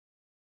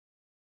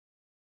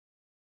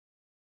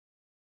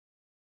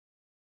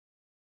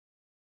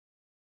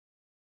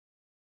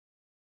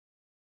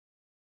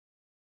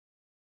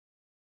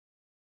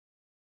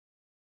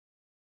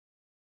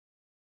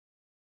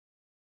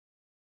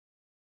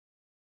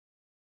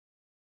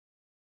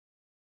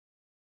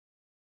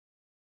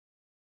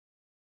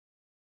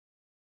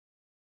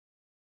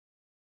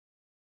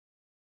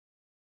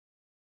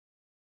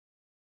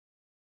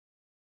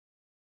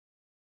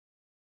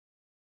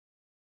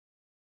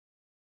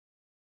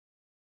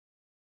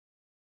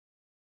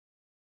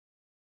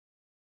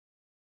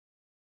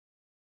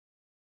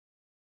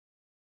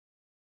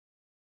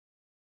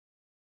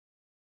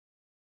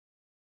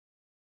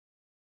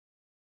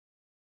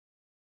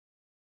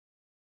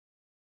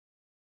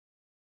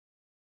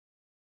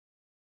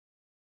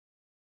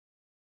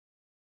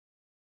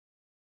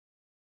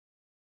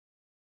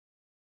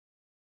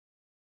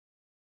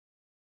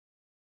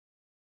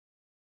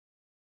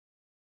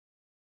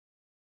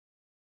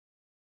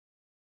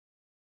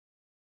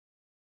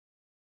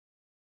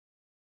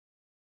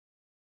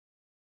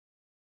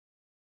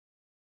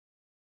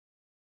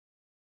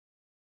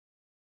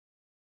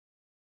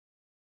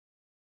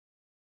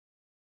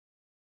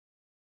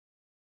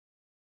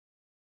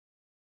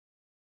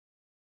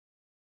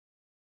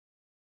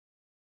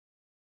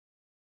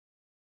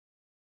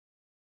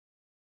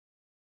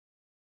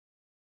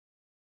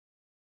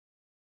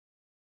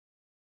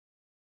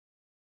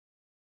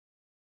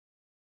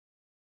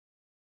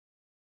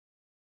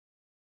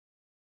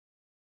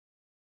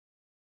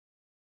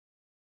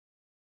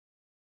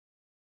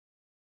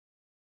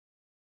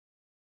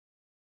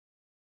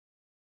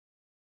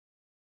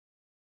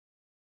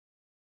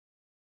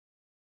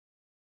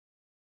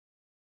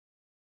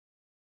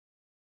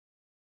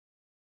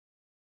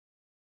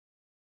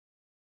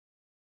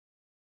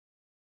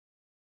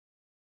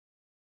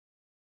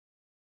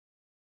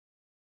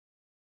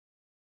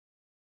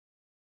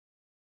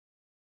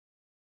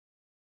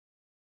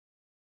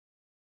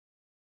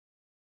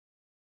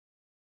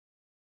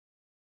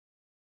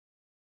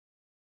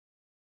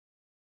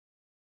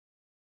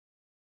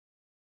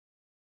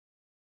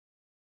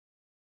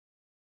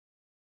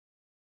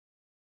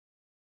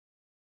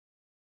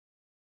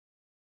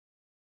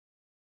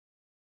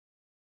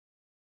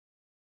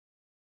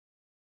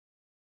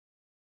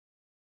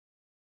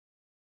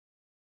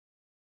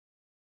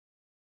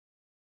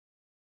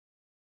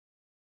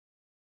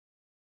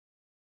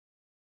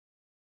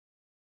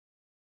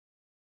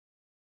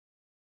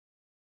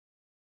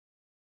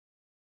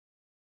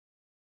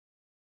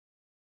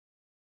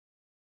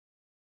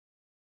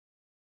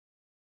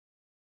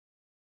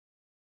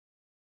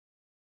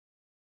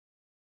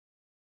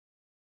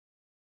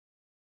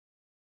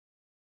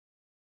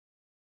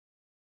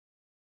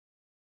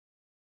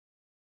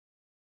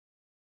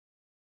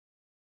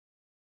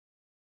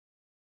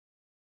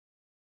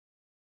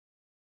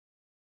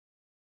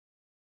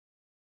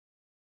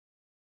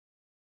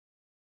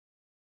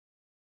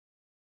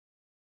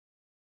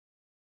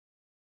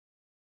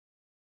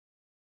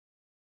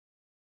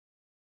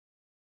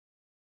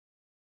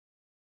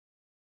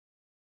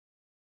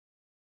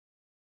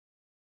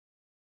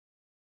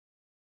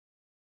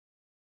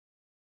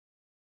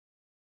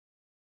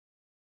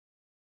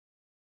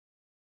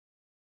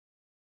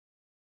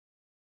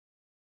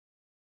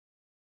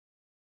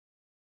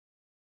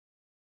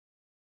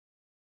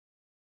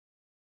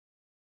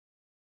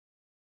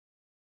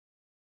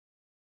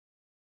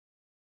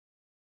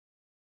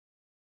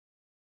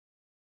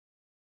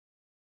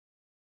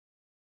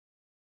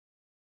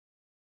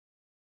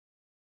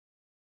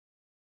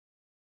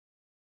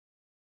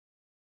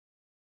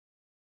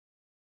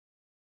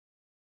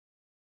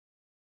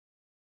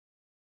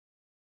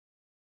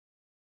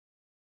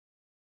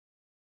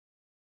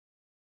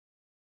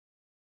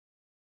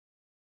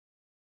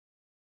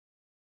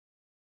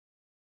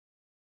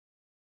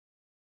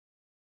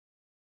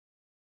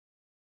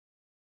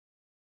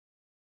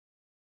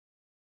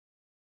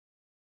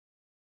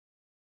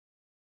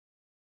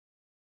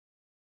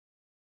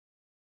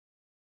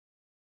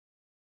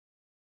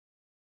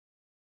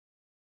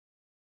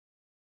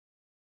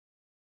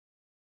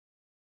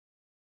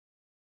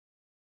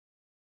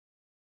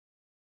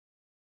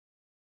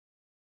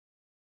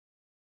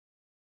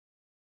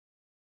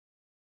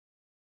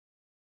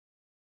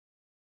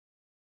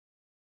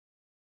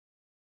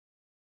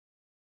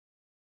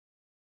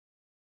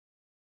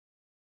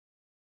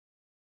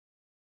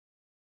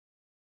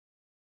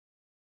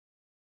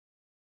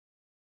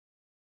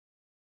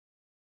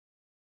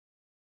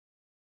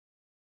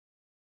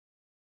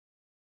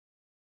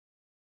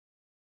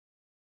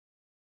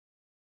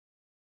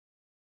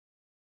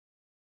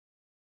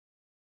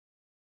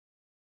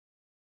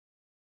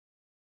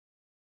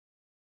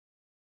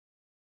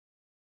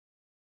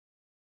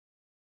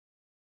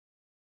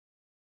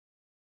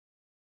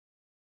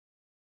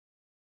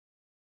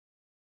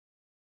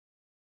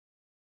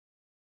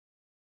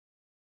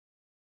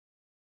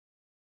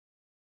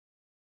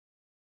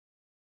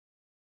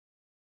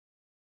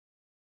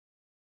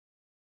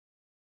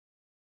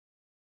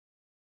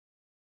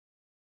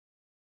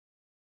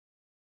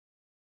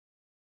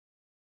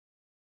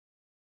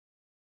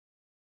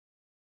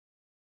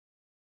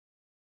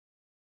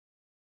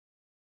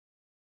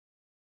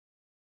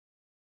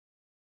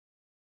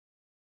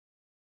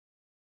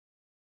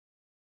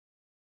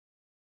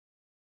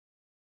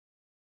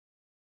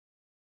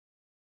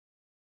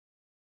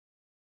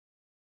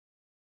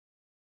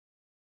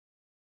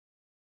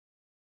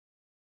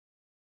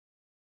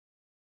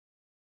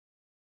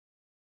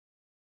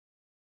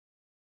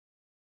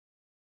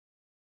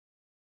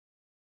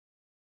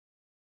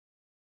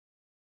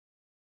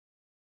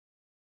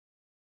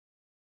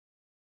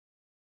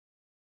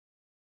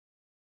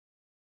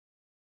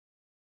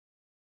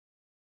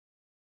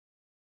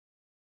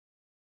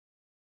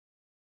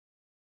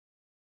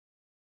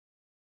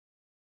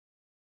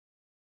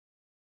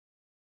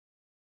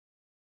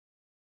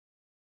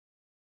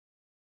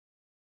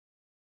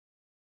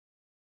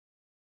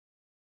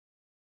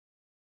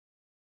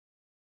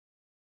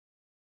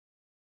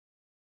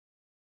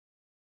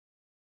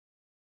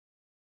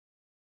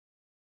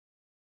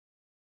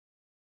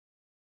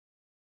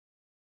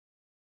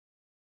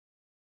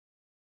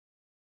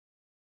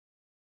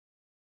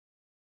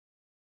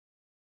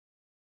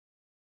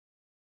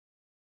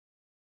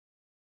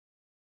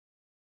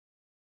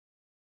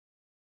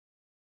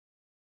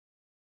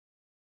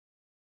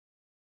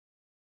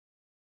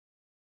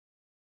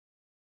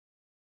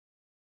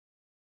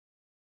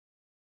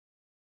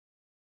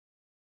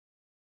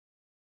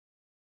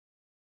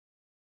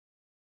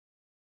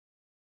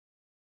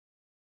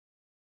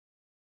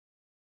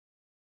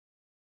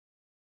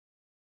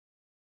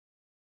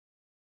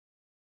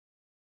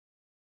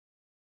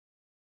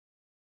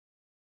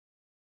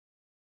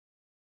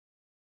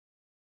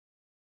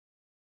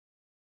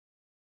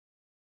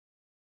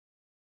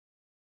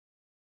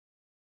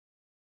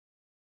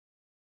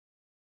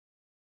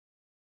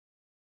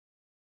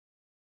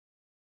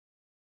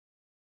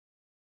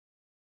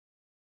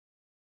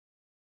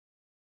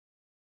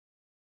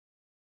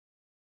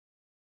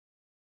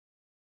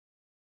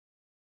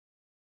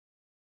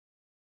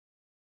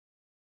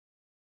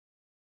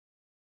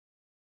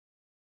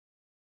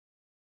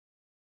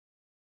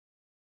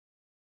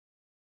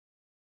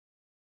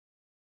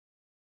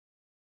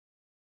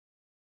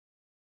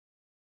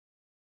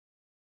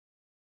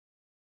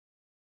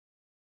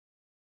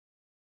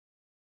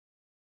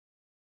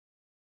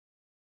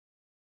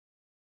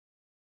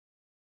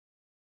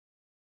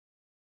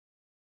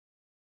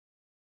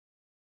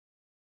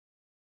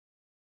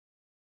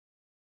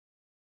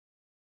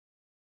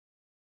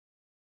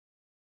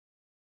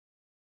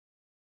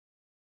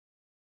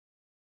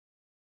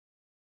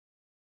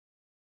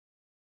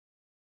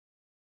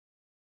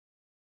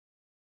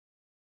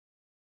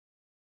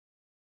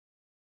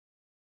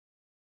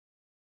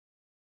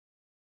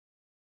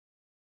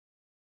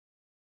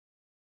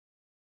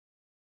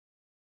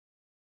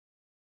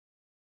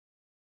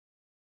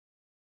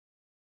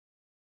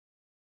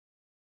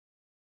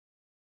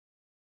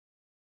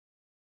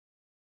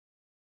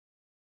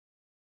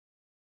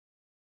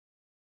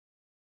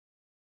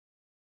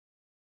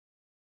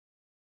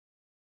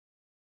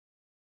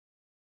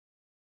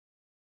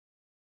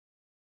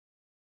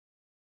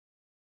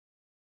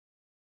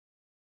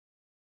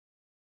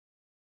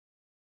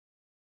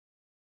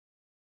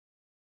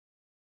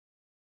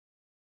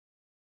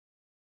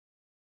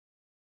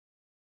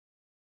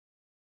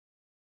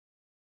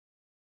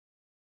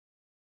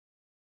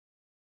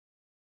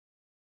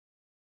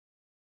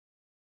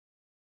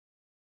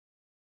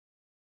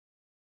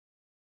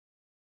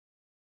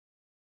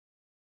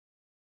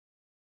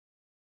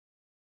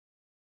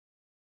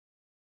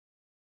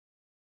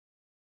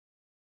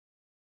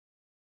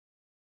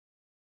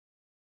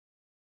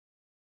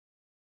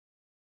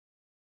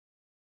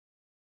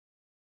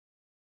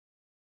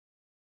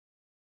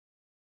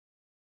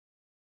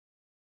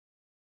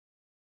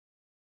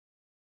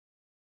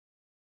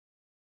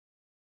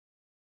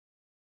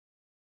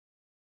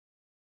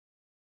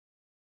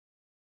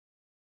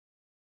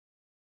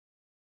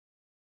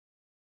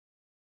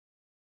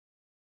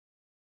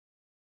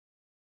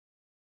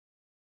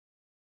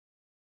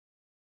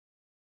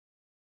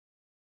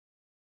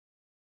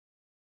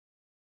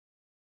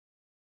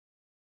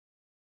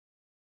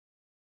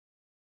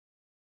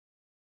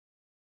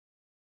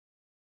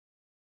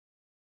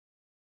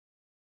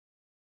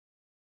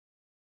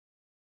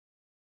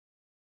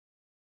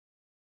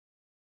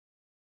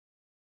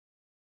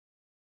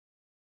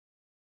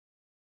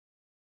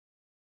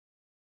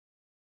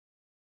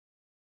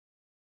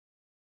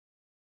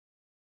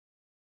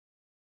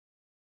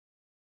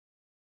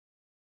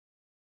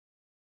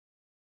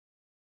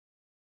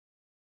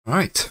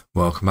Right,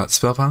 welcome back to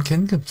Spellbound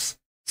Kingdoms.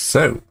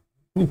 So,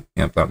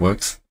 yeah, that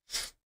works.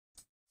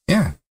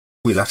 Yeah,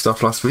 we left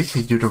off last week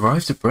and you'd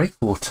arrived at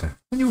Breakwater,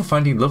 and you were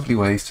finding lovely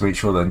ways to make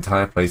sure the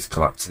entire place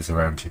collapses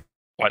around you.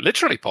 Quite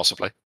literally,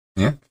 possibly.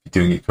 Yeah, you're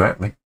doing it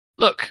correctly.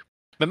 Look,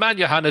 my man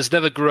Johannes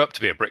never grew up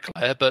to be a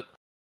bricklayer, but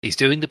he's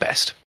doing the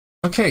best.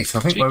 Okay, so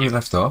I think where we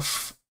left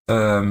off,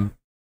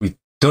 we've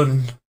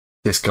done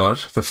discard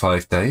for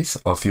 5 days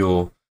of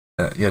your,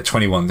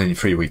 21, then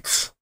 3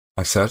 weeks,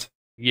 I said.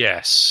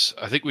 Yes,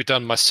 I think we've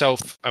done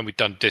myself and we've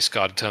done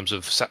discard in terms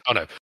of...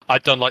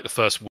 I'd done like the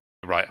first week,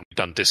 right, and we've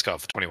done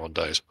discard for 21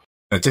 days.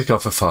 No,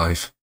 discard for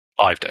 5.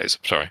 5 days,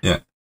 sorry.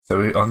 Yeah, so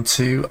we're on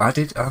to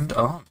Added and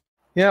On.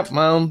 Yep,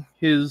 well,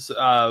 his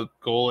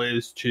goal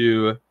is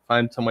to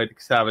find some way to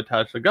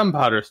sabotage the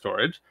gunpowder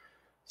storage.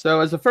 So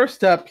as a first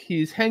step,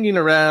 he's hanging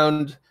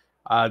around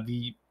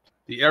the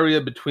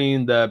area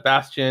between the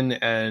Bastion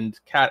and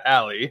Cat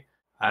Alley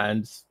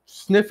and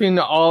sniffing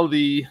all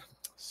the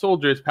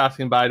soldiers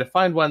passing by to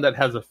find one that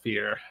has a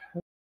fear.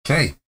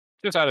 Okay.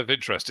 Just out of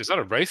interest, is that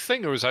a wraith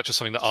thing, or is that just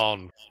something that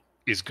Arn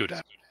is good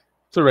at?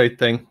 It's a right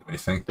thing. I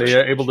think. They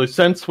are able to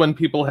sense when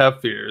people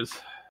have fears.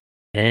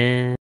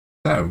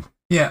 So,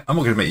 yeah, I'm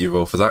not going to make you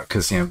roll for that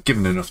because,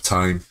 given enough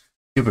time,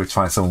 you'll be able to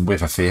find someone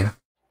with a fear.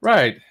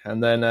 Right,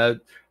 and then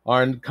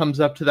Arn comes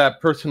up to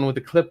that person with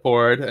a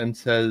clipboard and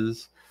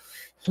says,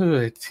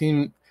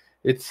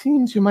 It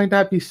seems you might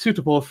not be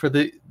suitable for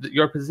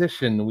your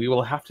position. We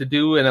will have to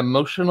do an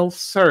emotional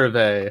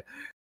survey.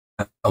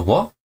 A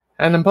what?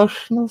 An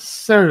emotional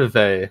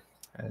survey.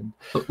 And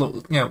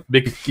look,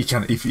 you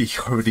can, if he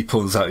already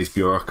pulls out his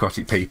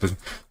bureaucratic papers.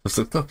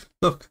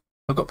 Look,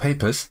 I've got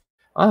papers.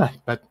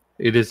 But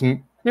it is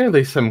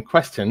merely some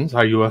questions.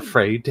 Are you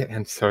afraid to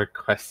answer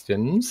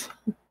questions?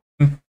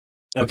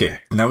 Okay,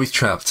 now he's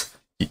trapped.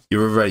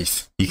 You're a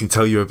wraith. He can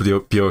tell you're a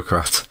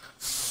bureaucrat.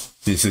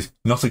 This is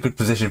not a good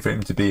position for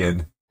him to be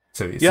in.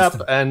 So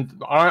and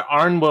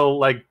Arn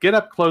will get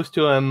up close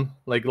to him,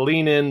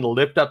 lean in,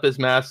 lift up his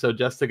mask so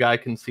just the guy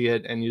can see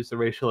it, and use the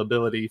racial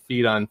ability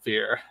Feed on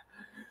Fear.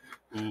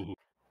 Ooh.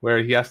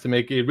 Where he has to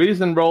make a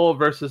reason roll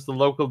versus the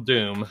local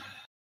doom.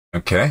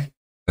 Okay,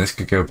 this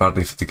could go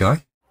badly for the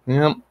guy.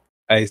 Yep.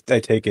 I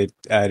take it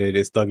Added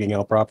is thugging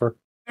out proper.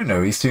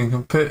 No, he's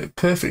doing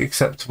perfectly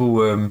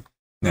acceptable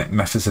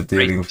methods of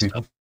dealing with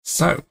people.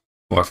 So,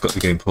 I've got the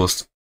game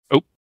paused.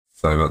 Oh.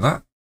 Sorry about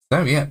that.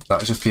 So, yeah,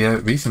 that'll just be a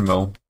reason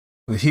roll.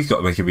 He's got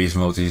to make a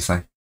reason roll, did you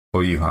say?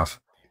 Or you have?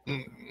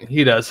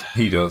 He does.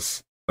 He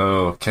does.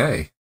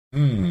 Okay.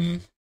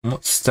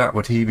 What stat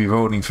would he be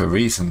rolling for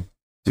reason?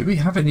 Do we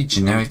have any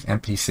generic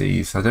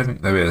NPCs? I don't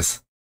think there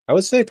is. I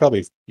would say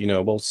probably,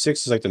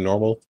 6 is the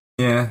normal.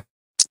 Yeah.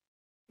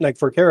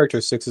 For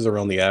characters, 6 is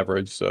around the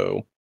average,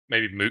 so...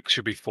 Maybe Mook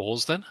should be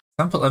 4s then?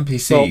 Sample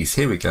NPCs,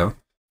 here we go.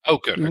 Oh,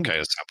 good, okay,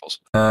 as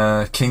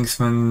samples.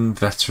 Kingsman,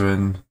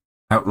 Veteran,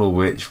 Outlaw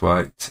Witch,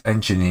 White,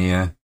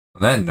 Engineer.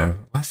 Then, no.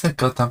 Where's that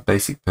goddamn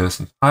basic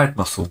person? Hired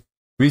Muscle.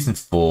 Reason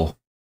 4.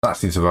 That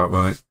seems about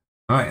right.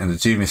 Alright, and the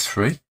Doom is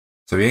 3.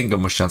 So he ain't got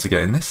much chance of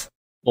getting this.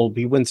 Well,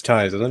 he wins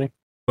ties, doesn't he?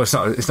 Well,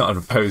 it's not an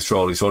opposed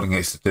roll, he's rolling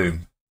against the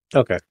Doom.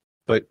 Okay.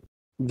 But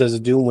does the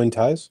Doom win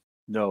ties?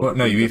 No. Well,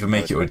 no, you either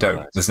make it or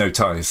don't. There's no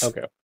ties.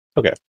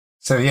 Okay.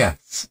 So, yeah,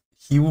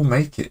 he will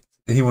make it.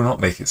 He will not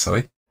make it,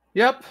 sorry.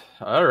 Yep.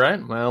 All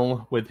right.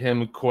 Well, with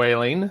him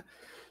quailing,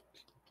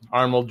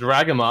 Arn will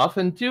drag him off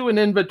and do an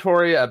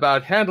inventory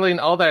about handling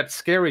all that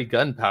scary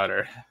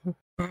gunpowder.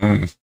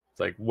 It's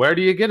where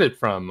do you get it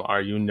from?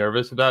 Are you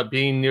nervous about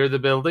being near the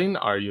building?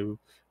 Are you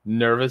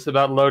nervous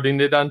about loading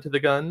it onto the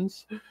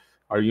guns?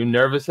 Are you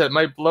nervous that it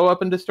might blow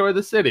up and destroy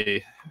the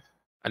city?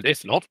 And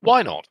if not,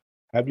 why not?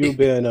 Have you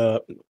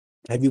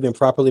been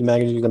properly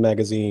managing the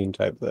magazine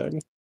type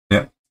thing?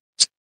 Yeah.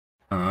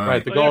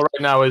 Right. The goal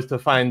right now is to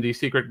find the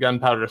secret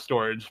gunpowder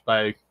storage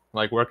by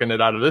working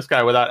it out of this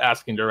guy without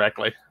asking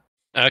directly.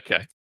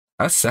 Okay.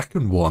 That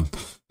second one.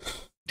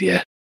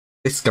 Yeah.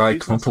 This guy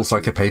crumples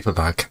like a paper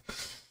bag.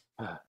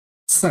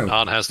 So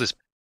Arn has this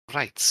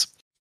rights.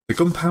 the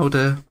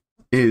gunpowder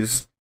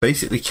is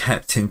basically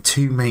kept in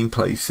 2 main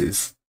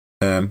places.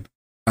 And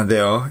they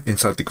are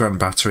inside the Grand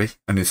Battery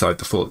and inside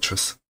the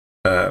fortress.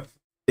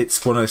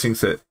 It's one of those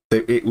things that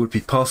it would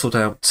be parcelled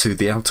out to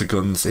the outer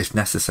guns if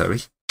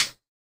necessary.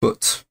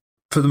 But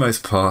for the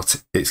most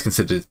part, it's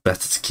considered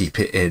better to keep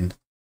it in.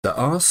 There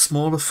are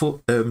smaller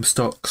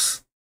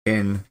stocks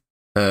in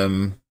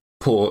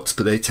ports,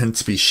 but they tend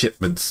to be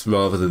shipments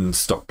rather than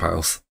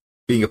stockpiles.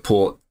 Being a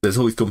port, there's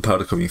always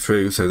gunpowder coming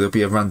through, so there'll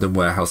be a random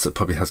warehouse that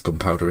probably has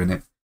gunpowder in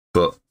it.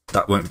 But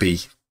that won't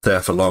be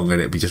there for long, and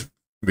it'll be just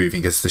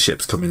moving as the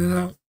ships come in and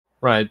out.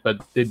 Right,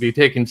 but they'd be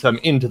taking some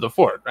into the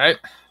fort, right?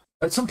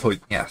 At some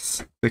point,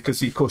 yes.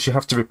 Because, of course, you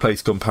have to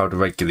replace gunpowder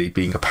regularly,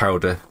 being a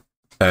powder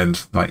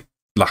and,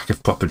 lack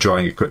of proper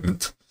drying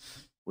equipment.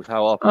 With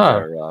how often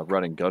they're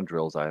running gun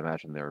drills, I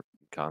imagine they're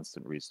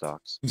constant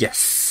restocks.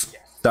 Yes.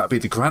 That'd be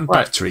the Grand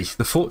Battery.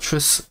 The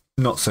Fortress,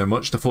 not so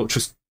much. The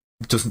Fortress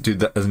doesn't do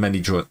that as many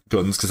guns,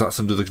 because that's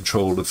under the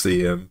control of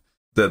the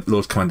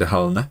Lord Commander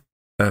Halna,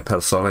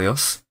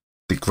 Persalios.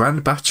 the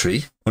Grand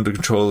Battery under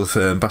control of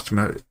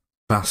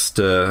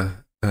Master.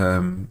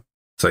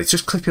 Sorry, it's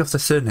just clipping off their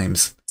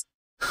surnames.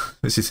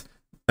 This is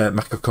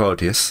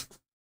Macacardius.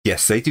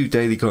 Yes, they do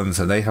daily guns,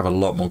 and they have a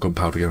lot more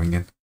gunpowder going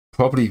in.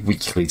 Probably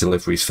weekly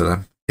deliveries for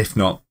them, if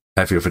not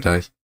every other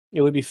day.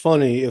 It would be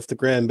funny if the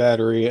Grand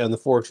Battery and the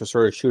Fortress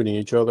started shooting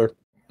each other.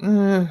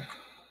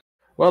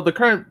 Well, the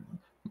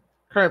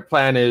current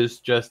plan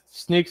is just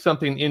sneak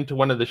something into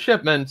one of the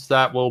shipments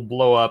that will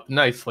blow up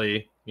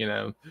nicely,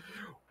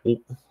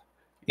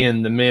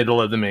 in the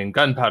middle of the main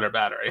gunpowder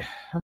battery.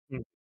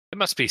 There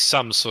must be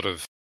some sort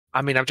of...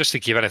 I'm just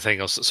thinking of anything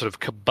else that sort of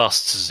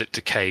combusts as it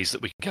decays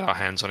that we can get our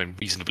hands on in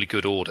reasonably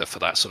good order for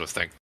that sort of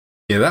thing.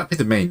 Yeah, that'd be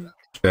the main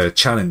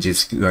challenge.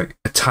 Is like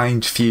a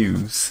timed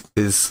fuse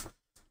is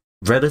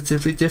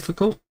relatively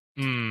difficult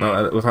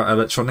without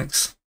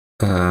electronics.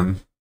 Or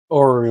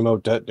a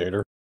remote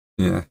detonator.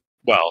 Yeah.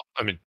 Well,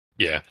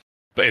 yeah.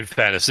 But in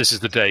fairness, this is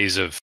the days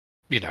of,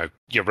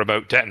 your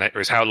remote detonator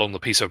is how long the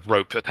piece of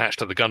rope attached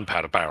to the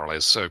gunpowder barrel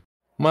is. So,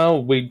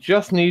 well, we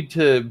just need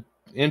to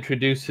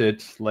introduce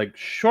it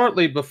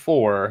shortly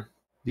before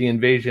the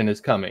invasion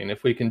is coming.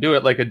 If we can do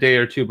it a day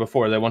or two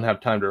before, they won't have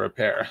time to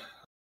repair.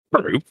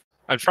 True.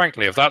 And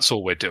frankly, if that's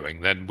all we're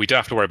doing, then we don't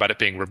have to worry about it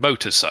being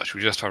remote as such.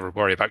 We just have to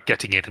worry about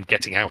getting in and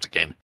getting out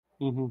again.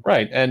 Mm-hmm.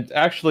 Right, and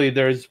actually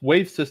there's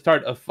ways to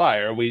start a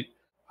fire.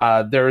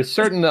 There are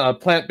certain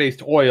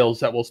plant-based oils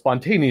that will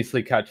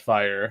spontaneously catch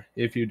fire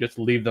if you just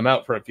leave them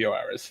out for a few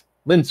hours.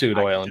 Linseed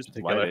oil in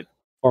particular.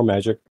 Or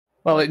magic.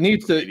 Well, it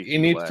needs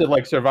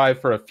to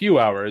survive for a few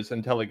hours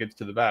until it gets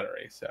to the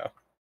battery. So,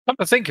 come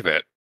to think of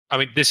it,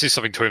 this is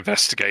something to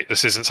investigate.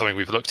 This isn't something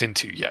we've looked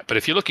into yet. But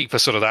if you're looking for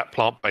sort of that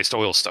plant-based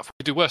oil stuff, we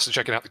could do worse than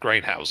checking out the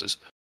grain houses.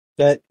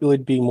 That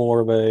would be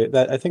more of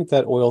I think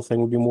that oil thing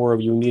would be more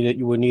of you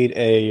would need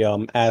a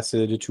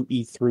acid to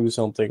eat through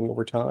something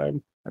over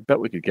time. I bet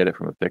we could get it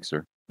from a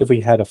fixer. If we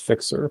had a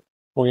fixer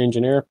or an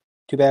engineer.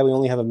 Too bad we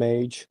only have a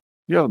mage.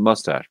 You have a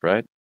mustache,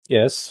 right?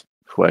 Yes.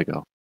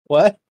 Fuego.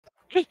 What?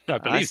 I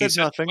believe he said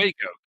nothing.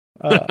 Fuego.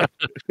 Are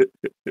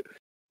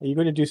you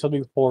going to do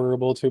something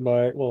horrible to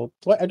my... Well,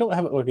 I don't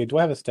have... Okay, do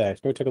I have a stash?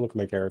 Let me take a look at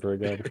my character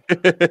again.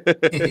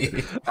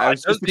 I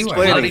was just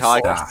explaining how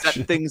I can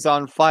set things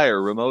on fire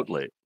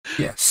remotely.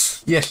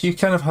 Yes, you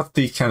kind of have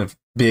the kind of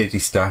beardy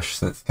stash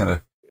that's kind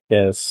of...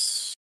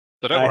 Yes.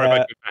 So don't worry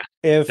about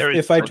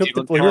if I took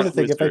the... Well, here's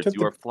the thing.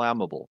 You are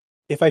flammable.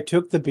 If I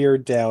took the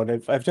beard down,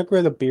 if I took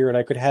away the beard,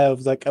 I could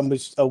have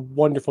a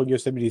wonderful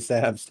Yosemite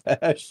Sam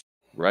stash.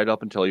 Right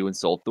up until you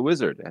insult the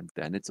wizard, and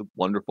then it's a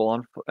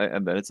wonderful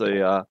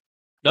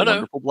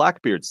wonderful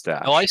Blackbeard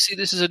stash. Oh, I see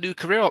this as a new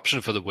career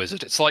option for the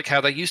wizard. It's like how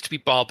there used to be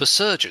barber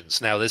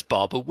surgeons. Now there's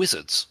barber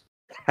wizards.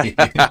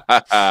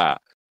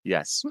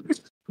 Yes.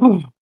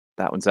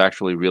 That one's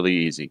actually really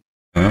easy.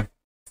 Huh?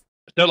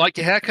 Don't like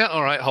your haircut?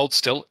 All right, hold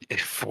still.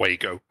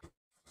 Fuego.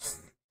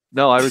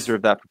 No, I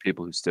reserve that for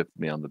people who stiffed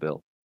me on the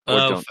bill. Or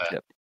don't fair.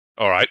 tip.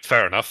 All right,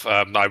 fair enough.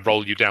 I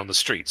roll you down the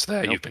streets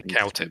there. Nope, You've been needs to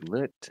counted. be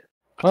lit. That's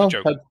Well, a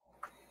joke.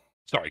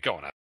 Sorry, go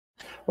on.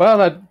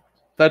 Well,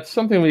 that's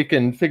something we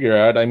can figure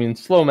out.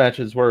 Slow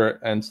matches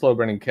and slow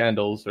burning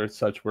candles or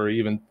such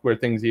were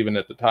things even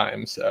at the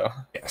time. So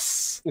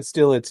Yes.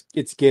 Still,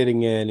 it's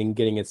getting in and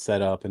getting it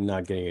set up and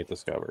not getting it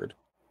discovered.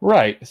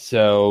 right.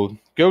 So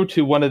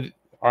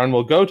Arn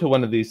will go to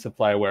one of these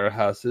supply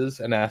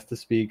warehouses and ask to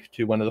speak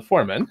to one of the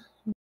foremen.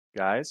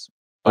 Guys,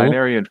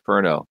 Binary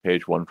Inferno,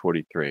 page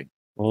 143.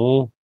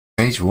 Oh.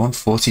 Page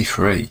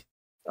 143.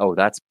 Oh,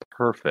 that's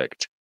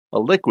perfect. A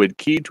liquid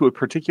keyed to a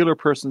particular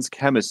person's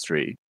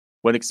chemistry.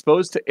 When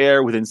exposed to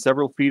air within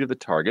several feet of the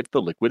target,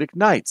 the liquid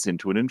ignites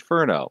into an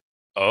inferno.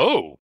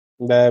 Oh.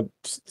 That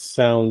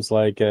sounds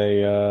like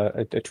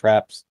a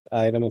traps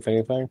item, if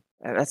anything.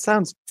 That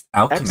sounds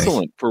Alchemy.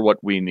 excellent for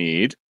what we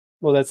need.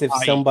 Well, that's if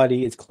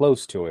somebody is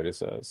close to it, it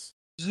says.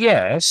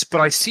 Yes,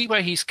 but I see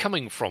where he's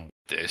coming from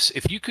with this.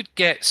 If you could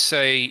get,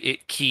 say,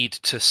 it keyed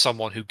to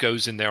someone who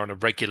goes in there on a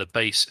regular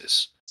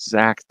basis.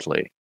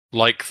 Exactly.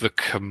 Like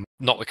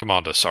not the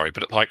commander, sorry,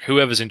 but like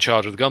whoever's in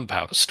charge of the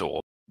gunpowder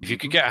store. If you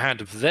could get a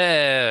hand of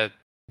their,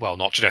 well,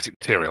 not genetic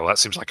material, that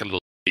seems like a little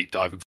deep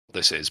dive of what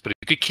this is, but if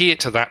you could key it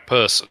to that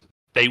person,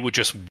 they would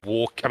just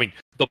walk.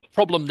 The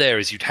problem there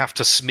is you'd have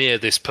to smear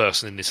this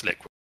person in this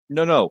liquid.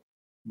 No.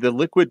 The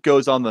liquid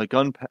goes on the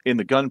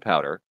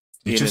gunpowder.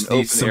 You just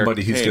need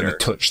somebody who's going to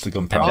touch the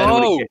gunpowder. And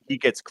then when he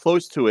gets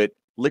close to it,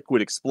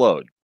 liquid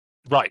explode.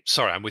 Right,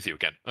 sorry, I'm with you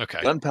again.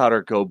 Okay.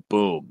 Gunpowder go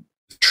boom.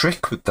 The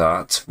trick with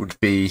that would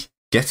be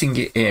getting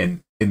it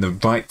in the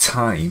right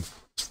time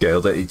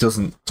scale that it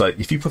doesn't,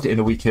 if you put it in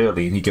a week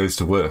early and he goes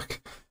to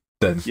work,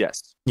 then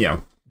yes,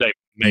 they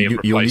may have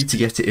you'll need to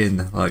get it in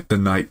the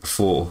night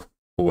before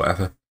or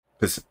whatever,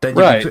 because then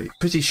you're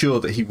pretty sure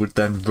that he would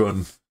then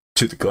run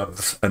to the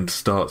guns and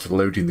start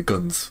loading the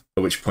guns,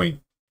 at which point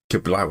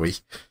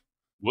kablowy.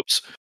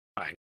 Whoops.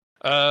 Bang.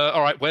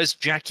 All right, where's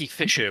Jackie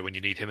Fisher when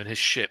you need him and his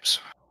ships?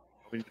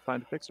 We need to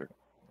find a fixer.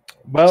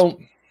 Well,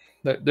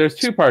 there's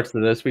two parts to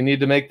this. We need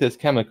to make this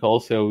chemical,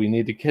 so we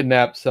need to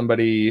kidnap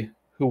somebody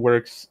who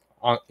works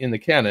in the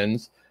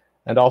cannons,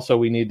 And also,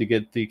 we need to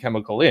get the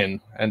chemical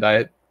in, and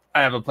I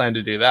have a plan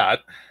to do that.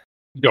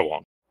 Go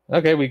on.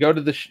 Okay, we go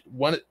to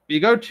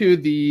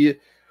the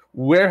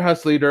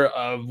warehouse leader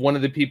of one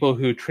of the people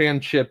who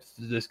transhipped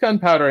this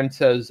gunpowder and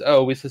says,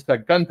 "Oh, we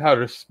suspect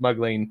gunpowder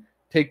smuggling.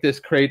 Take this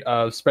crate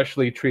of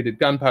specially treated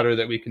gunpowder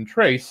that we can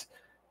trace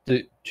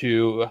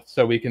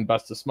so we can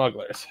bust the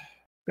smugglers."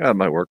 Yeah, that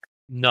might work.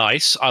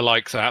 Nice. I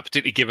like that,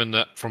 particularly given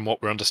that, from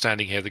what we're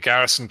understanding here, the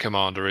garrison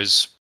commander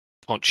is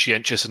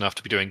conscientious enough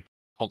to be doing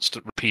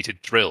constant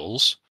repeated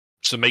drills.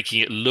 So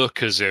making it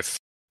look as if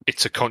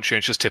it's a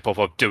conscientious tip-off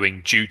of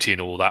doing duty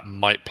and all that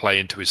might play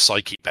into his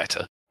psyche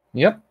better.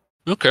 Yep.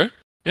 Okay.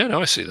 Yeah,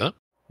 no, I see that.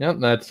 Yep,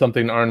 that's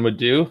something Arn would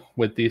do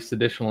with this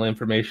additional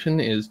information,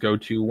 is go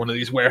to one of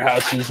these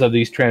warehouses of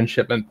these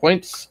transshipment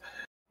points,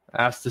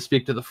 ask to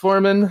speak to the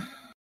foreman.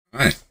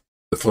 Right.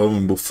 The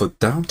foreman will foot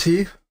down to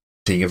you,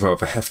 being a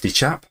rather hefty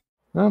chap.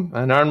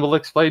 And Arn will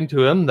explain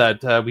to him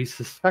that we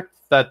suspect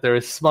that there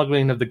is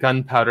smuggling of the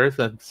gunpowder,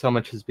 that so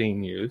much is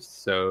being used,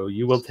 so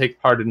you will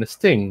take part in a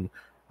sting.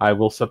 I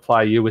will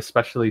supply you with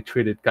specially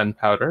treated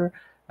gunpowder,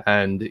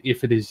 and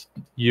if it is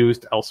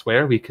used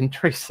elsewhere, we can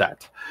trace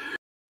that.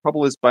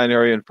 Trouble is,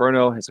 Binary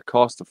Inferno has a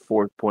cost of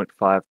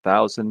 4.5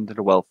 thousand and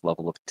a wealth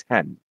level of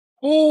 10.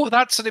 Oh,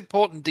 that's an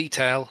important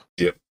detail.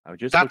 Yep. I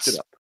just That's looked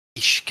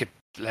it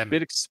up. A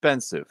bit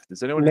expensive.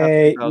 Does anyone have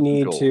May 2,000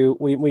 need gold? to.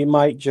 We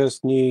might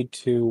just need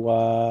to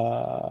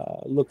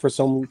look for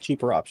some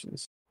cheaper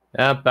options.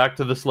 Yeah, back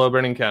to the slow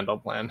burning candle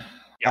plan.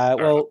 Yeah,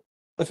 Well,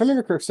 if I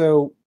remember correct,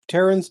 so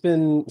Terran's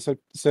been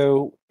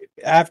so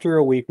after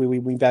a week we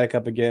back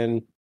up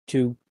again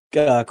to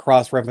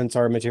cross reference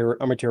our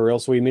material.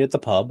 So we meet at the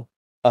pub,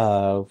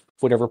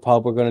 whatever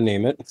pub we're going to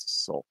name it.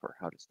 Sulfur.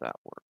 How does that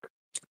work?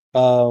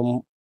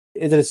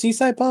 Is it a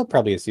seaside pub?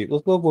 Probably a sea.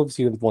 We'll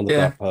see one of the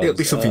top pubs. It'll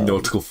be something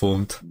nautical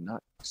formed.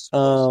 Nuts.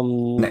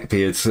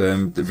 Neckbeard's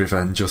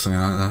Revenge or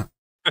something like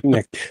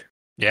that.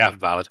 Yeah,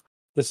 valid.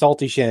 The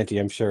salty shanty,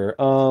 I'm sure.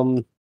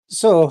 Gentlemen,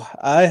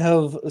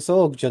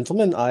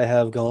 I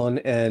have gone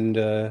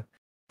and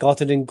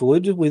gotten in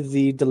good with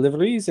the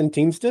deliveries and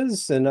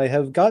Teamsters, and I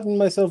have gotten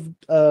myself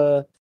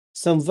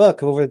some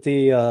work over at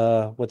the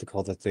what to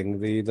call that thing,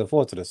 the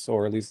fortress,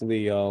 or at least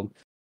the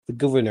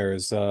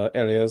governor's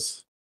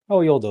areas. How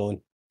are y'all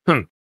doing?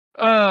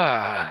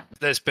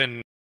 There's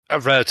been a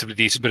relatively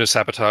decent bit of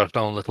sabotage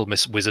on Little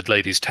Miss Wizard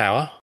Lady's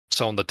tower.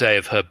 So on the day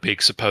of her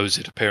big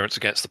supposed appearance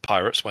against the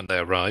pirates when they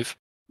arrive,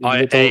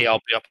 I'll be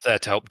up there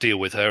to help deal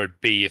with her, and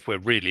B, if we're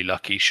really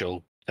lucky,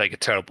 she'll take a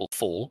terrible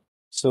fall.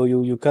 So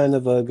you kind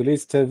of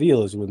greased her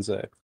wheels, you would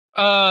say?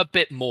 A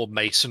bit more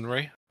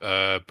masonry,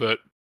 but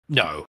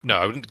no,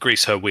 I wouldn't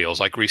grease her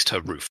wheels. I greased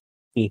her roof.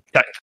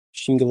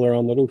 Shingle her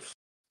on the roof.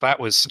 That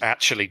was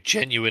actually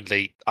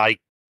genuinely...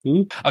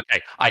 Hmm?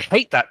 Okay, I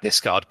hate that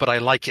discard, but I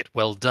like it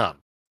well done.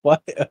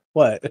 What?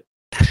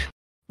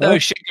 No,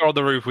 shingle on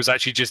the roof was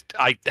actually just...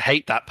 I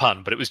hate that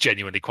pun, but it was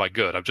genuinely quite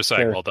good. I'm just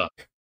saying, Fair. well done.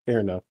 Fair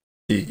enough.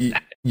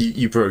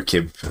 You broke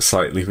him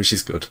slightly, which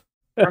is good.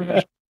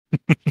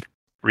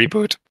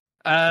 Reboot.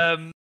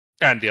 And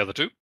the other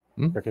two.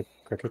 Cricket.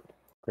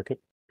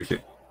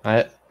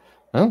 I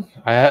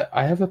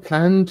have a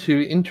plan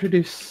to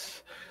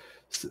introduce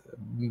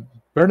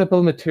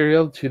burnable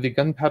material to the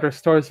gunpowder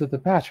stores of the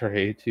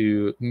battery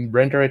to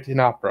render it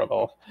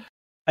inoperable.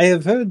 I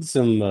have heard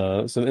some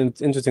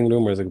interesting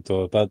rumors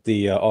about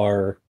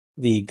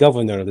the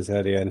governor of this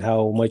area and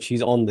how much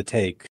he's on the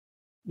take.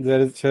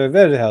 That for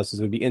various houses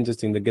would be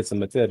interesting to get some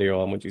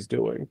material on what she's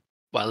doing.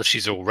 Well, if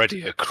she's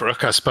already a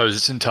crook, I suppose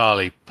it's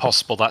entirely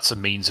possible that's a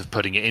means of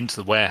putting it into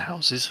the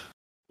warehouses.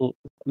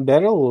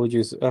 Beryl,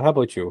 how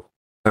about you?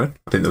 I think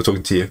they were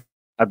talking to you.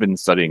 I've been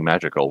studying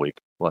magic all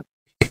week. What?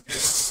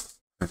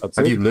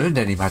 Have you learned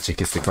any magic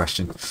is the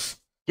question.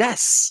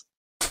 Yes!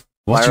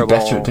 What are you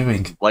better Fireball, at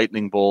doing?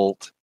 Lightning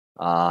bolt.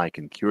 I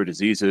can cure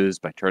diseases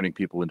by turning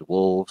people into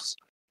wolves.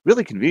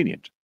 Really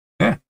convenient.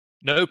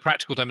 No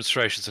practical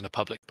demonstrations in a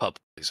public pub,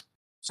 please.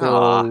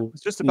 So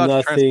it's just about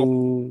to transform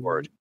nothing.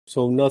 forward.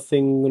 So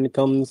nothing when it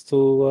comes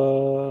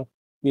to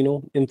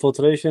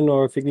infiltration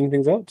or figuring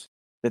things out.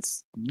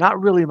 It's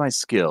not really my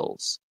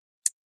skills.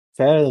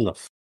 Fair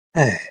enough.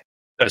 I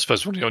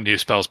suppose one of your new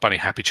spells, by any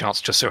happy chance,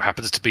 just so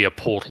happens to be a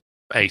portal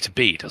A to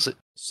B, does it?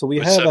 So we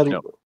With have certain-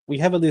 we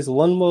have at least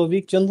one more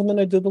week, gentlemen.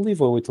 I do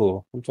believe, or we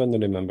two. I'm trying to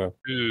remember.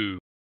 2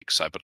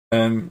 weeks, I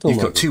believe. You've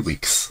got months. 2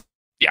 weeks.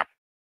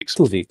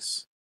 2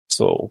 weeks.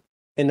 So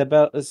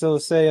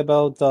say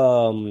about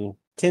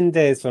 10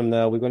 days from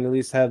now, we're going to at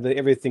least have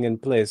everything in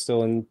place.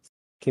 So and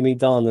can be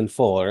done in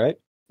 4, right?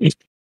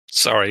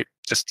 Sorry,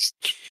 just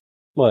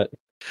What?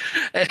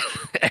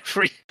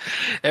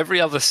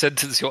 every other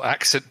sentence your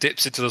accent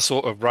dips into the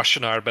sort of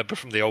Russian I remember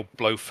from the old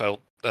Blofeld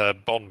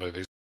Bond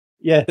movies.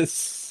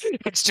 Yes.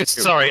 It's just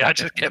sorry, I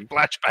just get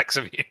flashbacks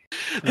of you.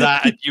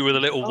 That and you with a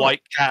little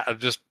white cat and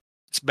just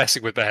it's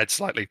messing with my head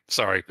slightly.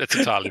 Sorry, it's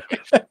entirely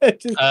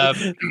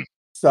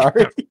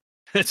Sorry.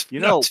 it's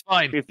it's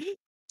fine.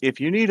 If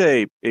you need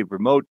a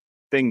remote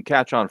thing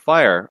catch on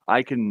fire,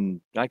 I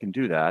can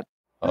do that.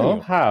 Oh,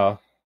 how?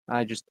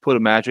 I just put a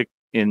magic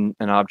in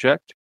an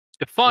object,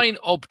 Define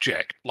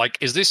object. Like,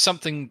 is this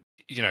something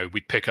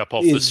we'd pick up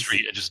off the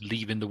street and just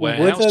leave in the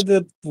warehouse?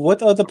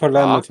 What are the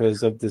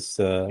parameters of this?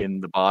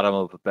 In the bottom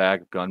of a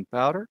bag of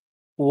gunpowder?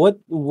 What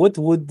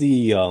would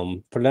the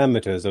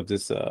parameters of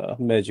this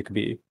magic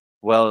be?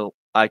 Well,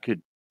 I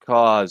could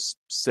cause,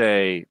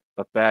 say,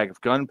 a bag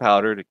of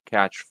gunpowder to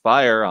catch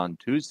fire on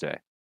Tuesday.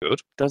 Good.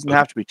 Doesn't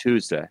have to be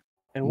Tuesday.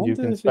 And You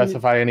can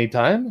specify any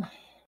time?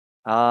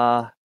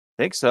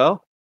 Think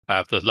so. I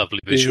have the lovely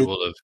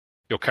visual of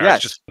your character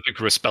just looking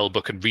through a spell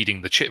book and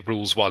reading the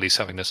rules while he's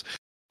having this.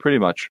 Pretty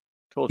much.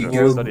 Told you, You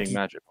I'm go- studying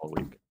magic all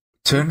week.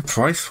 Turn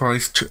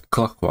price-wise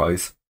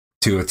clockwise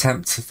to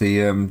attempt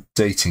the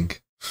dating.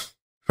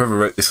 Whoever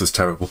wrote this was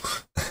terrible.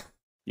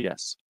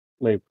 Yes.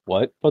 Wait,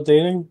 what? What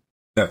dating?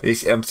 No,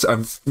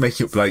 I'm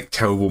making up like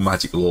terrible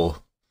magic lore.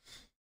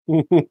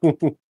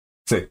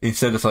 So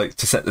instead of like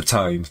to set the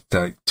time,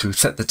 to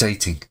set the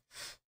dating.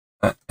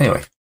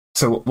 Anyway,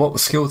 so what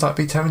skill would that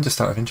be, Taryn? Just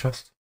out of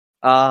interest.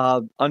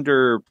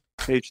 Under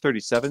page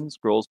 37,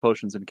 scrolls,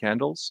 potions, and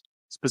candles.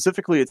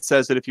 Specifically, it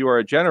says that if you are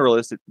a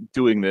generalist at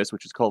doing this,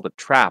 which is called a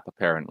trap,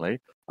 apparently,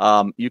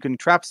 you can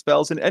trap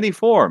spells in any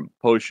form: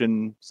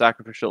 potion,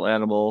 sacrificial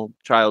animal,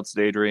 child's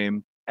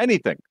daydream,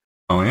 anything.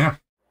 Oh yeah.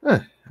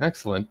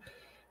 Excellent.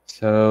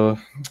 So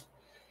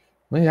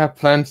we have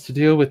plans to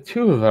deal with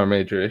two of our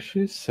major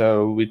issues,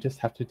 so we just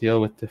have to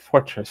deal with the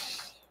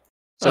fortress.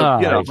 So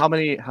Right. how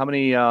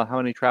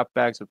many trap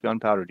bags of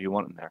gunpowder do you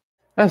want in there?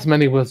 As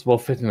many as will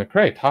fit in a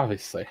crate,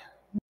 obviously.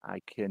 I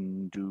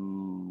can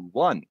do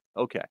one.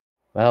 Okay.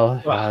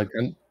 Well,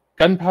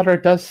 gunpowder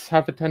does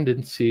have a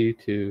tendency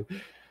to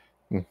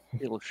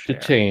It'll share.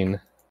 chain.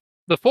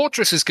 The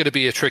fortress is going to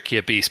be a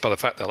trickier beast by the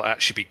fact they'll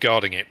actually be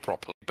guarding it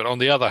properly. But on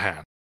the other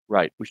hand,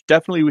 Right. We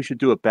should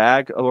do a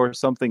bag or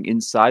something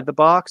inside the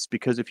box,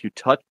 because if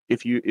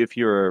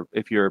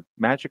you're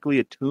magically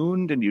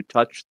attuned and you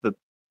touch the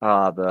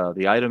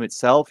item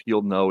itself,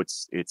 you'll know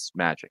it's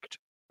magicked.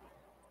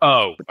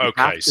 oh, But you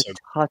have okay, to so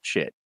touch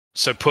it.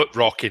 so put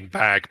rock in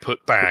bag,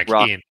 put bag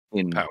rock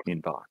in powder.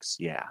 in box.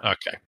 Yeah.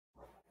 Okay.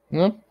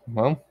 No,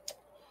 well,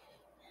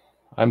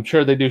 I'm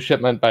sure they do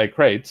shipment by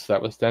crates.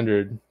 That was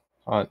standard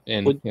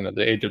in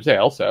the Age of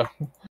Sail. So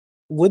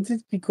Would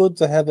it be good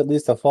to have at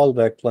least a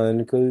fallback plan?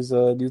 Because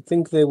do you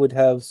think they would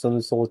have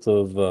some sort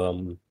of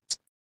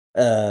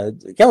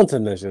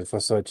countermeasure for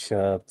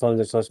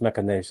such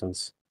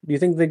machinations? Do you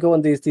think they go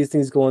on these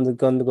things go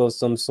undergo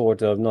some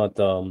sort of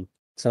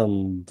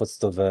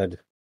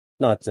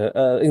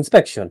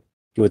inspection?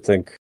 You would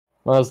think.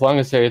 well, as long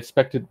as they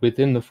inspect it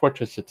within the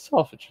fortress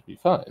itself, it should be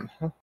fine.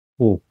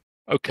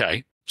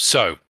 Okay,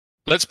 so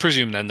let's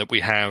presume then that we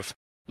have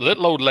the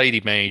little old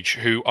lady mage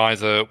who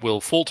either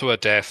will fall to her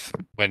death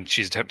when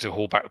she's attempting to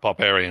haul back the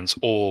barbarians,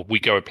 or we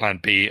go with plan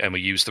B and we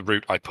use the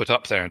route I put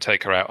up there and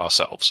take her out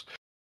ourselves.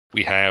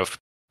 We have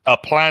a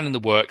plan in the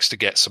works to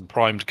get some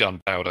primed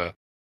gunpowder,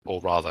 or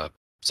rather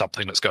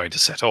something that's going to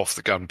set off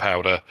the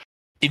gunpowder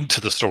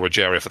into the storage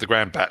area for the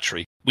ground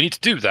battery. We need to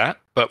do that,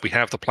 but we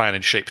have the plan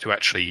in shape to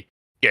actually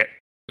get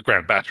the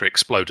ground battery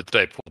exploded the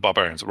day before the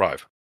barbarians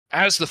arrive.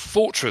 As the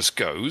fortress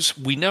goes,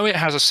 we know it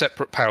has a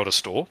separate powder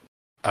store.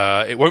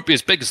 It won't be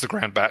as big as the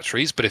ground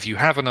batteries, but if you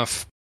have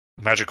enough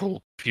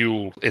magical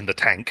fuel in the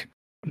tank,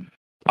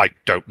 I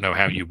don't know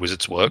how you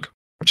wizards work.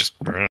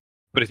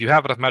 But if you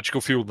have enough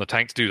magical fuel in the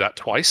tank to do that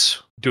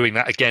twice, doing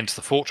that again to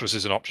the fortress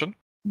is an option.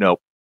 No.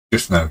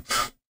 Just no.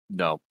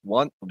 No.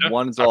 One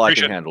Yeah, is all I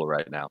can appreciate- handle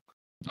right now.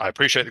 I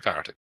appreciate the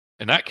clarity.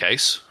 In that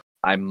case,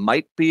 I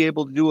might be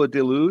able to do a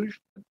deluge,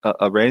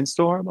 a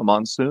rainstorm, a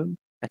monsoon.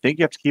 I think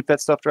you have to keep that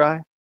stuff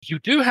dry. you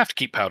do have to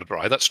keep powder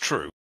dry, that's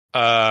true.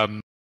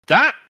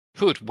 That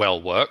could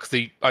well work.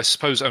 I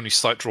suppose only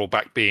slight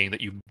drawback being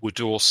that you would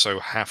also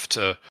have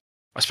to,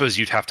 I suppose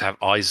you'd have to have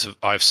eye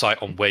of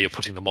sight on where you're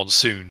putting the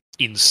monsoon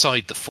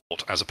inside the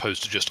fort as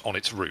opposed to just on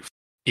its roof,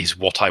 is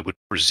what I would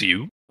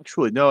presume.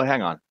 Actually, no,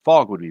 hang on.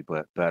 Fog would be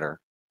better.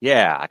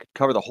 Yeah, I could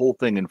cover the whole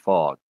thing in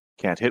fog.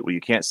 Can't hit what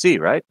you can't see,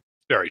 right?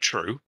 Very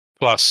true.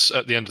 Plus,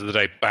 at the end of the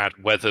day, bad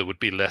weather would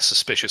be less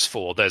suspicious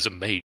for there's a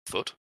maid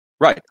foot.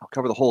 Right. I'll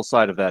cover the whole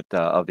side of that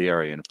of the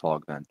area in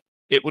fog then.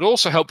 It would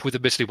also help with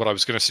admittedly what I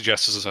was going to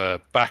suggest as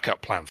a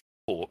backup plan for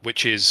the fort,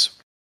 which is,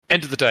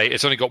 end of the day,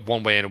 it's only got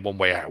one way in and one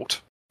way out,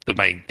 the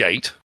main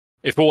gate.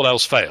 If all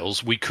else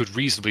fails, we could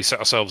reasonably set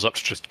ourselves up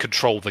to just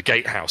control the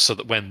gatehouse so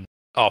that when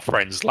our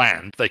friends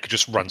land, they could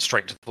just run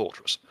straight to the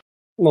fortress.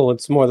 Well,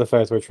 it's more the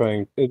fact we're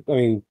trying.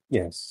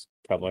 Yes,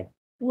 probably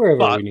wherever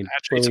But we need,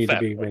 actually, where it's we a need to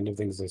fair be, point. random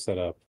things are set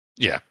up.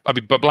 Yeah, I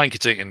mean, but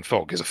blanketing in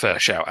fog is a fair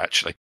shout,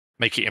 actually.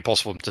 Making it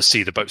impossible to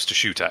see the boats to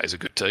shoot at is a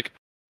good take.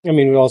 I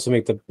mean, we also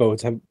make the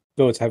boats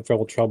have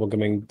trouble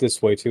coming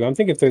this way too. I'm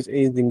thinking if there's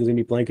anything that's gonna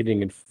be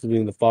blanketing and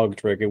doing the fog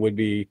trick, it would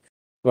be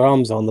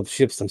bombs on the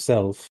ships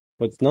themselves.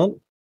 But it's not.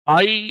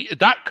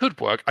 That could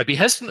work. I'd be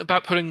hesitant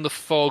about putting the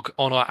fog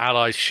on our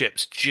allies'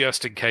 ships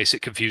just in case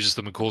it confuses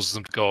them and causes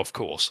them to go off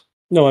course.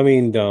 No, I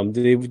mean,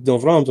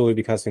 Vrom's will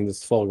be casting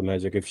this fog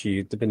magic if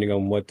she, depending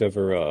on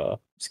whatever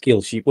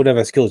skill she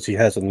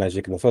has with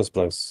magic in the first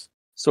place.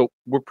 So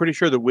we're pretty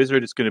sure the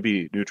wizard is going to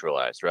be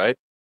neutralized, right?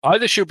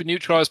 Either she'll be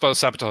neutralized by the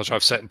sabotage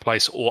I've set in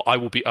place, or I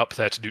will be up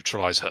there to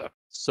neutralize her.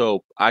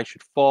 So I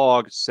should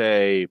fog,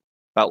 say,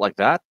 about like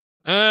that?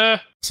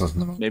 Maybe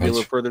Maybe a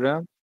little further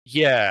down?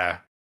 Yeah.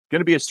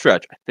 Going to be a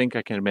stretch. I think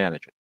I can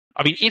manage it.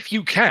 I mean, if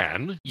you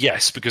can,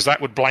 yes, because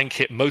that would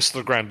blanket most of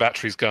the Grand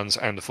Battery's guns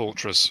and the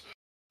fortress.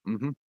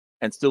 Mm-hmm.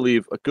 And still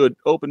leave a good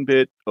open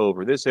bit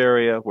over this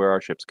area where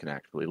our ships can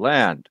actually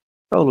land.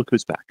 Oh, look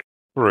who's back.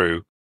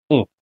 True.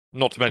 Hmm.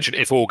 Not to mention,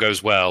 if all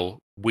goes well,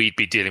 we'd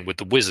be dealing with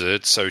the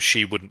wizard, so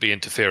she wouldn't be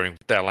interfering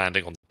with their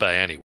landing on the bay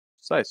anyway.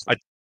 Precisely.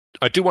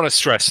 I do want to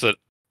stress that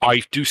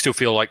I do still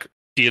feel like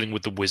dealing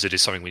with the wizard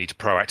is something we need to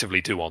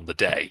proactively do on the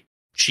day.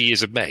 She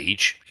is a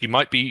mage. She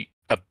might be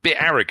a bit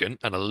arrogant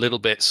and a little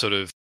bit sort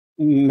of,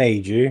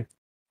 Major.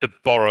 to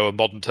borrow a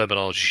modern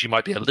terminology, she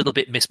might be a little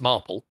bit Miss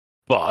Marple,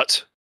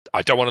 but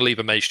I don't want to leave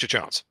a mage to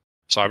chance.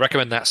 So I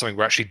recommend that's something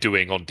we're actually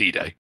doing on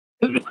D-Day.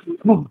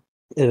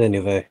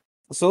 Anyway,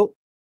 so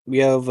we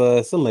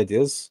have some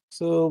ideas.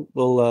 So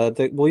we'll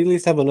at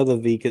least have another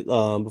week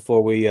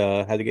before we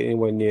had to get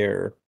anywhere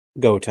near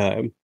go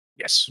time.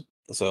 Yes.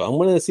 So I'm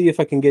gonna see if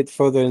I can get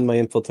further in my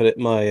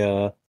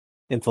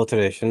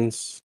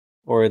infiltrations,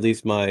 or at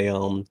least my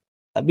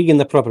be in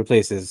the proper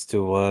places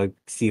to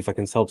see if I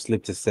can help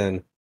slip this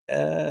in.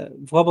 How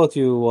about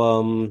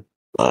you?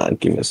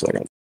 Give me a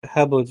second.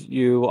 How about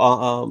you,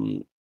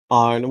 Arn?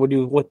 What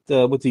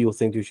do you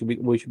think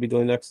we should be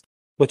doing next?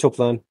 What's your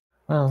plan?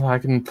 Well, I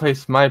can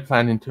place my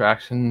plan into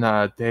action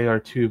a day or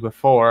two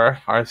before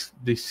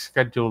the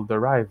scheduled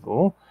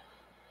arrival.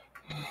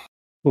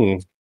 Do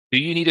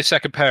you need a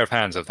second pair of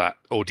hands of that,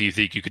 or do you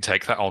think you could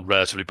take that on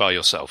relatively by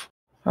yourself?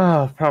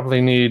 I'll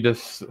probably need a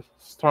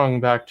strong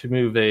back to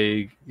move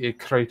a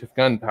crate of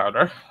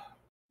gunpowder.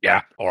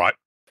 Yeah, all right,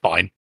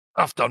 fine.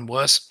 I've done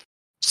worse.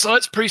 So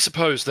let's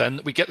presuppose then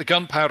that we get the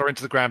gunpowder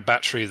into the Grand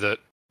Battery that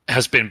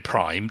has been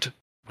primed.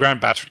 Grand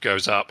Battery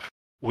goes up.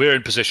 We're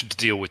in position to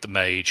deal with the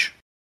mage,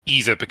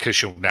 either because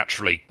she'll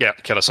naturally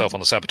kill herself on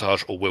the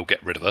sabotage, or we'll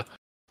get rid of her.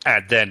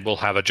 And then we'll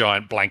have a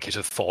giant blanket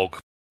of fog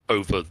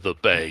over the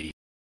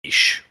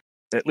bay-ish.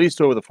 At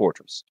least over the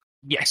fortress.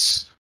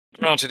 Yes.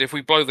 Granted, if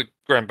we blow the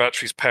Grand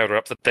Battery's powder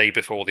up the day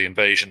before the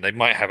invasion, they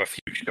might have a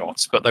few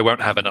shots, but they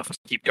won't have enough to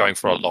keep going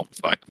for a long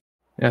fight.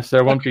 Yes,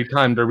 there won't be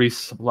time to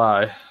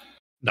resupply.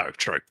 No,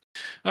 true.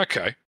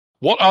 Okay.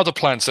 What other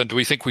plans then do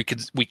we think we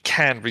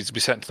can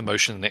reasonably set into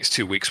motion in the next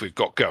 2 weeks we've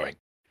got going?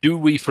 Do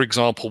we, for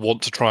example,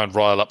 want to try and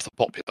rile up the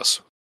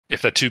populace?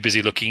 If they're too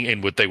busy looking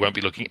inward, they won't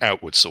be looking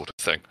outward, sort of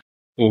thing.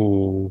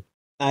 Ooh.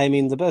 I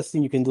mean, the best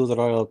thing you can do to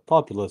rile up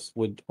populace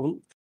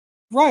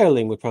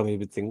riling would probably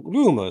be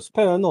rumors,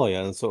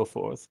 paranoia, and so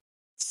forth.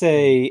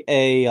 Say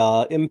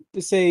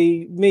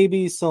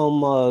maybe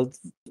some.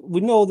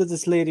 We know that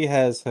this lady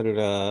has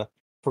her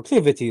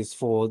proclivities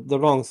for the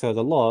wrong side of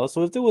the law.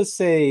 So if there was,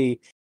 say,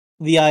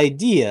 the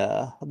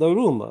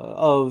rumor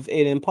of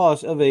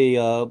of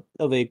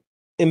a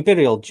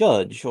imperial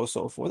judge or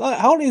so forth.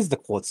 How is the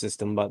court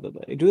system, by the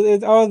way?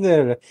 Are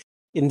there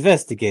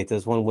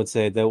investigators, one would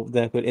say,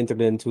 that could enter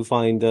in to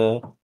find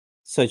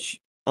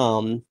such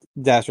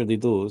dastardly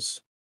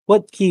do's?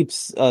 What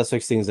keeps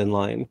such things in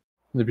line?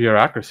 The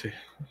bureaucracy.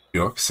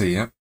 Bureaucracy,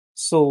 yeah.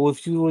 So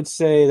if you would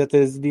say that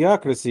the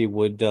bureaucracy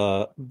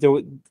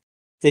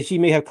that she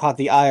may have caught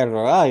the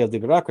eye of the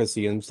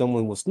bureaucracy and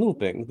someone was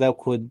snooping, that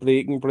could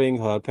bring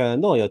her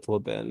paranoia to a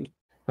bend.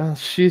 Well,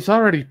 she's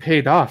already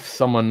paid off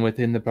someone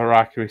within the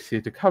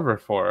bureaucracy to cover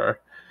for her,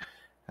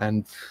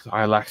 and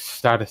I lack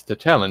status to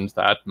challenge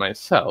that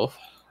myself.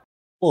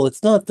 Well,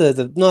 it's not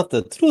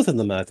the truth of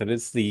the matter;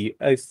 it's the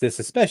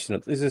suspect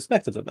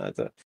of the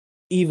matter.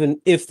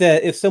 Even if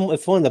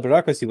one of the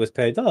bureaucracy was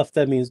paid off,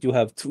 that means you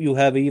have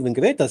an even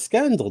greater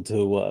scandal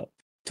to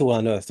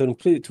unearth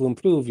to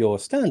improve your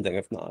standing.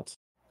 If not,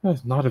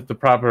 Not if the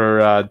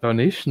proper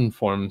donation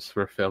forms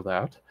were filled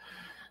out.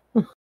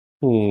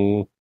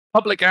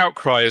 Public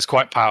outcry is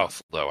quite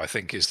powerful, though, I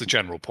think, is the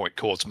general point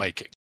Court's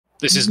making.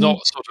 This is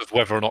not sort of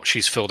whether or not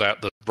she's filled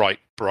out the right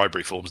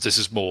bribery forms. This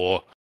is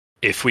more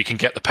if we can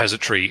get the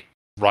peasantry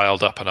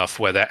riled up enough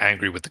where they're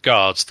angry with the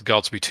guards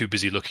will be too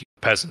busy looking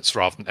at peasants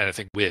rather than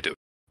anything we're doing.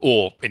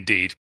 Or,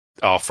 indeed,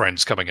 our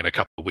friends coming in a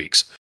couple of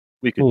weeks.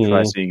 We could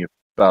try seeing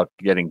about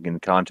getting in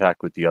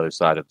contact with the other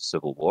side of the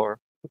Civil War.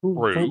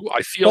 True.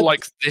 I feel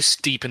like this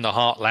deep in the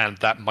heartland,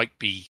 that might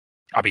be...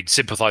 I mean,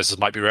 sympathizers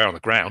might be rare on the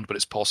ground, but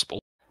it's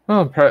possible.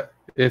 Well,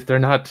 if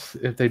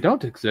they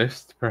don't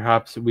exist,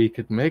 perhaps we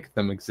could make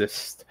them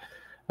exist.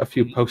 A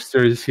few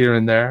posters here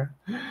and there.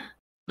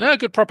 Yeah, a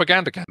good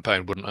propaganda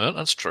campaign wouldn't hurt.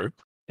 That's true.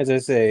 As I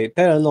say,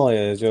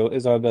 paranoia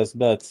is our best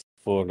bet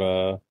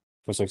for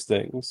such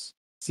things.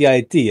 It's the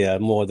idea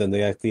more than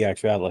the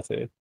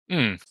actuality.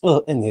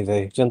 Well,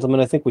 anyway, gentlemen,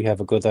 I think we have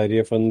a good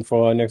idea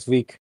for our next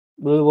week.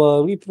 We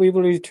will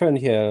return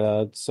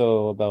here.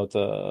 So about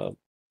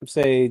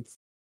say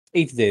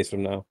 8 days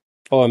from now,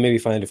 or maybe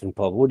find a different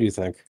pub. What do you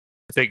think?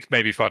 I think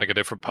maybe finding a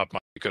different pub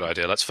might be a good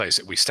idea. Let's face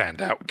it, we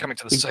stand out. Coming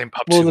to the same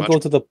pub We'll too much. go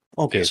to the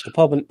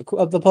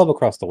pub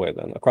across the way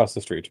then, across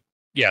the street.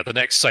 Yeah, the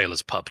next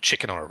sailor's pub,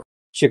 chicken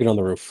on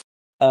the roof.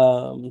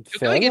 You're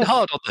Fair going in enough.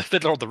 hard on the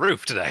fiddler on the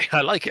roof today.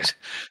 I like it.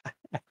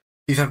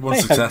 He's had one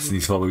Hey, success and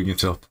he's following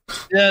it up.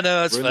 Yeah,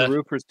 no, that's We're in fair. the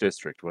Roofers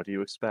District. What do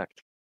you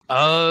expect?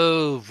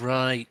 Oh,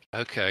 right.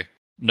 Okay.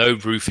 No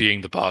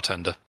roofying the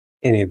bartender.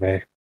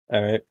 Anyway,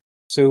 all right.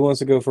 So who wants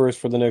to go first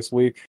for the next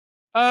week?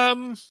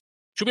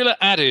 Should we let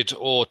Added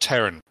or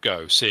Terran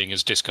go, seeing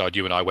as discard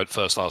you and I went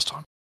first last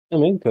time? I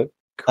mean, but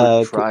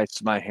Could try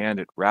my hand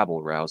at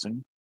rabble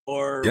rousing.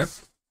 or Yep.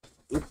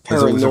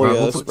 There's always a paranoia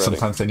rebel, but spreading.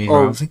 sometimes they need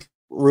Or- rousing.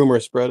 Rumor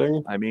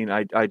spreading. I mean,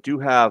 I do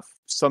have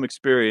some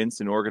experience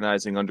in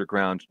organizing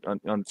underground,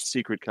 on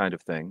secret kind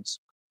of things.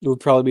 It would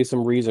probably be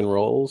some reason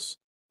rolls.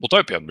 Well,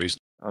 don't be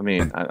unreasonable. I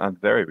mean, I'm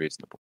very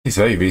reasonable. He's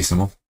very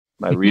reasonable.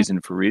 My reason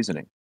for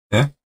reasoning.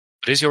 But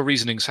is your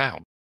reasoning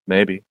sound?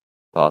 Maybe.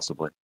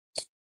 Possibly.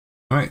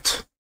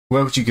 Right.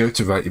 Where would you go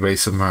to right away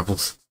some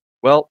rebels?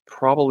 Well,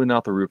 probably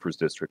not the Roofers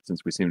District,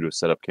 since we seem to have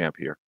set up camp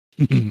here.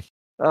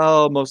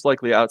 Oh, most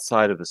likely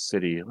outside of the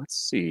city. Let's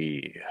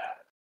see.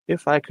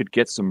 If I could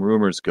get some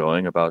rumors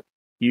going about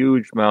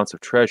huge amounts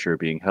of treasure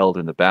being held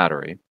in the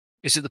battery.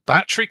 Is it the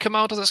battery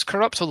commander that's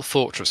corrupt or the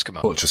fortress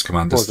commander? Fortress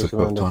Commanders Fortress to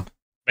quote Commander. one.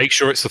 Make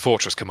sure it's the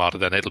fortress commander,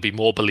 then it'll be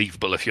more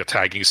believable if you're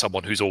tagging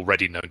someone who's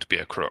already known to be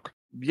a crook.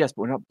 Yes,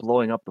 but we're not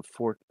blowing up the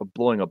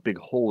blowing a big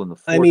hole in the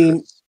fortress. I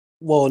mean,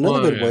 well, Oh,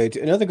 yeah.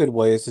 another good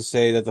way is to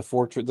say that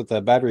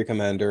the battery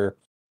commander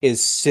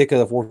is sick of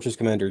the fortress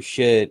commander's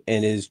shit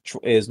and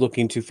is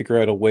looking to figure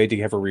out a way to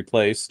have her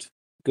replaced.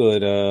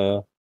 Good.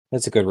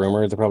 That's a good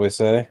rumor to probably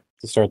say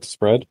to start the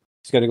spread.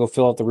 He's got to go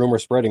fill out the rumor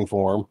spreading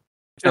form.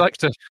 Would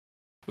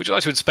you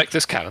like to inspect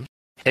this cannon?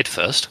 Head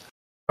first.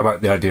 I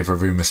like the idea of a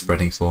rumour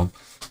spreading form.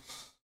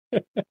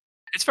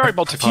 It's very Have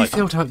Monty you Python.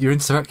 filled out your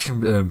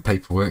insurrection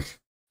paperwork?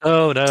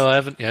 Oh, no, I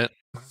haven't yet.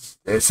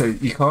 So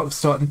you can't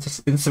start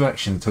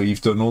insurrection until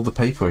you've done all the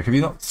paperwork. Have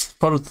you not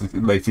followed the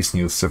latest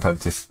news, Sir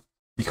Apprentice?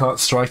 You can't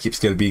strike it, it's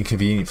going to be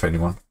inconvenient for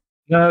anyone.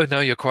 No,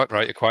 you're quite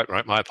right. You're quite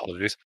right. My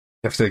apologies.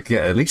 You have to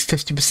get at least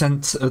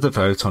 50% of the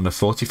vote on a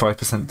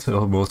 45%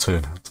 or more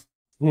turnout.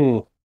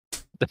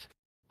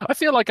 I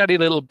feel like any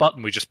little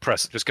button we just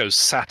press just goes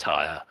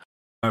satire.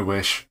 I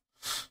wish.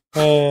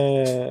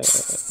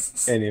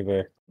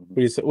 Anyway,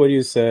 what do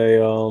you say?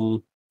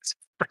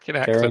 Freaking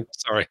accent. Aaron?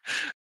 Sorry.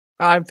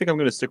 I think I'm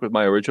going to stick with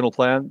my original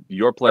plan.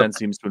 Your plan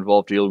seems to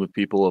involve dealing with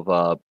people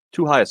of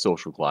too high a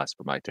social class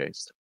for my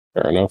taste.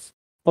 Fair enough.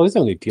 Well, it's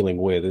not really dealing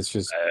with. It's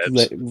just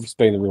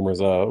spreading the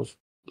rumors of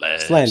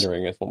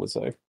slandering, as one would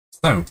say.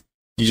 So,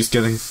 you just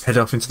going to head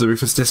off into the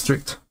Rufus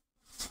District?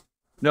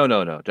 No.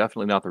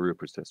 Definitely not the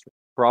Roofers District.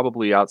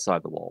 Probably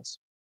outside the walls.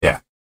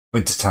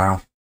 Into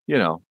town? You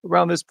know,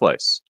 around this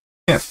place.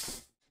 Yeah.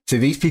 So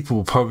these people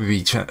will probably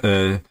be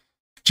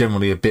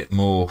generally a bit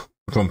more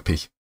grumpy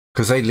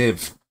because they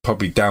live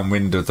probably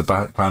downwind of the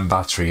Grand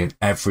Battery, and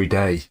every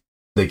day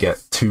they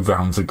get 2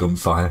 rounds of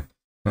gunfire.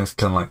 And it's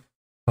kind of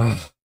like,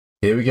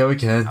 here we go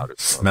again.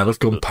 Smell of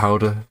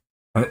gunpowder.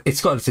 And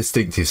it's got a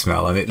distinctive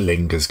smell, and it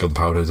lingers.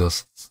 Gunpowder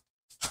does.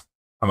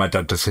 And my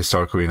dad does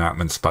historical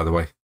reenactments, by the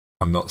way.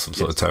 I'm not some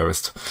sort of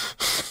terrorist.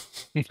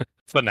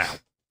 For now.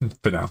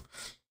 For now.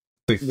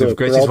 The Look, we're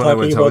greatest all one I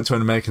went talking to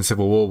an American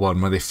Civil War one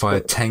where they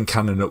fired 10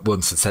 cannon at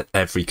once and set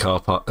every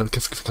car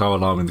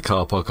alarm in the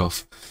car park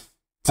off.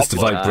 Just the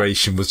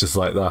vibration was just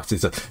like that.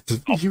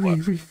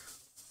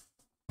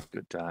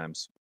 Good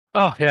times.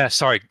 Oh, yeah,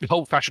 sorry.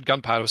 Old-fashioned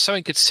gunpowder was so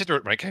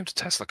inconsiderate when it came to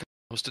Tesla.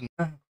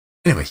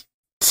 Anyway,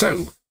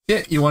 so,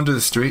 yeah, you wander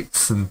the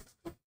streets and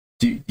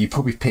you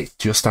probably pick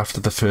just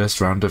after the first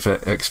round of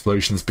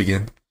explosions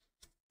begin.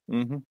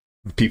 Mm-hmm.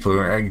 People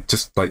are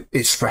just like,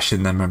 it's fresh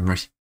in their memory.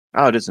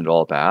 Oh, it isn't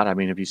all bad. I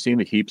mean, have you seen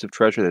the heaps of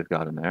treasure they've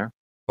got in there?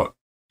 What?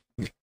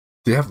 Do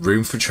you have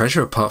room for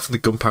treasure apart from the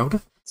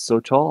gunpowder? It's so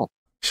tall.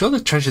 Sure, the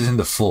treasure's in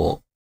the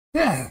fort.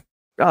 Yeah.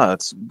 Ah,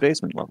 it's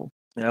basement level.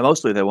 Yeah,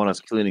 mostly they want us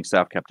cleaning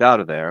staff kept out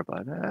of there,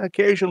 but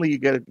occasionally you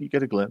get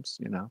a glimpse.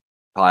 You know,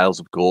 piles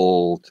of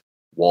gold,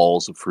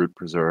 walls of fruit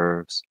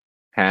preserves,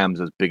 hams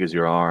as big as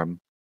your arm.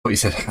 But you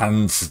said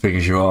hands as big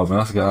as your arm.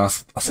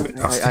 That's a bit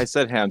nasty. I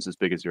said hams as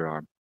big as your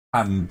arm.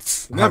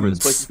 Hands. Remember, hands.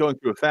 this place is going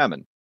through a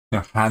famine.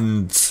 No,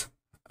 hands.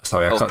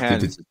 Sorry, I can't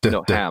hands. do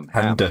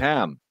the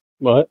Ham.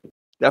 What?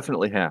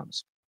 Definitely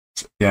hams.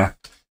 Yeah.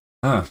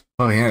 Oh,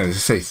 well, yeah, as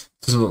I say,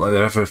 doesn't look like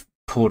they're ever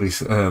poorly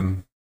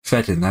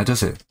fed in there,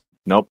 does it?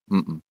 Nope.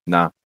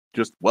 Nah.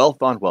 Just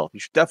wealth on wealth. You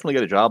should definitely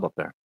get a job up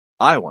there.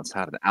 I once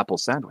had an apple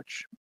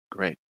sandwich.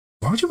 Great.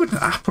 Why would you put an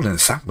apple in a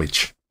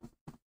sandwich?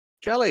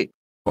 Jelly.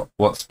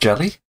 What's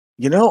jelly?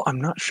 You know, I'm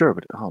not sure,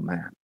 but oh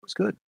man, it was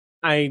good.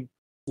 I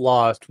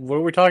lost. What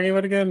were we talking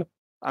about again?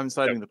 I'm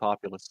citing the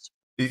populace.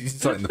 He's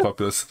citing the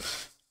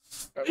populace.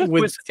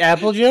 With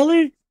apple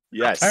jelly?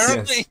 Yes.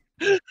 Apparently.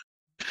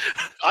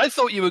 I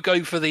thought you were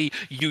going for the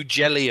you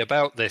jelly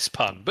about this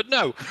pun, but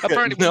no.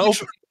 Apparently, No. we're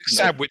literally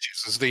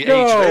sandwiches as the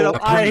No. age. Straight up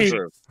I-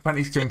 preserve.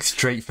 Apparently he's going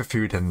straight for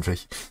food envy.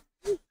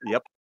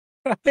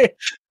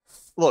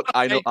 Look,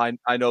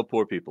 I know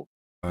poor people.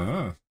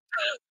 Oh.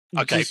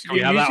 Okay, Just- can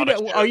we have that on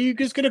a are you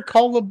just gonna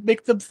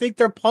make them think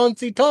they're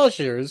Ponzi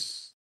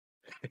Toshers?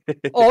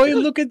 Oh,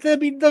 look at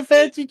them eating the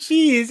fancy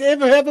cheese.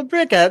 Ever have a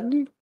brick at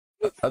 'em?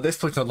 At this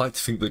point, I'd like to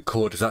think that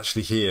Cord is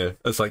actually here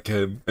as like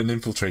an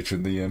infiltrator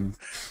in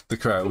the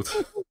crowd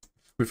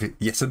with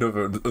yet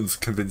another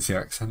unconvincing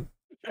accent.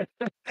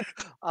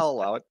 I'll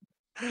allow it.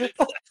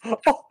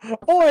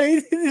 Oh,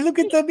 look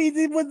at them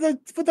eating with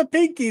the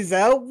pinkies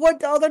out.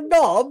 What are the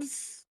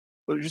knobs?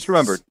 But just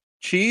remember,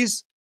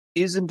 cheese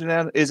is an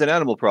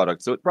animal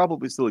product, so it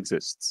probably still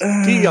exists.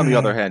 Tea, on the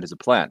other hand, is a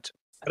plant.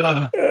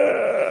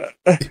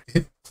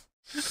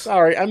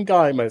 Sorry, I'm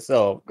dying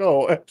myself.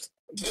 Go.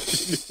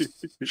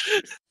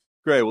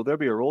 Gray, will there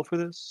be a role for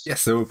this?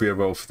 Yes, there will be a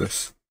role for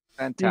this.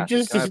 Fantastic.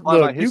 just- I apply my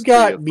look, you history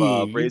got of,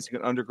 me. raising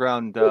an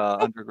underground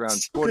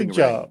sporting Good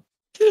job.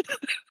 ring.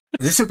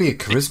 This will be a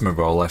charisma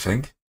role, I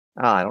think.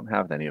 I don't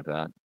have any of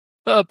that.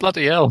 Oh,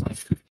 bloody hell.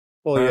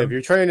 Well, yeah, if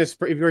you're trying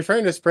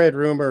to spread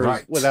rumors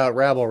Right. without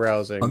rabble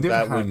rousing, On the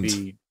that other would hand-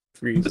 be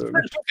treason.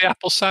 The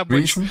apple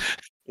sandwich. Reason?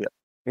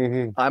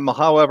 Mhm. I'm,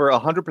 however,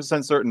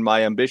 100% certain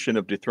my ambition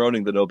of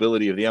dethroning the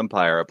nobility of the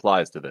empire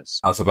applies to this.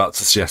 I was about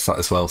to suggest that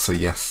as well, so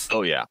yes.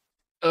 Oh yeah,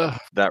 Ugh.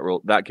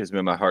 that gives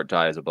me my heart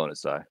die as a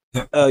bonus die.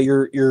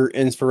 Your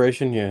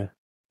inspiration, yeah.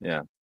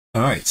 Yeah.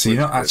 All right, so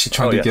you're not actually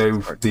trying to go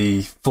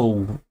the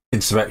full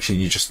insurrection.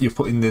 You're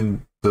putting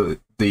in the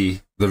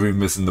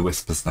rumors and the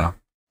whispers now.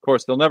 Of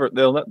course, they'll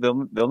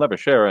never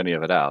share any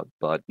of it out,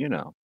 but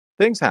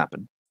things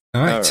happen.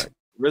 All right. All right.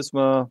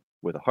 Charisma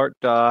with a heart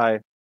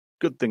die.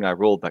 Good thing I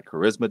rolled that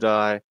charisma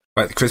die.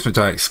 Right, the charisma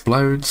die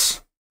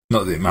explodes.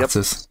 Not that it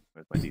matters.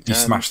 Where's my You D10?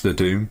 smash the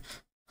doom.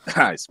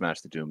 I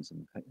smashed the dooms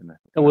in the And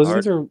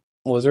heart.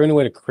 was there any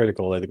way to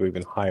critical? I think we've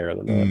been higher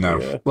than that. No.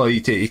 Yeah. Well,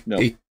 you No.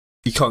 you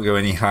can't go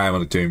any higher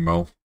on a doom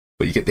roll,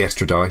 but you get the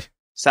extra die.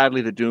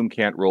 Sadly, the doom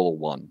can't roll a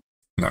 1.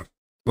 Well,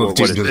 Well,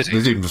 the what doom, is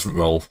the doom doesn't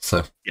roll,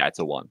 so. Yeah, it's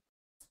a 1.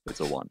 It's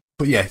a 1.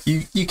 But yeah,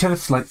 you kind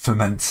of like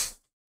ferment,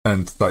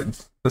 and like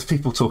there's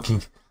people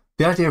talking.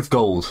 The idea of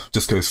gold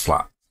just goes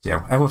flat.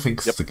 Everyone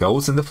thinks the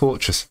gold's in the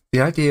fortress.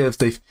 The idea of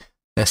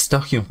they're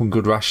stocking up on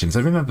good rations.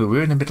 I remember we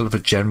were in the middle of a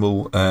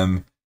general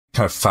kind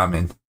of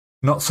famine.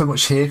 Not so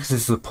much here because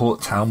this is a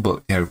port town,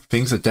 but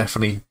things are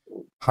definitely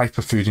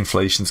hyper food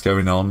inflation's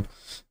going on,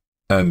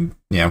 and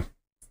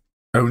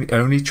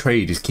only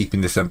trade is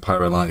keeping this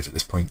empire alive at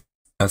this point.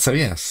 And so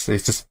yes,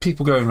 it's just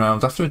people going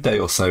around. After a day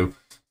or so,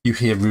 you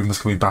hear rumours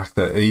coming back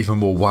that are even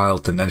more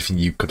wild than anything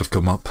you could have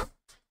come up.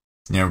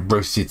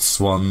 Roasted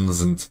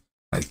swans and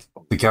like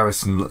the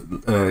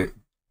garrison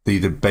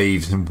either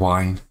bathed in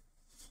wine.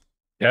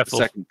 The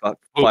second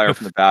fire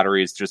from the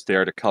battery is just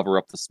there to cover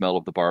up the smell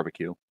of the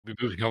barbecue. We're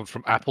moving on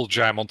from apple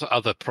jam onto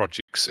other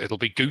projects. It'll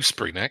be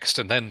gooseberry next,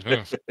 and then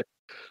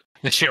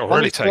this shit will Funny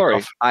really take story,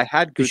 off. I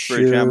had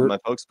gooseberry jam at my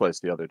folks'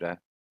 place the other day.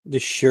 The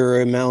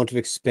sheer amount of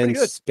expense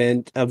good.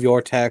 spent of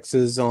your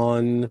taxes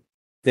on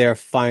their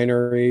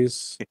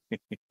fineries,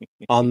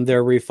 on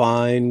their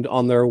refined,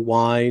 on their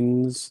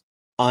wines,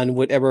 on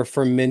whatever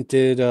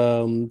fermented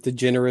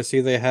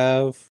degeneracy they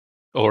have.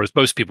 Or as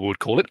most people would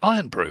call it,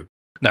 iron brew.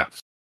 No,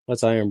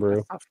 What's iron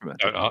brew? Not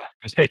fermented.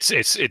 it's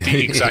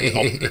the exact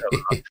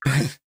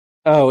opposite.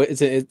 Oh,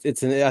 it's an.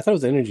 I thought it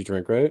was an energy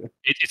drink, right?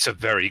 It's a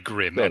very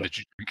grim Soda.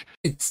 energy drink.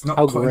 It's not.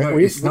 How Quite, great- no,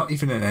 we- it's not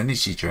even an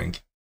energy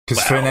drink.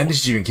 Because for an Well-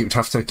 energy drink, it would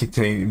have to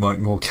contain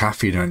more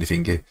caffeine or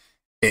anything.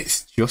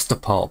 It's just a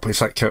pop.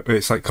 It's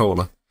like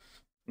cola.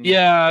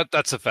 Yeah,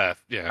 that's a fair.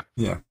 Yeah,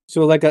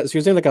 So you're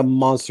saying like a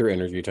Monster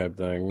Energy type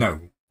thing? No,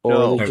 Or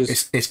No. they no,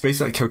 just it's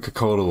basically like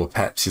Coca-Cola or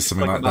Pepsi,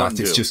 something like like that.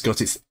 Mountain It's Dew. just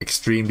got its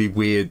extremely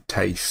weird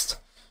taste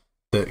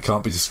that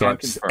can't be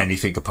described as confirm.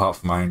 anything apart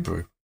from iron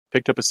brew.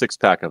 Picked up a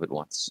 6-pack of it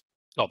once.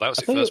 oh, that was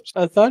I it thought, first.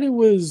 I thought it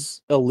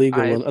was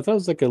illegal. I- I thought it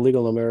was like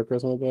illegal in America or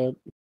something like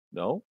that.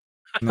 No?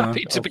 No,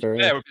 To be fair fair,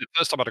 enough. it would be the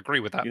first time I'd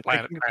agree with that. You're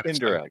Planet, thinking planet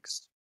Kinder Stone.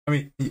 eggs. I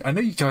mean, I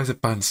know you guys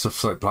have banned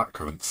stuff like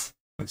blackcurrants,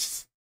 which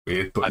is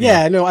weird, but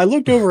Yeah, no, I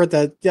looked over at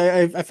that.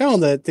 Yeah, I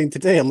found that thing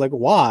today. I'm like,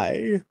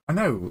 why? I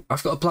know.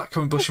 I've got a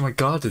blackcurrant bush in my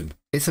garden.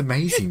 It's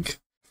amazing.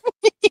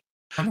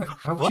 I'm like,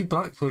 how would you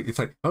blackcurrant? It's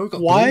like, oh, we've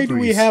got Why do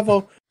we blueberries.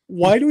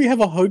 have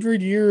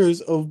 100 years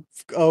of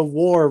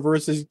war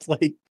versus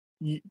like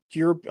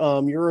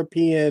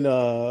European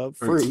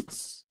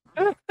fruits?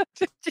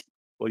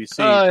 Well, you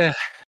see, Yeah.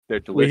 they're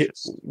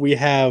delicious. We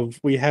have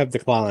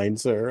declined,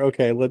 sir.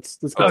 Okay, let's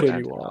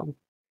continue on.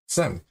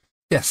 So,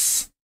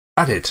 yes,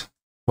 added.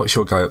 What's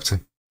your guy up to?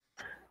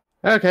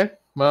 Okay.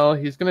 Well,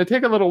 he's going to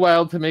take a little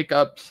while to make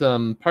up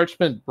some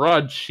parchment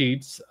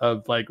broadsheets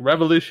of like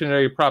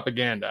revolutionary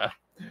propaganda.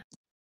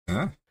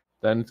 Huh?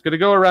 Then it's going to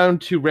go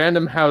around to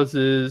random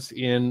houses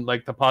in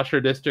like the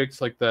posher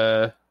districts, like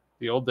the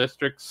old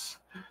districts,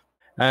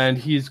 and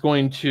he's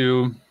going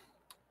to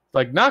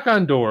like knock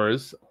on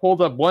doors,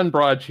 hold up one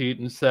broadsheet,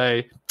 and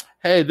say,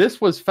 "Hey, this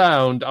was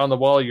found on the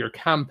wall of your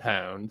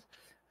compound."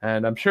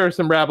 And I'm sure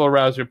some rabble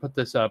rouser put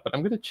this up, but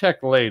I'm going to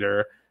check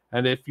later.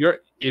 And if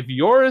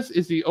yours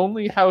is the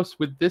only house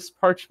with this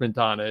parchment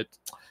on it,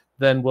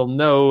 then we'll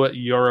know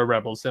you're a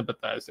rebel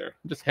sympathizer.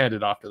 Just hand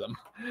it off to them.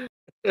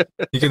 You're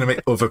going to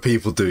make other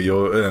people do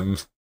your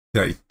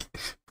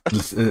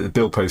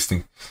bill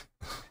posting.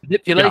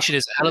 Manipulation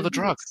is a hell of a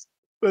drug.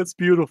 That's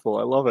beautiful.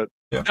 I love it.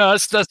 No,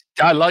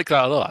 I like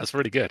that a lot. That's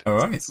really good. All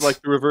right. It's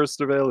like the reverse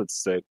surveillance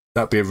state.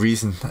 That'd be a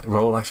reason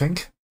roll, I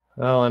think.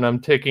 Well, and I'm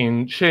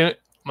taking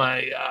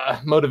my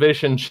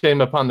motivation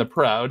shame upon the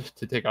proud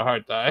to take a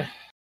heart die.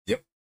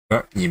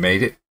 Right, you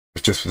made it.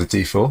 Just for the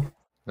D4.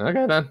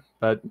 Okay, then.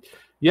 But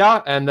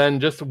yeah, and then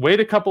just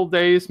wait a couple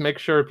days, make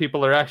sure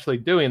people are actually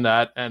doing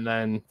that, and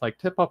then like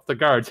tip off the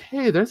guards.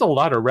 Hey, there's a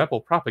lot of rebel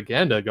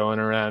propaganda going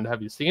around.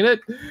 Have you seen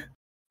it?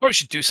 Or you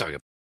should do something.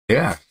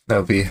 Yeah,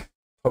 that'll be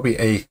probably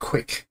a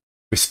quick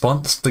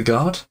response to the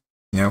guard.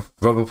 You know,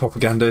 rebel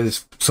propaganda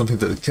is something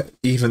that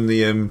even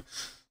the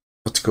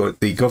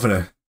the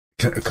governor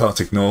can't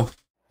ignore.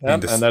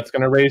 Yep, and that's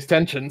going to raise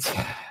tensions.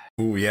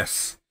 Oh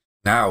yes.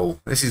 Now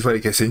this is where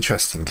it gets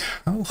interesting.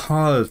 How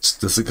hard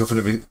does the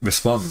governor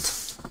respond?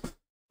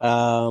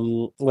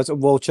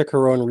 We'll check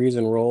her own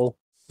reason roll.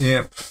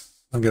 Yep,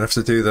 I'm gonna have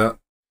to do that.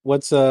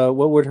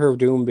 What would her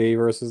doom be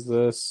versus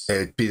this?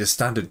 It'd be the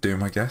standard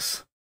doom, I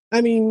guess.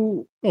 I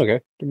mean,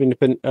 okay. I mean,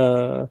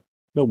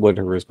 what would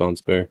her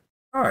response be?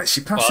 All right,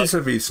 she passes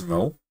her reason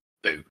roll.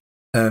 Boo.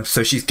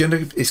 So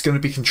it's gonna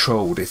be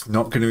controlled. It's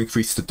not going to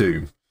increase the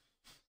doom.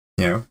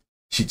 You know,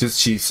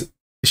 if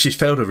she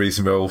failed a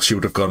reason roll, she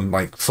would have gone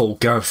like full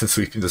Gareth and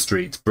sweeping the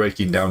streets,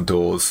 breaking down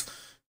doors,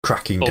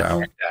 cracking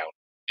down.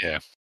 Yeah.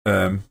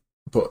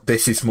 But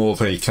this is more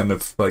of a kind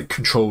of like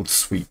controlled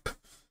sweep.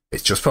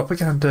 It's just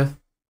propaganda.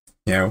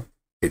 You know,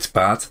 it's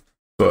bad,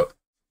 but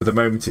at the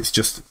moment it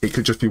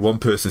could just be one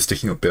person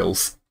sticking up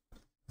bills.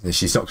 And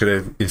she's not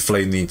going to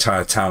inflame the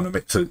entire town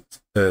amidst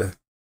a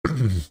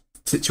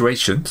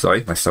situation.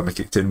 Sorry, my stomach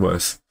kicked in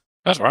worse.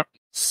 That's all right.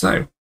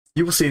 So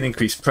you will see an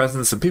increased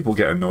presence, and people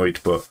get annoyed,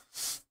 but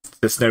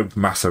there's no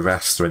mass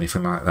arrests or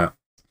anything like that.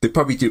 They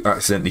probably do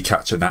accidentally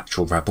catch an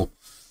actual rebel,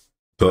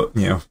 but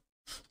you know,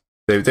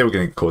 they were going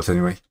to get caught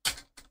anyway.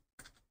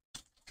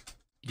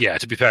 Yeah,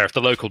 to be fair, if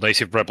the local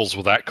native rebels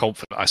were that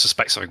confident, I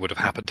suspect something would have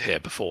happened here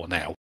before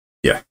now.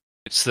 Yeah.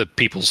 It's the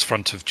People's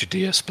Front of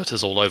Judea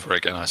splitters all over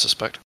again, I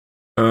suspect.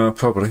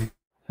 Probably.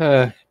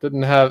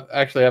 Didn't have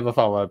a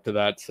follow-up to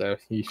that, so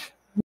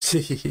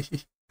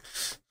It's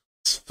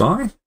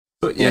fine.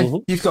 But yeah,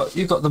 you've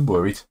got them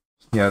worried.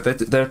 Yeah,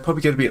 they're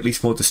probably going to be at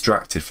least more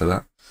distracted for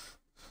that.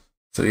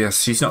 So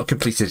yes, she's not a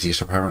complete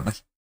idiot apparently.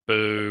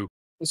 Boo.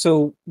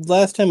 So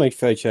last time I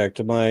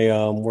checked, my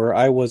where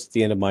I was at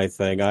the end of my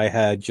thing, I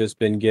had just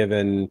been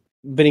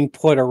being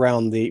put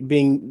around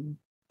being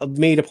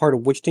made a part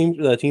of which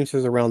team? The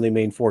Teamsters around the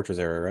main fortress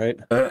area, right?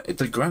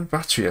 The Grand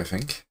Battery, I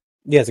think.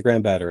 Yeah, it's a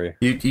Grand Battery.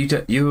 You've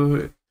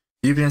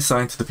been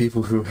assigned to the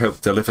people who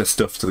help deliver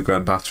stuff to the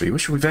Grand Battery,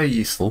 which will be very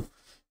useful.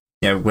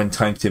 You know, when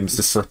time comes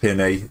to slip in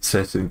a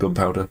certain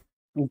gunpowder.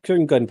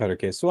 Certain gunpowder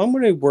case. So I'm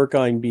going to work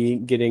on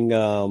being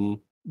known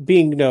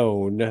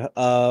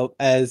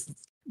as.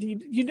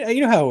 You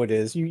know how it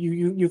is.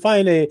 You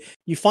find a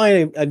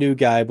new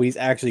guy, but he's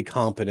actually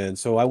competent.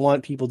 So I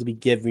want people to be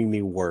giving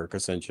me work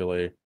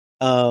essentially.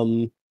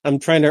 I'm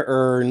trying to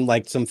earn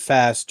like some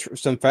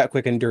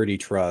quick and dirty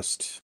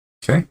trust.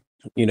 Okay.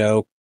 You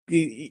know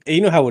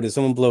how it is.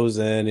 Someone blows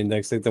in, and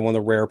next thing, one of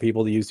the rare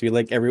people that used to be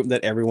like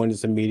everyone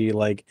just immediately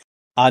like,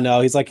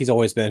 no, he's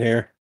always been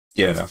here.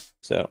 Yeah, no.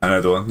 So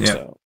another one.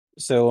 Yeah.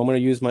 So I'm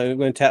going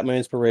to tap my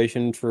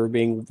inspiration for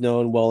being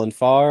known well and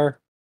far.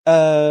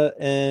 So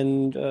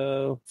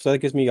that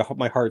gives me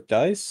my heart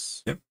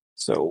dice. Yep.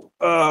 So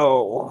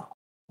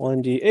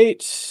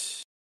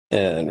 1d8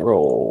 and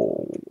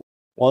roll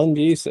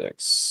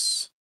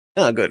 1d6.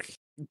 Good.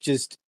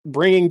 Just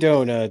bringing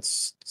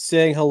donuts,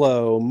 saying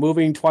hello,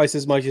 moving twice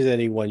as much as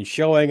anyone,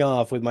 showing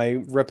off with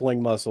my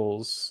rippling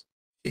muscles.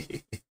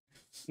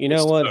 You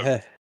know what?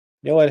 Heck,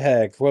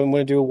 I'm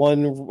gonna do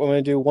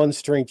one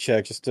strength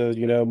check just to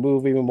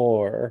move even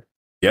more.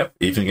 Yep.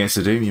 Even against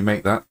the doom, you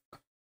make that.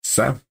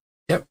 So.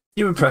 Yep,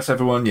 you impress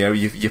everyone. You know,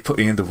 you're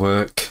putting in the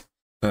work.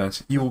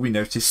 You will be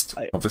noticed.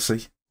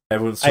 Obviously,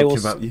 everyone's talking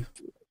about you.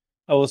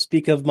 I will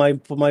speak of my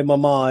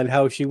mama and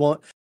how she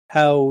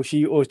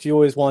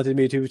always wanted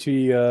me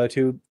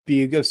to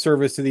be of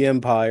service to the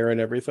empire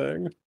and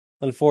everything.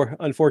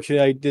 Unfortunately,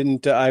 I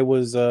didn't. I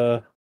was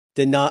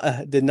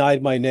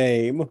denied my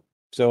name,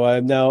 so I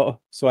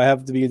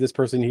have to be this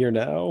person here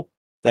now.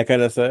 That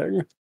kind of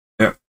thing.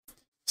 Yeah.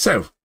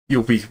 So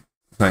you'll be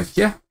like,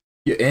 yeah.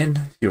 You're in,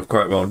 you're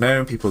quite well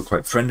known, people are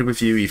quite friendly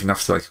with you, even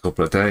after like a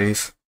couple of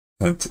days,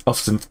 and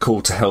often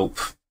called to help.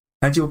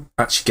 And you'll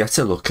actually get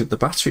a look at the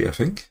battery, I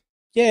think.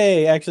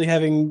 Yay, actually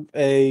having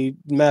a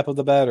map of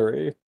the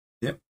battery.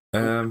 Yep.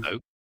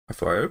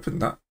 Before I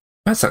opened that,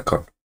 where's that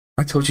gone?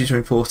 I told you to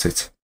import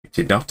it. You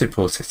did not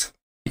import it.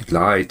 You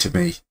lied to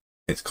me.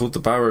 It's called the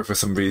Barrow for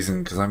some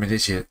reason, because I'm an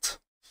idiot.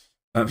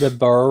 The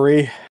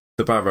Barrow.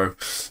 The Barrow.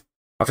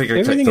 I think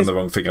I clicked on the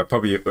wrong thing. I've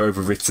probably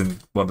overwritten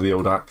one of the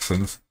old act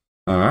things.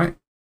 Alright,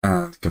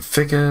 and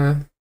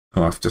configure.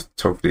 Oh, I've just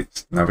told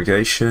it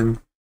navigation.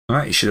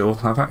 Alright, you should all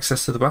have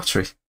access to the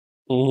battery.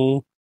 Mm-hmm.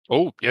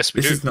 Oh, yes, we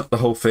do. This is not the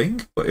whole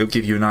thing, but it'll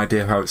give you an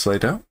idea of how it's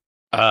laid out.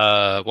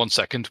 1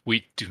 second.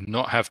 We do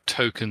not have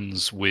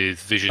tokens with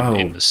vision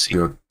in the sea.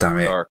 God damn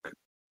it. Dark.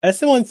 That's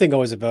the one thing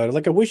always about it.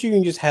 Like, I wish you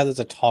can just have this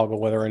a toggle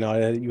whether or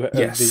not you have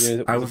Yes,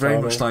 vision. I would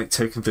very much like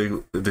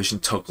token vision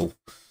toggle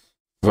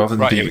rather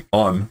than being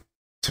on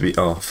to be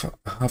off.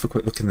 Have a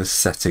quick look in the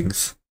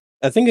settings.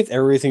 I think it's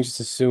everything just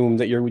assumed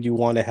that you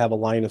want to have a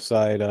line of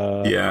sight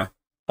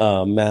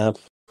map.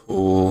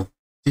 Or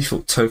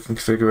default token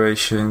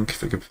configuration,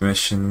 configure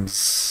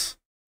permissions,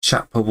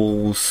 chat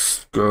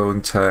bubbles,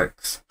 scrolling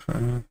text.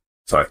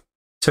 Sorry.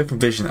 Token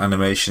vision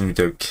animation, we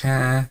don't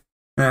care.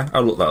 Yeah,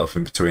 I'll look that up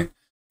in between.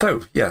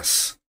 So,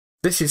 yes,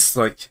 this is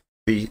like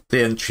the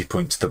entry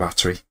point to the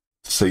battery.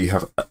 So you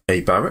have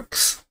a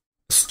barracks,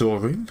 a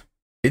storeroom.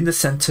 In the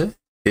centre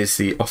is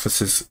the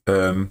officers'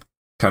 kind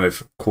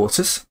of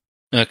quarters.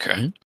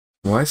 Okay.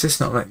 Why is this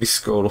not letting me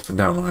scroll up and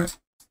down on it?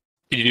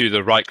 Can you do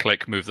the right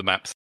click, move the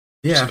map?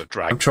 Yeah, sort of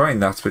drag. I'm trying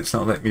that, but it's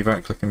not letting me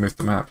right click and move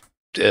the map.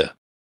 Yeah.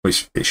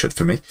 Which it should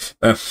for me.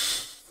 And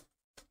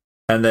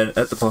then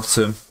at the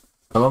bottom,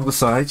 along the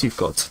side, you've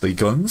got the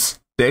guns.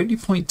 They only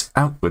point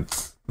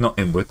outwards, not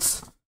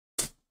inwards.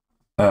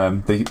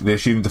 They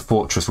assume the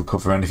fortress will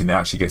cover anything that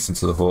actually gets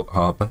into the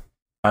harbour.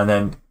 And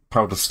then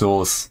powder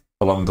stores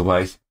along the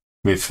way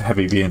with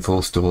heavy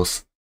reinforced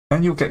doors.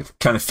 And you'll get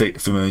kind of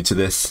familiar to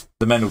this.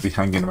 The men will be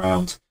hanging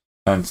around.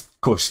 And,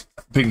 of course,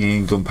 bringing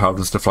in gunpowder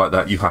and stuff like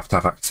that, you have to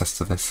have access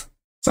to this.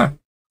 So,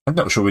 I'm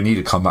not sure we need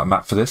a combat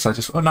map for this.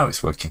 Now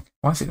it's working.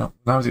 Why is it not?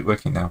 Now is it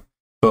working now?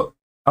 But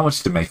I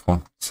wanted to make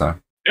one, so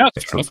Yeah,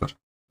 it's all good.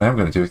 What I'm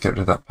going to do is get rid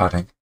of that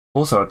padding.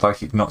 Also, I'd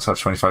like it not to have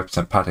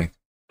 25% padding.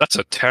 That's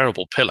a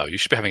terrible pillow. You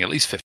should be having at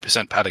least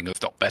 50% padding,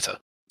 if not better.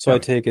 So I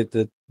take it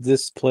that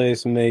this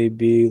place may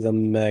be the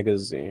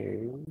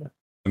magazine.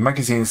 The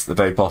magazine's at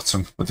the very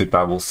bottom with the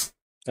barrels.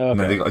 Okay. And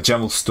then they've got a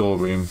general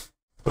storeroom,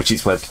 which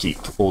is where they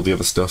keep all the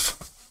other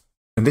stuff.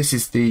 And this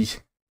is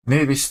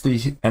nearest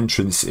the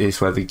entrance is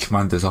where the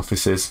commander's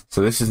office is.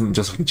 So this isn't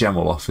just like a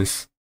general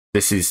office.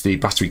 This is the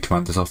battery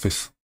commander's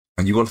office.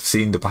 And you will have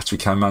seen the battery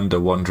commander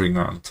wandering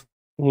around.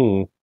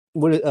 What?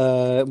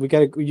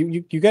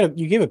 You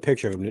gave a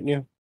picture of him, didn't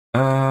you?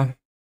 I'm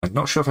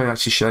not sure if I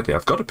actually shared it.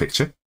 I've got a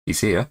picture. He's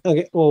here.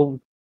 Okay.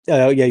 Well,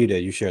 yeah, you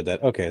did. You shared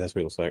that. Okay, that's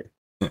what it looks like.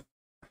 Yeah.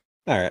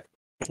 All right.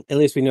 At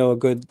least we know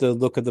the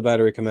look of the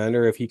battery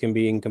commander if he can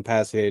be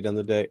incapacitated on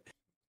the day.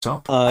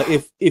 Top.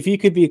 If he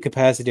could be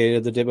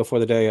incapacitated the day before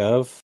the day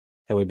of,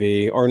 that would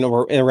be or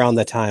around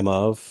the time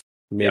of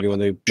maybe when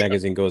the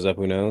magazine goes up.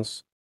 Who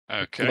knows?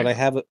 Okay. But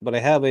I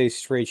have a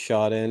straight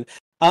shot in.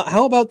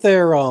 How about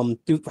their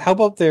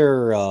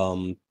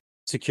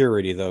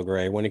security though,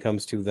 Gray? When it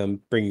comes to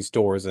them bringing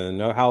stores in,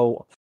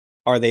 how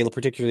are they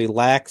particularly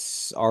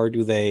lax? Or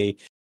do they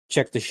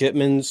check the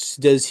shipments?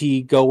 Does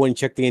he go and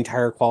check the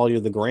entire quality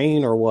of the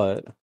grain, or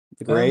what?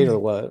 The grade, or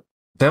what?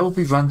 There will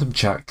be random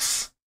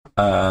checks.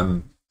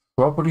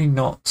 Probably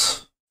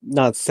not.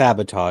 Not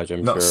sabotage.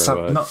 I'm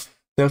sure.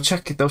 They'll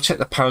check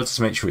the powder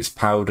to make sure it's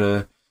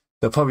powder.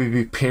 There'll probably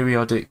be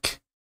periodic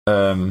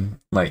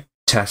like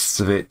tests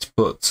of it,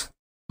 but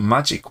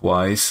magic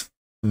wise,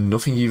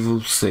 nothing you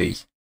will see.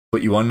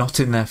 But you are not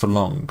in there for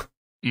long.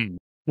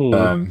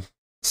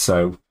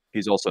 So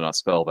he's also not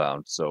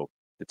spellbound, so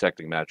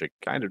detecting magic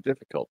kind of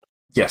difficult.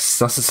 Yes,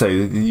 that's to say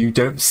you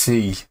don't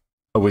see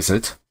a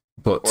wizard,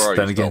 but or are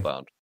then you again,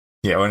 spellbound?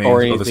 Yeah,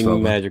 or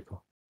anything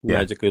magical,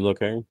 magically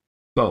looking.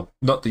 Well,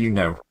 not that you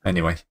know,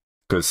 anyway,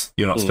 because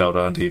you're not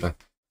spellbound either.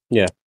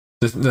 Yeah,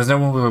 there's no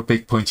one with a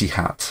big pointy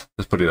hat.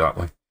 Let's put it that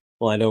way.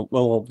 Well, I don't.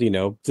 Well,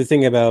 the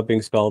thing about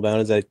being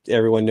spellbound is that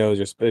everyone knows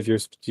if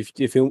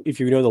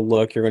you know the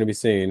look, you're going to be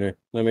seen.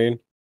 I mean,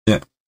 yeah.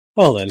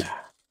 Well then,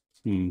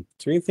 is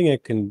there anything I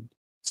can?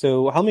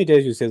 So, how many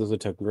days do you say those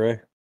took, Gray?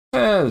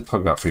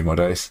 Probably about 3 more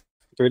days.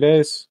 3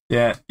 days.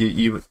 Yeah,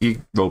 you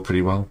rolled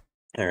pretty well.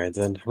 All right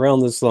then.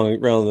 Around this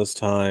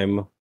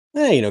time,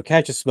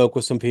 catch a smoke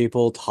with some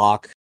people,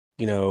 talk.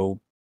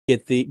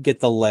 Get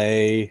the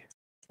lay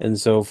and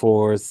so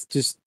forth.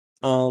 Just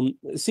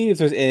see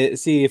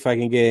if I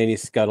can get any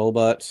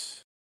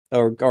scuttlebutt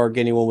or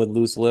get anyone with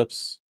loose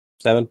lips.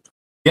 7.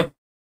 Yep.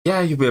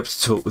 Yeah, you'll be able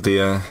to talk with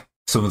the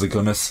some of the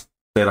gunners.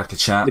 They like a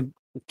chat.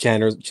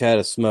 Chat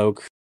a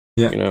smoke.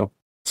 Yeah.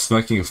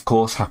 Smoking, of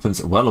course,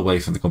 happens well away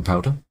from the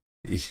gunpowder.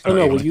 Oh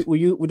no, we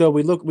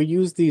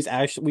use this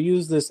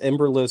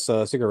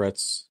emberless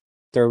cigarettes.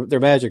 They're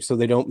magic, so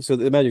they don't. So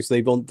the magic, so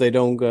they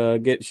don't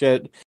get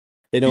shit.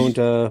 They don't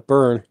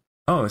burn.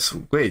 Oh, it's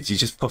weird. You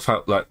just puff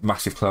out like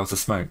massive clouds of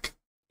smoke.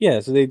 Yeah,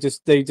 so they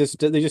just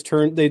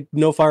turn.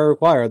 No fire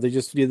required. They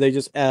just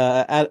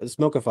add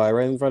smoke a fire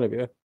right in front of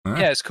you.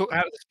 Yeah, it's called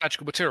out of this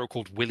magical material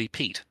called Willy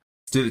Pete.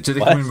 Do they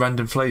come in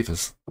random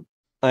flavors?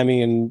 I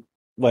mean,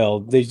 well,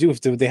 they do.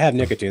 They have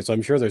nicotine, so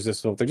I'm sure there's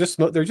just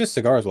they're just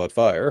cigars without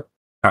fire.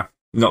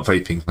 Not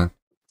vaping, then.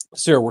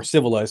 Sir, we're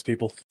civilized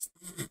people.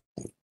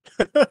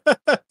 I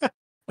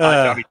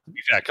mean, to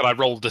be fair, can I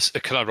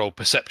roll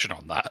perception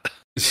on that?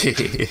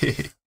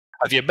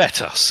 Have you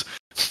met us?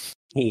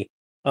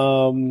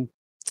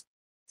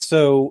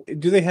 So,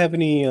 do they have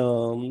any?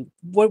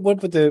 What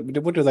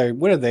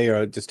are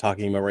they just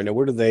talking about right now?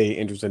 What are they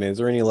interested in? Is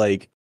there any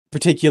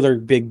particular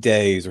big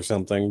days or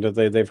something that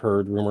they've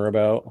heard rumor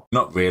about?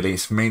 Not really.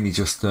 It's mainly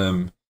just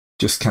kind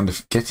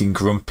of getting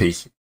grumpy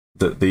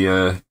that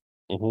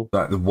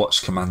that the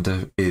watch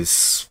commander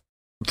is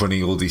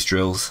running all these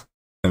drills.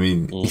 I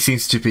mean, he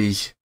seems to be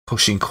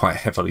pushing quite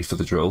heavily for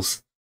the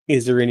drills.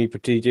 Is there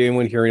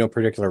anyone hearing no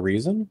particular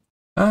reason?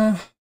 No,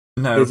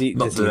 not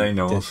that I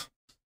know of.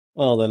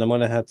 Well, then I'm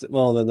gonna have to.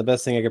 Well, then the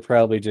best thing I could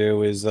probably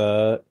do is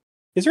there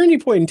any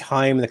point in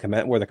time in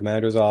the where the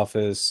commander's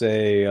office,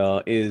 say,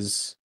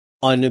 is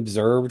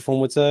unobserved?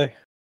 One would say.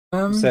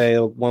 Say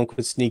one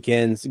could sneak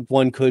in.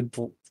 One could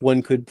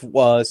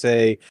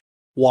say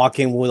walk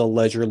in with a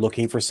ledger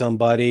looking for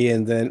somebody,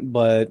 and then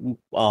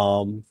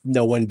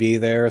no one be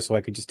there, so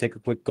I could just take a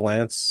quick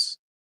glance.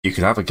 You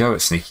could have a go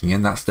at sneaking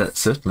in. That's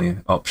certainly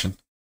an option.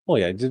 Well,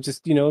 yeah,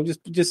 just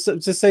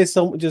say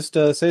someone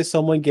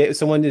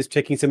is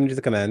taking something to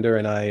the commander,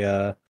 and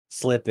I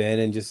slip in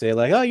and just say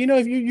like, oh,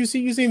 if you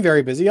seem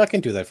very busy, I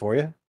can do that for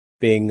you.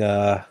 Being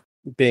the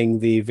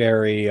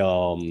very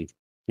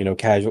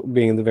casual,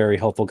 being the very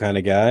helpful kind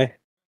of guy.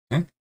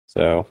 Okay.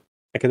 So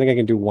I think I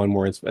can do one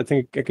more. I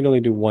think I can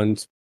only do one.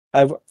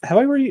 Have I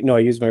already? No, I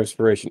used my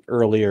inspiration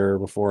earlier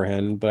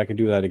beforehand, but I can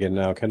do that again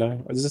now. Can I?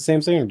 Is this the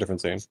same scene or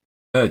different scene?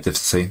 Different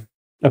scene.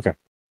 Okay.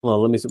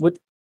 Well, let me see. What?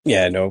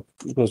 Yeah, no.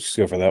 Let's just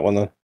go for that one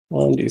then.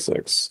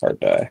 1d6 hard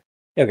die.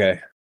 Okay.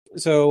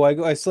 So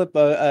I slip.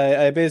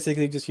 I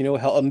basically just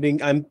I'm being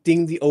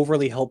the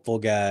overly helpful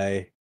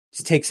guy.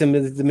 Just take some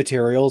of the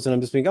materials, and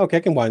I'm just being okay. I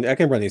can run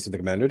these to the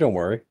commander. Don't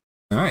worry.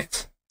 All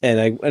right.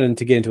 And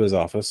to get into his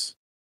office.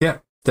 Yeah,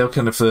 they'll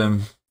kind of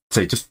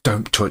say, just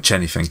don't touch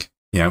anything.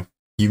 You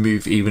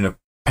move even a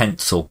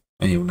pencil,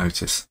 and you'll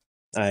notice.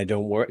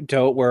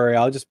 Don't worry.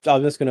 I'm just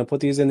gonna put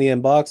these in the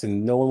inbox,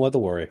 and no one will have to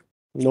worry.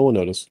 No one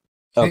notice.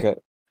 Okay.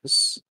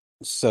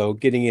 So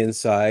getting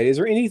inside, is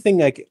there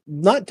anything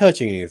not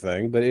touching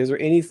anything, but is there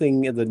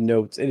anything in the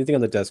notes, anything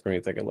on the desk or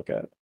anything I can look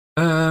at?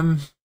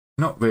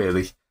 Not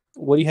really.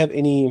 What do you have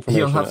any information?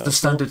 You'll have the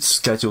standard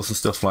schedules and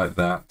stuff like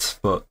that,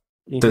 but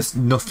there's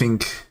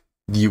nothing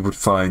you would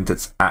find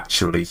that's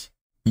actually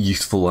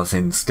useful as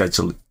in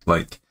schedule.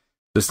 Like,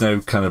 there's no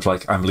kind of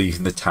I'm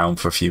leaving the town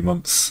for a few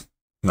months.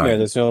 No. Yeah,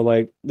 he has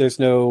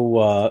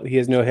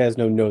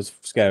no notes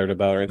scattered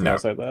about or anything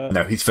else like that.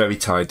 No, he's very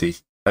tidy.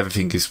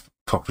 Everything is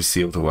properly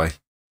sealed away.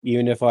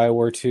 Even if I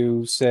were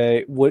to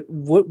say, what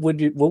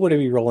would I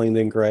be rolling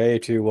then, Gray,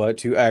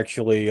 to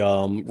actually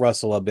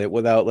rustle a bit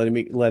without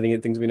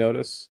letting things be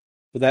noticed?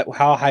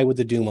 How high would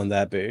the doom on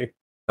that be?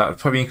 That would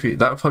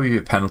probably be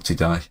a penalty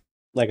die.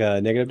 Like a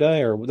negative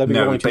die, or would that be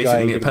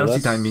basically a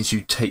penalty die means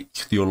you take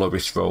your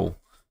lowest roll.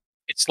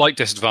 It's like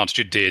disadvantage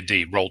in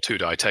D&D. Roll 2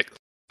 die, take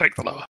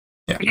the lower.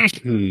 Yeah.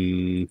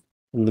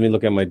 Let me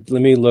look at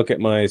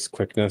my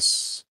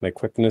quickness. My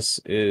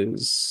quickness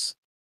is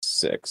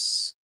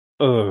 6.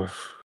 Ugh.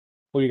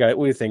 What do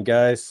you think,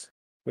 guys?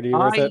 What do you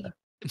worth it?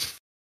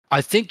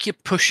 I think you're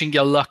pushing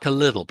your luck a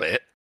little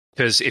bit,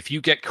 because if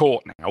you get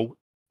caught now,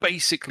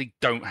 basically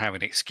don't have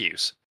an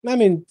excuse. I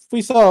mean,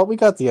 we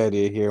got the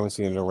idea here when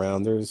seeing it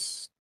around.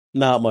 There's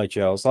not much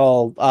else. I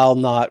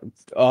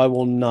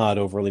will not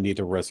overly need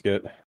to risk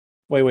it.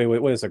 Wait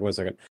a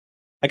second.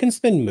 I can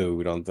spend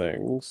mood on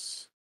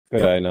things.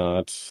 Could I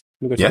not?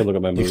 Let me go take a look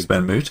at my mood. You can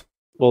spend mood.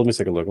 Well, let me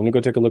take a look. Let me go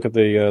take a look at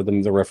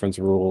the reference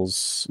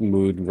rules,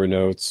 mood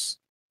notes.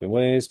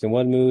 Spend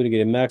one mood to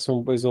get a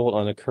maximum result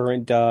on a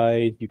current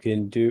die. You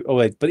can do. Oh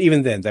wait, but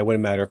even then, that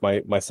wouldn't matter if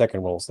my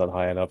second roll's not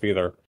high enough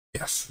either.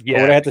 Yes. Yeah.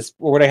 Or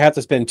would I have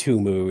to spend 2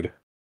 mood?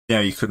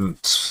 Yeah, you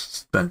couldn't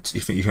spend. You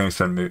think you can only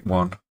spend mood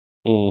 1?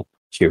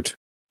 Cute.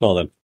 Well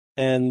then.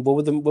 And what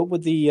would the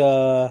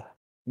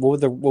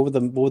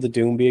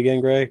doom be again,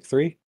 Gray?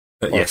 3?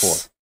 Yes. 4?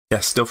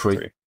 Yes, still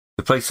 3.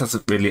 The place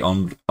hasn't really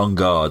on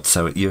guard,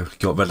 so you've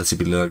got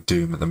relatively low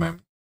doom at the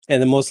moment.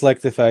 And the most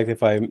likely fact,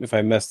 if I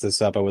mess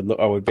this up, I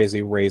would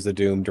basically raise the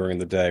doom during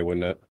the day,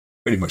 wouldn't it?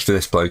 Pretty much for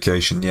this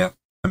location, yeah.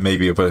 And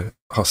maybe of a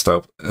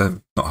hostile,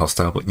 not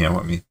hostile, but you know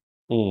what I mean.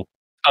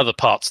 Other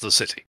parts of the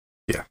city.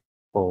 Yeah.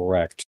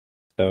 Correct.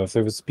 So if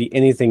there was to be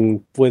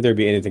anything, would there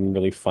be anything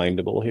really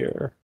findable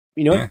here?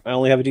 You know what? I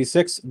only have a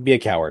D6. Be a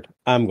coward.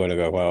 I'm going to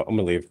go out. I'm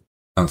going to leave.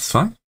 That's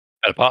fine.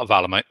 Better part of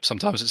valor, mate.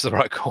 Sometimes it's the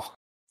right call.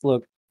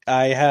 Look,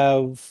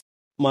 I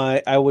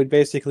would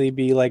basically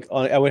be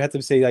I would have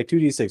to say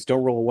 2d6.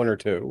 Don't roll a 1 or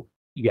 2.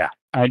 Yeah.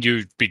 And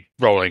you'd be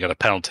rolling at a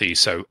penalty,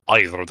 so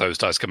either of those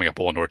dice coming up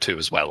 1 or 2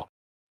 as well.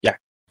 Yeah.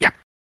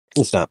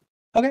 It's not.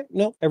 Okay,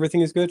 no, everything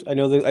is good. I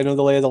know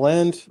the lay of the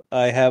land.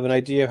 I have an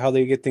idea of how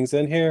they get things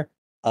in here.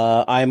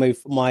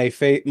 My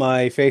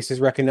face is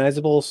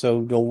recognizable,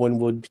 so no one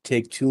would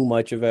take too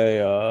much of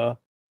a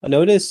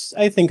notice.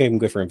 I think I'm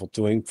good for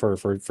doing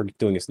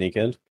a sneak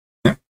in.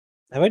 Yeah.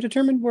 Have I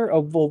determined where? Oh,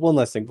 well, one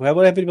last thing. Have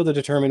I been able to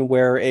determine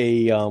where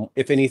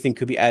if anything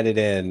could be added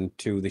in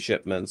to the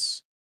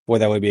shipments, where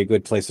that would be a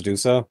good place to do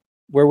so?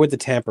 Where would the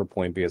tamper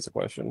point be? Is the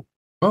question.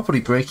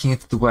 Probably breaking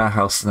into the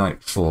warehouse the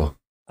night before.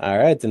 All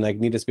right, then I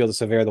need to be able to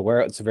survey the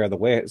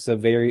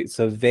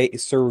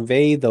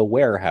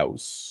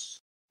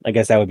warehouse. I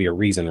guess that would be a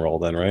reason roll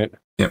then, right?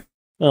 Yep.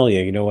 Well,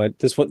 yeah, you know what?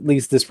 This one, at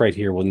least this right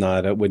here, would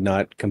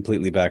not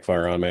completely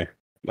backfire on me.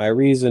 My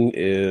reason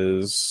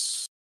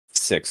is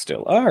 6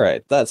 still. All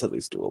right, that's at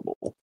least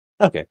doable.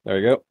 Okay, there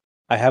we go.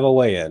 I have a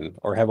way in,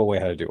 or have a way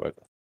how to do it.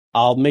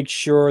 I'll make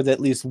sure that at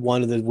least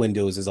one of the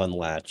windows is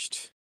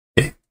unlatched.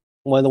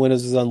 One of the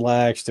windows is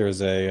unlatched.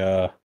 There's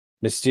a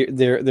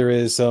there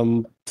is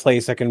some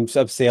place I can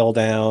sail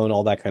down,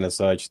 all that kind of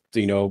such.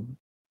 You know,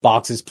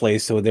 boxes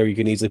placed so there you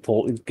can easily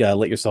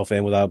let yourself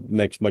in without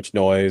much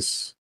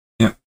noise.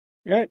 Yeah.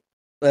 Right.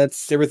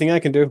 That's everything I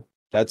can do.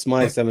 That's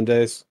my 7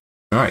 days.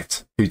 All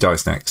right. Who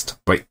dies next?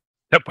 Wait.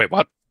 Yep, wait,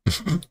 what?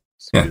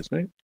 Excuse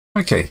me.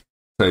 Okay.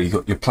 So you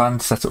got your plan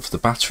set up for the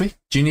battery.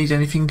 Do you need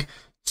anything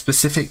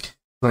specific,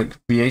 like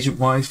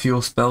reagent-wise, for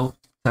your spell,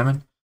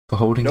 Simon, for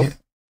holding Nope. it?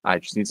 I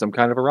just need some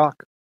kind of a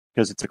rock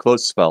because it's a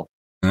close spell.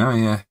 Oh,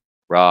 yeah.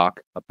 Rock,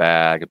 a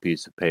bag, a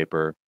piece of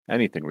paper,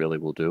 anything really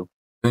will do.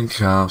 Think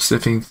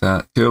sniffing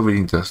that, kill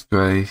reading dust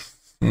grey.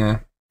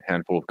 Yeah.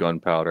 Handful of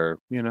gunpowder,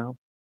 you know.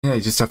 Yeah,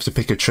 you just have to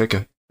pick a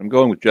trigger. I'm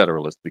going with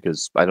Generalist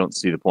because I don't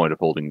see the point of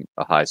holding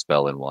a high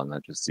spell in one.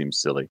 That just seems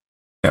silly.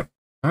 Yep.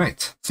 All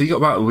right. So you got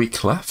about a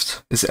week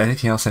left. Is there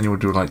anything else anyone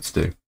would like to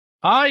do?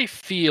 I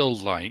feel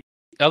like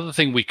the other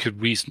thing we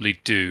could reasonably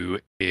do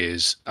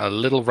is a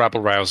little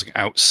rabble-rousing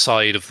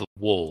outside of the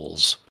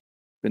walls.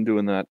 Been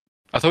doing that.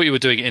 I thought you were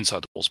doing it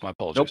inside the walls. My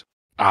apologies.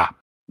 Nope.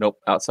 Nope.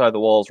 Outside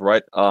the walls,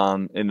 right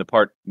in the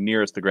part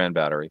nearest the Grand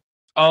Battery.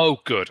 Oh,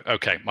 good.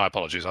 Okay, my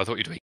apologies. I thought you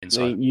were doing it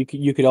inside.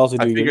 You could also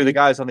do. I figure the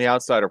guys on the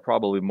outside are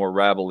probably more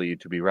rabble-y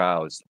to be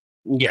roused.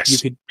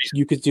 Yes.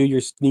 You could do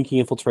your sneaky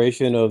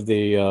infiltration of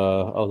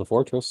the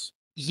fortress.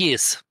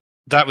 Yes.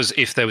 That was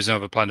if there was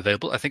another plan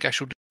available. I think I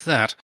should do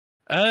that.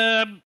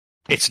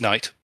 It's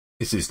night.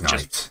 It is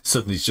night.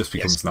 Suddenly it just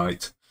becomes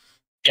night.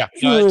 Yeah.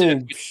 No,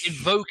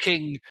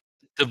 invoking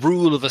the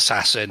rule of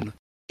assassin.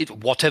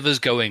 Whatever's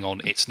going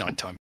on, it's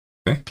nighttime.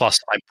 Okay. Plus,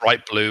 I'm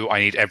bright blue. I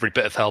need every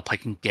bit of help I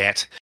can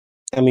get.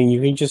 I mean,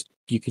 you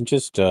can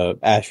just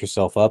ash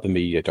yourself up and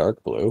be a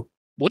dark blue.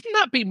 Wouldn't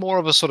that be more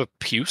of a sort of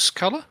puce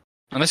color?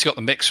 Unless you got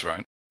the mix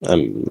right.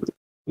 Maybe.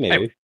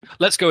 Anyway,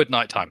 let's go at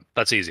nighttime.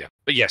 That's easier.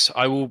 But yes,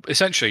 I will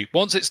essentially,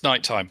 once it's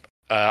nighttime,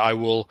 I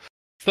will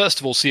first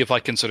of all see if I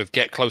can sort of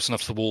get close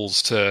enough to the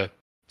walls to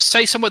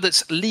say somewhere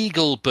that's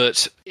legal,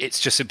 but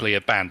it's just simply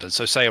abandoned.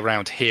 So say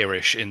around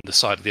here-ish in the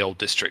side of the old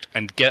district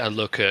and get a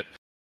look at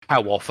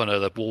how often are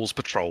the walls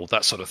patrolled,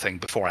 that sort of thing,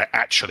 before I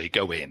actually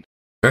go in.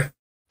 Okay.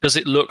 Does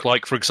it look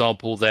like, for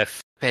example, they're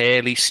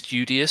fairly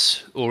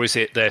studious, or is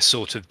it they're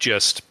sort of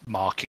just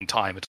marking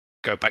time and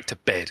go back to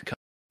bed?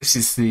 This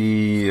is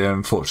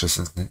the fortress,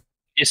 isn't it?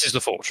 This is the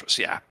fortress,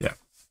 yeah. Yeah.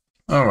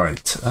 All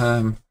right.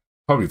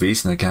 Probably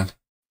reason again.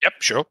 Yep,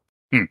 sure.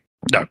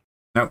 No.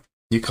 No,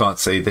 you can't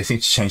see. They seem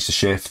to change the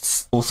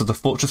shifts. Also, the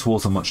fortress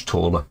walls are much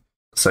taller.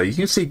 So you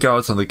can see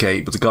guards on the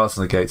gate, but the guards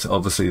on the gates are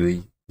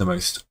obviously the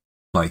most,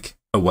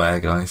 aware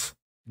guys.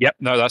 Yep,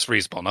 no, that's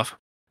reasonable enough.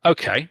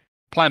 Okay,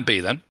 plan B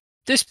then.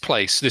 This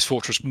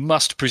fortress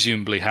must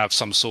presumably have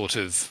some sort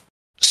of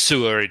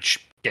sewerage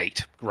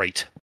gate.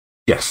 Great.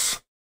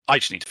 Yes. I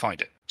just need to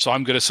find it. So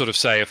I'm going to sort of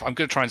say, if I'm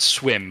going to try and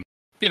swim,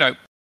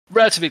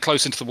 relatively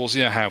close into the walls,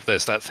 you know how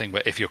there's that thing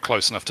where if you're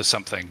close enough to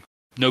something,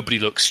 nobody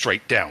looks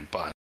straight down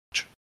by and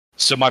large.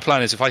 So my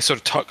plan is if I sort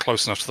of tuck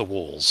close enough to the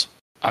walls,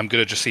 I'm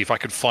going to just see if I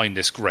can find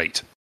this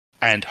grate.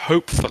 And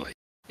hopefully,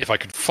 if I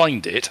can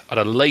find it at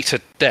a later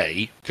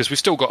day, because we've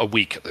still got a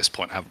week at this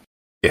point, haven't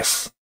we?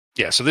 Yes.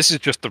 Yeah, so this is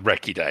just the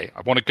recce day.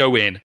 I want to go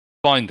in,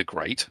 find the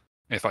grate.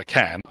 If I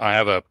can, I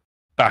have a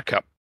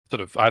backup,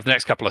 I have the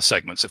next couple of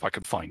segments if I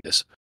can find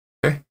this.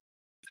 Okay.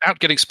 Without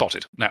getting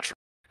spotted, naturally.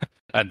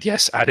 And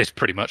yes, added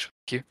pretty much.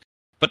 Thank you.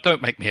 But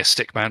don't make me a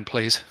stick man,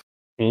 please.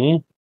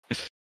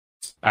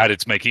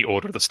 Added's making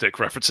Order of the Stick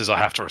references. I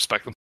have to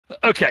respect them.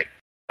 Okay.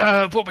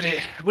 What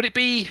would it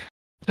be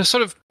to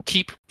sort of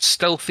keep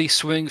stealthy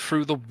swimming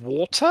through the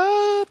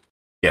water?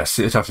 Yes,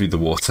 it'd have to be the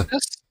water.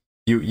 Yes.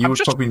 You would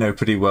probably know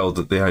pretty well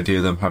that the idea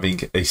of them having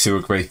a sewer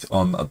grate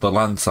on the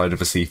land side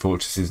of a sea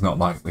fortress is not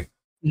likely.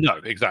 No,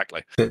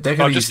 exactly. They're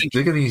going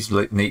to use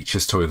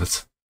nature's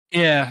toilet.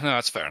 Yeah, no,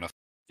 that's fair enough.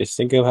 Just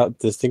think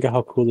of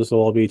how cool this will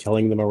all be,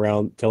 telling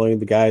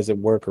the guys at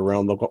work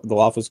around the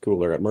office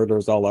cooler at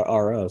Murderers All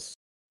Are Us.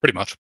 Pretty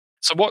much.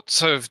 So what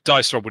sort of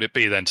dice roll would it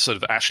be then to sort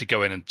of actually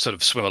go in and sort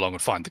of swim along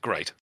and find the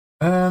grate?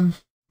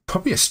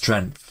 Probably a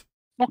strength.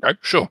 Okay,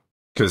 sure.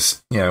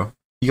 Because, you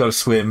got to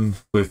swim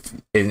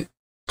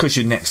because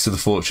you're next to the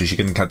fortress, you're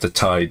going to have the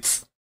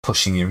tides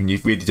pushing you, and you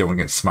really don't want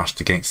to get smashed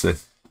against the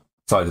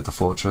side of the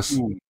fortress.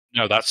 Ooh.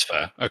 No, that's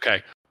fair.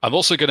 Okay. I'm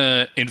also going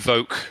to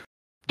invoke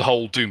the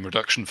whole doom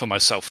reduction for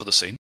myself for the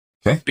scene.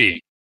 Okay.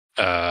 Being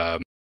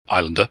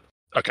Islander.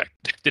 Okay.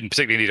 Didn't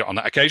particularly need it on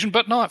that occasion,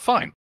 but no,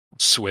 fine.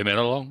 Swimming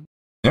along.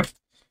 Yep.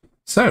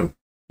 So,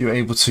 you're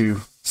able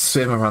to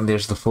swim around the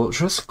edge of the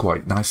fortress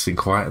quite nicely and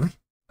quietly,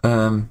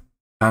 and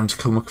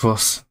come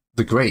across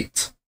the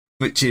grate,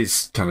 which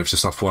is kind of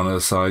just off one of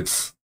the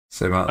sides.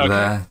 Same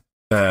out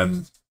there.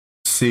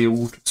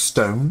 Sealed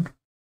stone,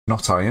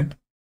 not iron.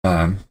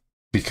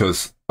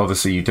 because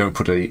obviously you don't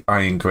put a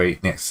iron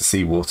grate next to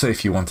seawater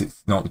if you want it.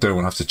 Don't want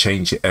to have to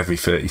change it every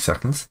 30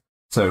 seconds.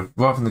 So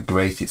rather than the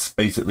grate, it's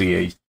basically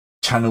a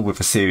channel with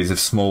a series of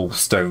small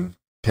stone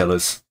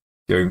pillars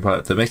going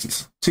by that make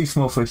it too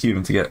small for a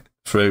human to get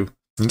through. You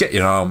can get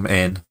your arm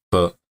in,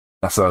 but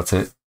that's about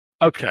it.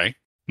 Okay.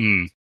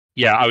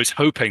 Yeah, I was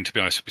hoping, to be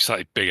honest, it would be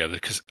slightly bigger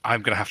because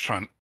I'm going to have to try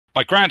and...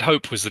 My grand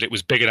hope was that it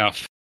was big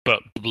enough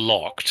but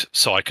locked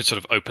so I could sort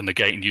of open the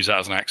gate and use that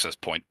as an access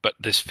point, but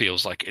this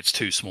feels like it's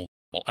too small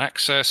for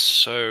access,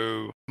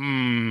 so... I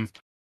mean,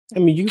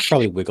 you could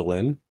probably wiggle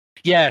in.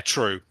 Yeah,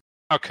 true.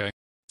 Okay.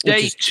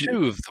 Day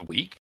 2 of the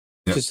week.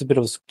 Yeah. Just a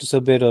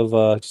little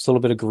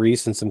bit of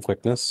grease and some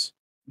quickness.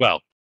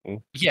 Well,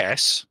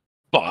 yes,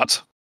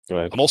 but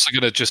Right. I'm also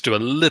going to just do a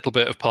little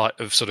bit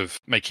of sort of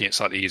making it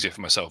slightly easier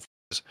for myself.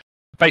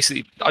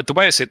 Basically, the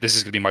way I see it, this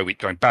is going to be my week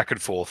going back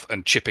and forth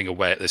and chipping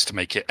away at this to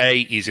make it A,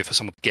 easier for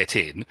someone to get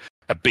in,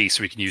 and B,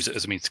 so we can use it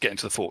as a means to get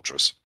into the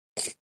fortress,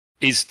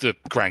 is the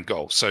grand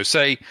goal. So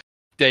say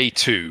day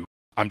 2,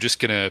 I'm just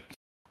going to...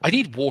 I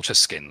need water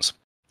skins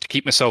to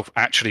keep myself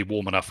actually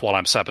warm enough while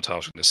I'm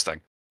sabotaging this thing.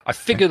 I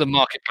figure the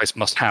marketplace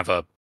must have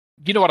a...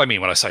 You know what I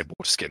mean when I say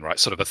water skin, right?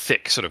 Sort of a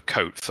thick sort of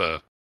coat for...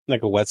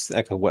 Like a wet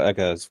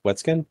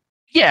skin?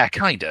 Yeah,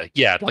 kinda.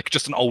 Yeah, like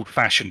just an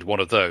old-fashioned one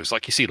of those,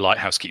 like you see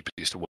lighthouse keepers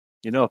used to wear.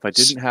 You know, if I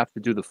didn't have to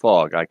do the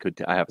fog, I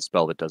have a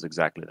spell that does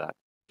exactly that.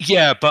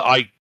 Yeah, but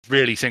I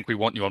really think we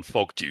want you on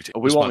fog duty.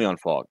 We want me on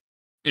fog.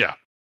 Yeah,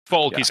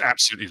 fog is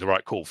absolutely the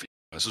right call for you.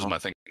 This is my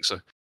thinking. So,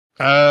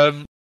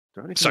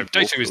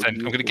 day 2 is then I'm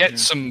going to get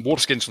some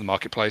water skins from the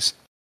marketplace,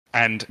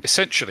 and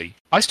essentially,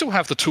 I still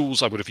have the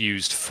tools I would have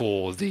used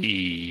for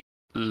the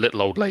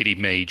little old lady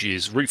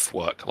mage's roof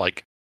work,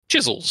 like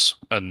chisels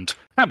and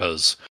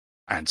hammers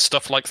and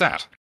stuff like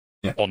that.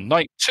 Yeah. On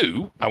night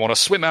 2, I want to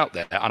swim out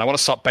there and I want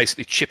to start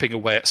basically chipping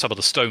away at some of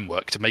the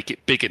stonework to make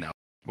it big enough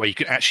where you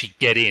can actually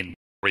get in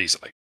more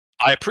easily.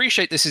 I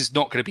appreciate this is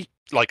not going to be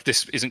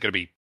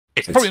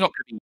it's probably not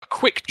going to be a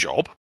quick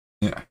job.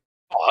 Yeah.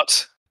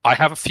 But I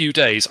have a few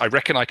days. I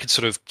reckon I could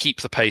sort of keep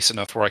the pace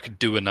enough where I could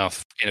do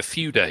enough in a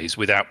few days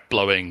without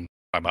blowing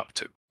what I'm up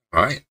to.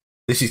 All right.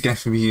 This is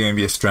definitely going to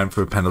be a strength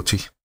for a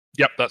penalty.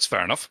 Yep, that's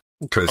fair enough.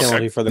 Because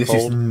for the this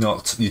cold. is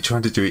not... You're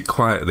trying to do it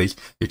quietly.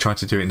 You're trying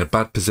to do it in a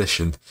bad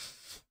position.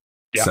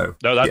 Yeah. So,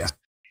 no, that's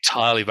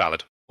entirely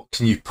valid. What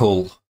can you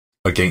pull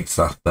against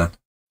that, then?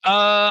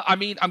 I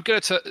mean, I'm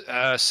going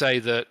to say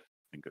that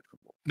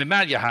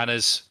Miman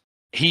Johannes,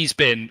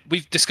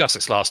 we've discussed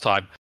this last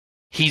time,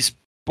 he's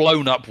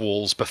blown up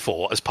walls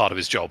before as part of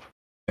his job.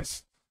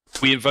 Yes.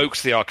 We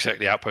invoked the Architect of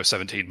the Outpost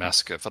 17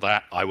 massacre for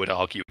that. I would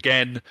argue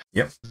again.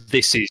 Yep.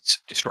 This is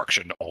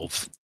destruction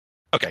of...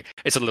 Okay,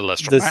 it's a little less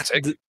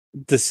dramatic.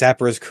 The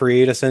sappers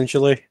create,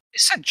 essentially.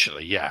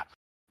 Essentially, yeah.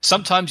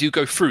 Sometimes you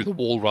go through the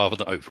wall rather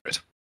than over it.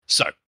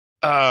 So,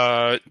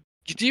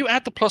 do you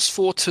add the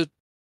 +4 to...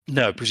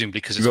 No, presumably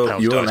because it's you a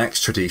roll an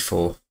extra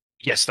d4.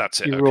 Yes,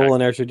 that's it. You roll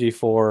an extra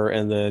d4,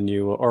 and then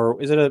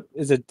or is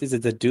it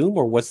the doom,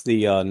 or what's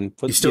the...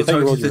 He's still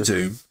targeting the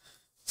doom,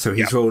 so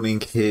he's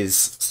rolling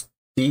his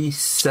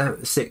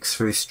d6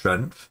 for his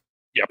strength.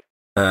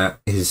 Yep.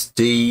 His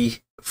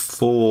d4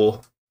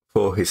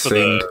 for his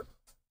thing.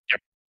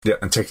 Yeah,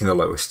 and taking the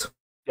lowest.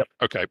 Yep.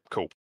 Okay,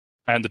 cool.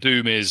 And the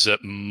doom is at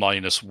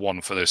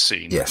 -1 for this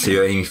scene. Yeah, so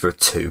you're aiming for a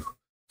 2.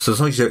 So as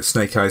long as you don't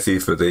snake eyes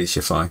either of these,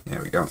 you're fine.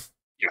 There we go.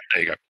 Yeah,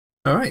 there you go.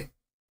 All right.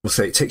 We'll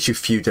say it takes you a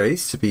few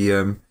days to be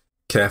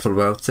careful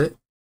about it,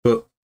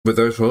 but with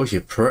those rolls,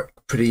 you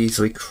pretty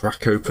easily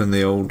crack open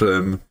the old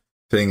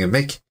thing and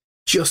make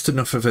just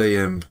enough of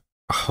a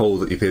hole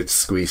that you'll be able to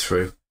squeeze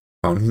through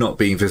while not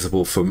being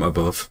visible from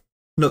above.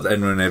 Not that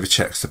anyone ever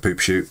checks the poop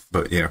chute,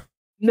 but yeah.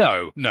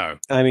 No.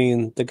 I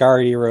mean, the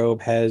Guardian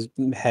robe has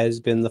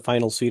been the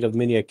final suit of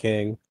Minya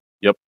King.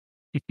 Yep.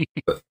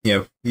 But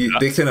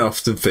they can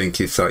often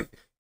think it's like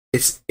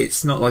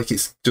it's not like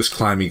it's just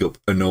climbing up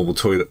a normal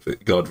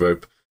toilet guard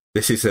rope.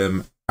 This is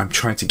I'm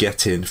trying to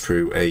get in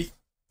through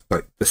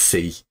the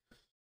sea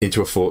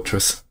into a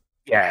fortress.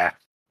 Yeah.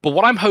 But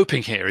what I'm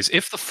hoping here is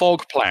if the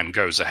fog plan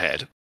goes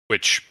ahead,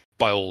 which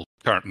by all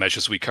current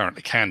measures we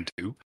currently can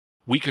do,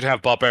 we could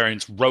have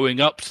barbarians rowing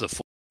up to the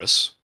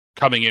fortress,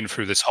 coming in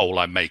through this hole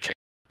I'm making.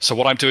 So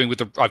what I'm doing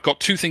I've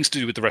got 2 things to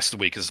do with the rest of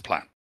the week as a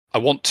plan. I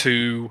want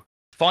to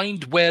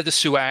find where the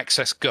sewer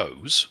access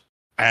goes,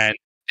 and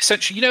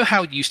essentially, you know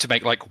how you used to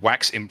make like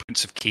wax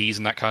imprints of keys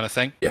and that kind of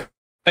thing? Yeah.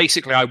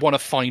 Basically, I want to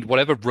find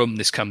whatever room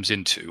this comes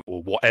into,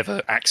 or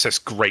whatever access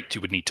grate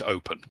you would need to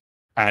open,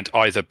 and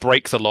either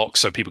break the lock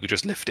so people could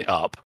just lift it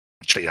up.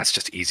 Actually, that's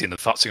just easier than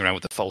futzing around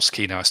with the false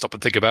key now I stop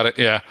and think about it.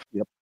 Yeah.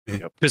 Yep.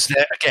 Because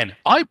again,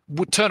 I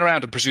would turn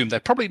around and presume they're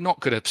probably not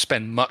going to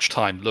spend much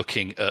time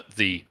looking at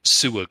the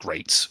sewer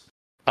grates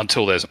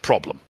until there's a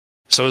problem.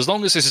 So as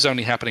long as this is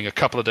only happening a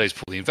couple of days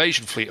before the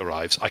invasion fleet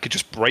arrives, I could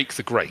just break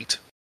the grate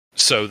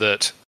so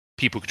that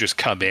people could just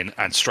come in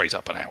and straight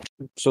up and out.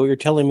 So you're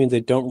telling me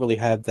they don't really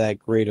have that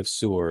grade of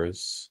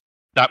sewers?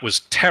 That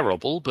was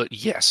terrible, but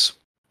yes.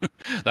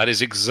 That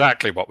is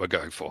exactly what we're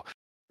going for.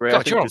 Ray, I God,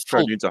 think you're on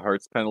Discard full. needs a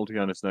hearts penalty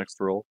on his next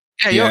roll.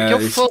 Yeah, Yeah, you're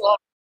it's- full on.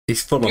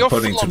 He's full You're on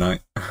pudding full on.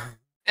 tonight.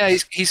 Yeah,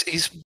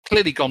 he's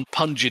clearly gone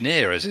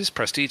Pungineer as his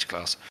prestige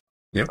class.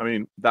 I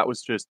mean, that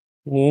was just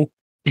Mm.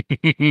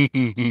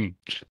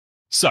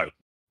 So,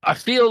 I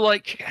feel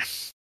like,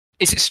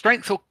 is it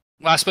strength or?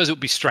 Well, I suppose it would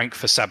be strength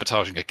for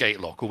sabotaging a gate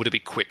lock, or would it be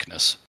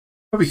quickness?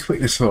 Probably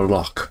quickness for a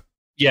lock.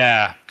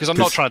 Yeah, because I'm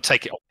not 'Cause- trying to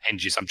take it off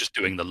hinges. I'm just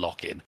doing the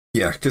lock in.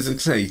 Yeah, because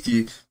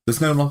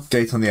there's no lock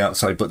gate on the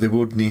outside, but they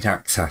would need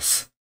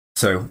access.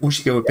 So once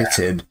you go a bit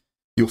in,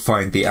 you'll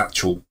find the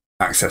actual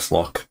access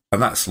lock,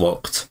 and that's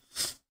locked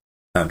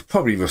and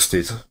probably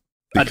rusted. And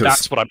Because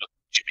that's what I'm.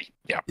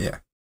 Yeah.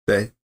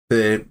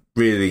 they're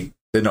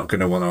not going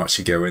to want to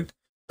actually go in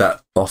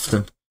that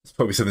often. It's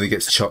probably something that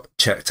gets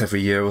checked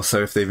every year or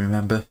so if they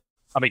remember.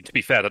 I mean, to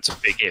be fair, that's a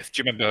big if.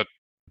 Do you remember,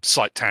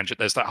 slight tangent,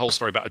 there's that whole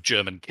story about a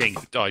German king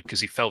who died because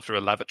he fell through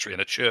a lavatory in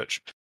a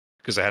church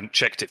because they hadn't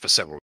checked it for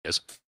several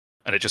years.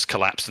 And it just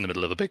collapsed in the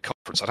middle of a big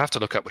conference. I'd have to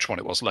look up which one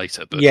it was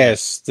later. But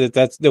Yes,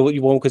 that's what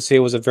one could say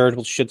was a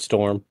veritable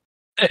shitstorm.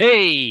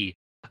 Hey!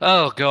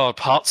 Oh, God.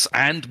 Parts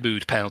and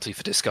mood penalty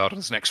for discard on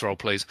this next roll,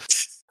 please.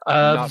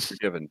 not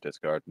forgiven,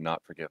 Discard.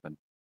 Not forgiven.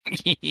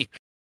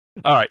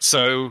 All right,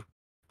 so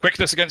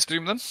quickness against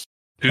Doom then?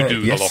 Who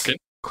do Yes. the lock in?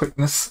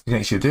 Quickness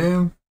against your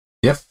doom.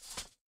 Yep.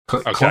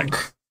 Okay.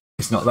 Clunk.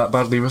 It's not that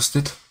badly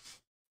rusted.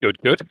 Good.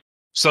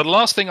 So the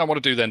last thing I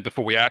want to do then,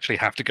 before we actually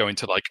have to go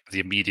into like the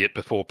immediate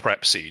before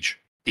prep siege,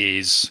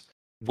 is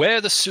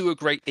where the sewer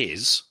grate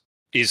is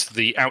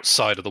the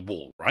outside of the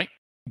wall, right?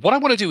 What I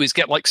want to do is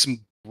get like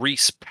some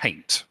grease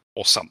paint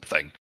or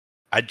something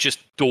and just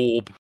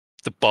daub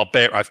the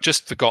barbarian. I've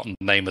just forgotten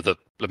the name of the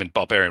living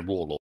barbarian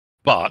warlord.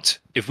 But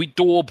if we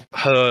daub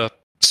her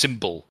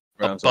symbol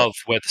Rounds above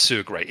where the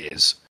sewer grate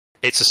is,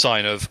 it's a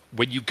sign of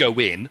when you go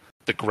in,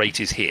 the grate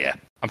is here.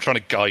 I'm trying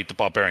to guide the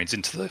barbarians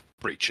into the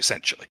breach,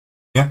 essentially.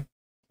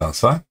 That's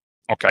fine.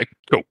 Okay,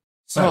 cool.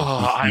 So,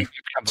 I'm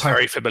type-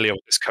 very familiar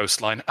with this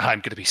coastline. I'm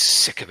going to be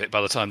sick of it by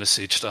the time the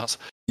siege starts.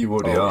 you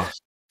already Oh. are.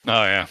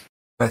 Oh, yeah.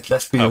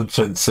 Let's be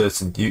 100%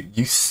 certain.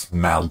 You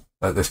smell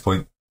at this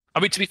point.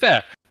 I mean, to be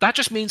fair, that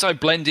just means I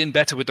blend in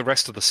better with the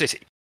rest of the city.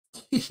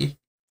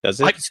 Does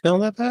it smell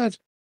that bad?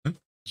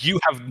 You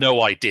have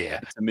no idea.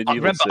 It's a medieval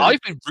Remember, city.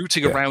 I've been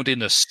rooting Yeah. around in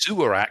the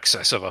sewer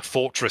access of a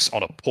fortress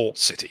on a port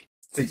city.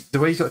 The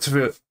way you got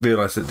to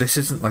realise that this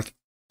isn't like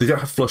they don't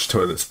have flush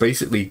toilets.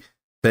 Basically,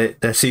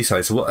 they're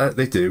seaside. So what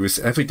they do is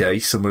every day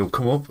someone will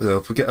come up,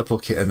 they'll get a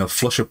bucket and they'll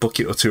flush a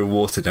bucket or two of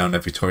water down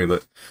every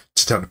toilet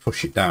to try to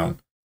push it down,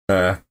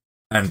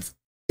 and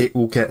it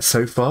will get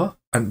so far,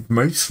 and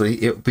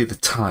mostly it'll be the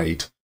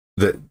tide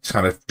that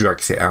kind of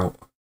drags it out.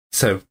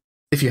 So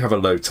if you have a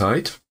low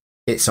tide,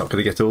 it's not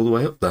going to get all the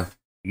way up there.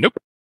 Nope.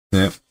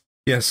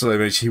 Yeah, so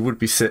he would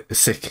be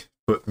sick,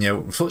 but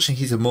unfortunately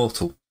he's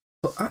immortal.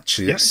 But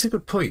actually, Yes. that's a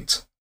good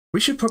point. We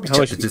should probably How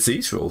check much- the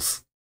disease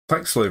rules.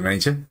 Thanks, Lone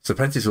Ranger.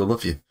 Serpentis will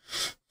love you.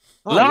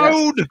 Oh, yes,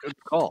 Loud! good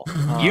call.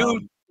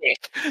 You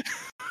dick.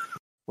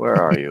 Where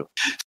are you?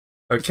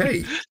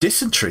 Okay,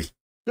 dysentery.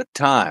 Good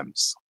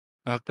times.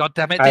 Oh, God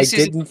damn it. I This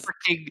is didn't-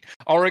 freaking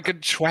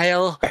Oregon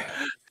Trail.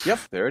 Yep,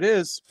 there it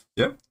is.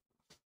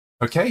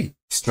 Okay,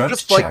 strength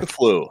Just check. like the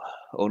flu,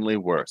 only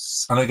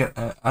worse. And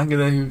I'm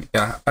gonna,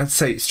 I'd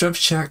say strength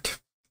check.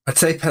 I'd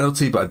say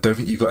penalty, but I don't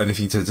think you've got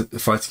anything to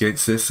fight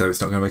against this, so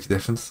it's not going to make a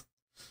difference.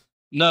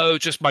 No,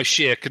 just my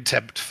sheer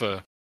contempt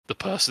for the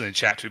person in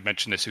chat who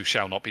mentioned this who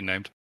shall not be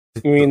named.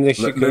 You mean the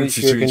Learn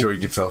sheer, to enjoy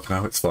yourself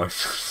now. It's fine.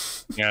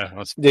 Yeah,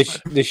 that's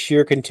the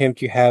sheer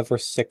contempt you have for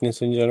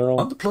sickness in general?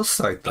 On the plus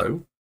side,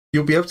 though,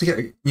 you'll be able to get,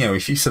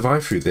 if you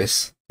survive through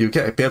this, be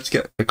able to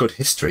get a good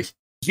history.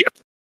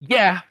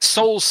 Yeah,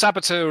 sole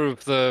saboteur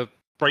of the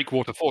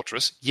Breakwater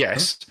Fortress,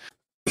 yes.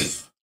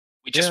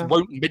 We just Yeah.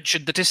 won't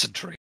mention the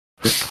dysentery.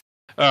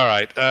 All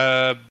right.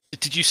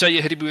 Did you say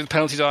you're hitting me with a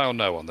penalty die or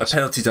no on A this?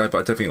 penalty die, but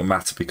I don't think it'll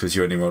matter because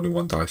you're only rolling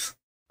one dice.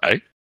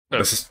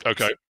 This is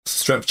Okay.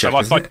 strength check, Am I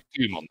isn't fighting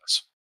it? Doom on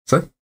this?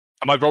 So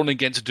Am I rolling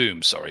against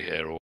Doom, sorry,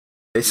 here? Or...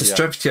 it's a Yeah.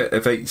 strength check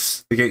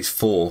against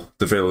 4,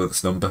 the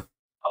virulence number.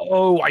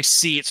 Oh, I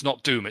see. It's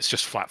not Doom. It's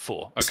just flat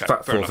 4. It's Okay,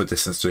 flat fair 4 for enough.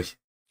 dysentery.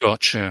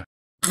 Gotcha.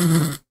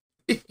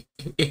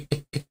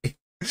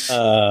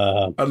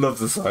 I love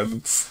the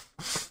silence.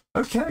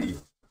 Okay.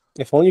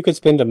 If only you could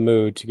spend a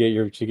mood to get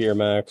your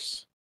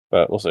max,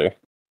 but we'll see.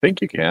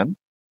 Think you can.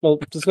 Well,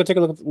 just go take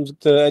a look at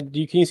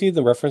the. Can you see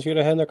the reference you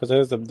had in there? Because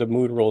there's the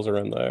mood rolls are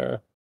in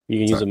there. You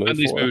can use a mood And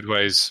these for. mood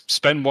ways,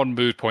 spend 1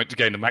 mood point to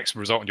gain the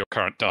maximum result on your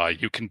current die.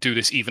 You can do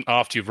this even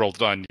after you've rolled the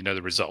die and you know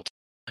the result.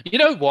 You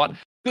know what?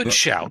 Good Yeah.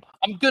 shout.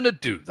 I'm going to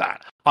do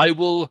that. I'm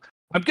going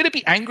to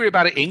be angry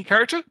about it in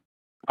character.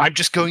 I'm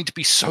just going to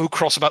be so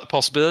cross about the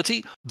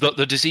possibility that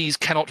the disease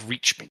cannot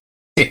reach me.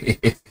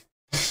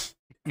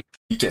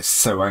 You get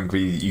so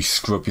angry that you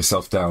scrub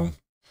yourself down.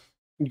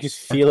 You just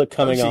feel it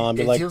coming Actually, on.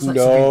 Be it like, feels like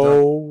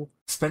no.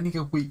 Spending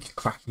a week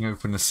cracking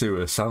open a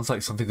sewer sounds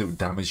like something that would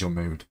damage your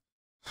mood.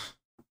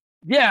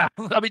 Yeah,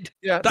 I mean,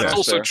 Yeah, that's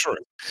also fair. true.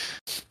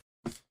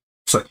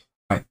 It's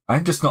like,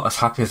 I'm just not as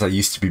happy as I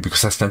used to be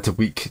because I spent a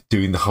week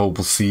doing the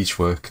horrible siege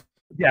work.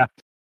 Yeah.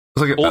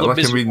 It's All the like I'm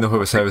miserable- reading the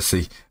Horus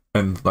Heresy,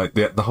 and like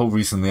the whole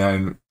reason the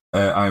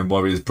Iron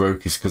Warriors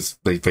broke is because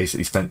they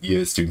basically spent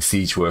years doing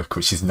siege work,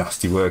 which is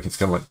nasty work. It's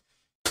kind of like,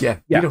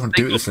 we don't want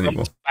to do this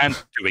anymore. And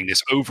doing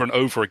this over and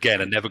over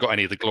again and never got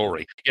any of the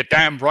glory. You're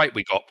damn right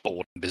we got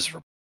bored and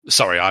miserable.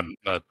 Sorry, I'm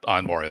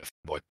Iron Warrior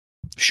boy.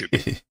 Shoot.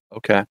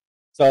 Okay.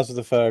 It's also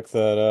the fact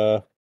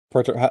that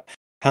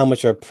how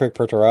much a prick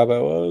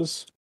Perturabo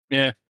was.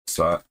 Yeah.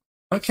 So,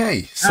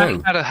 okay, He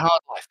so had a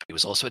hard life, but he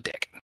was also a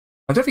dick.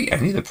 I don't think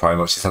any of the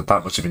Primarchs had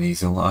that much of an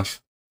easy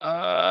life.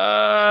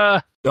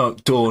 I Oh,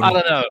 Dawn. don't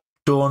know.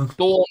 Dawn.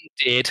 Dawn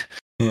did.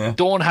 Yeah.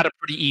 Dawn had a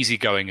pretty easy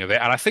going of it,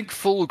 and I think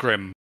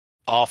Fulgrim,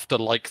 after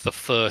like the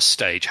first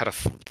stage, had a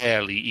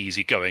fairly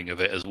easy going of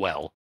it as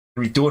well.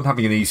 I mean, Dawn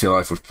having an easy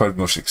life would pretty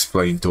much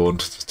explain Dawn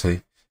to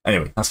T.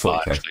 Anyway, that's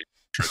 40k. Actually,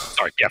 true.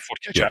 Sorry, yeah,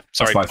 40k. Yeah,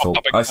 Sorry, that's my fault.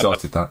 I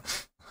started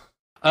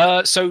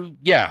that. So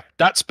yeah,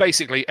 that's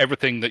basically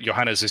everything that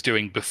Johannes is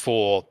doing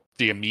before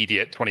the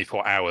immediate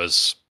 24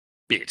 hours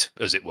bit,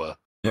 as it were.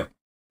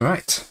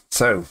 Right,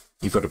 so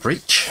you've got a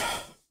breach.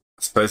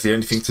 I suppose the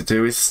only thing to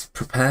do is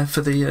prepare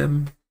for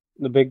the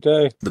big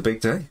day. The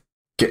big day.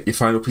 Get your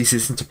final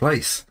pieces into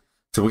place.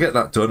 So we'll get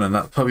that done, and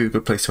that's probably a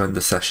good place to end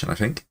the session, I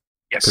think.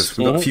 Yes. Because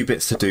we've got a few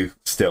bits to do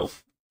still.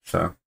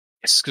 So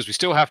Yes, because we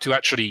still have to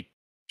actually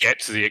get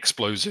to the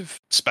explosive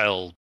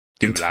spell.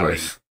 into doolally.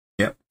 place.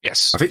 Yep.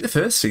 Yes. I think the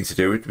first thing to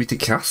do would be to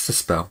cast the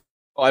spell.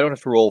 Oh, I don't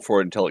have to roll for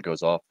it until it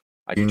goes off.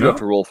 I You do know? have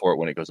to roll for it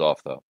when it goes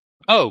off, though.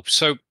 Oh,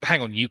 so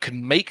hang on. You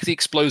can make the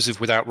explosive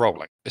without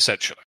rolling,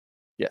 essentially.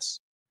 Yes.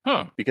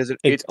 Huh. Because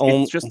It's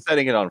it's just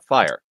setting it on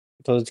fire.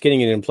 So it's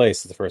getting it in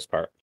place is the first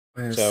part.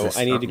 Where's So this?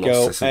 I need I've to lost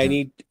go. this I again.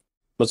 need.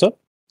 What's up?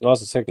 I lost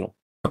the signal.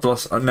 I've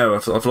lost. No,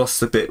 I've lost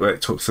the bit where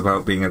it talks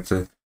about being able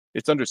to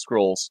It's under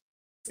scrolls.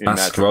 In cast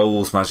magic.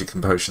 scrolls, magic,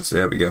 and potions.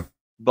 There we go.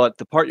 But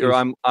the part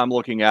I'm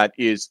looking at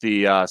is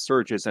the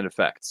surges and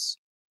effects.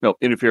 No,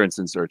 interference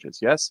and surges.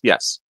 Yes?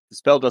 Yes. The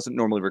spell doesn't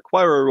normally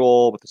require a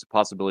roll, but there's a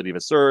possibility of a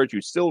surge.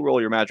 You still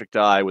roll your magic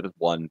die with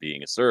one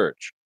being a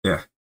surge.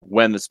 Yeah.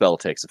 When the spell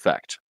takes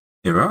effect.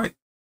 You're right.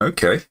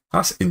 Okay,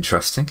 that's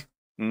interesting.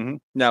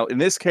 Now, in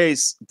this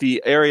case,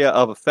 the area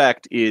of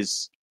effect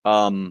is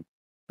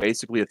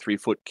basically a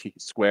 3-foot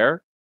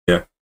square.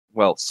 Yeah.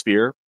 Well,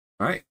 sphere.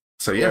 Right.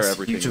 So Where yes,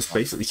 everything you just is on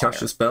basically fire.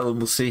 cast a spell, and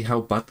we'll see how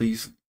badly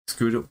you've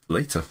screwed up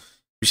later.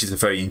 Which is a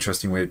very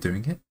interesting way of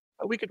doing it.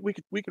 We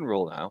can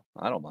roll now.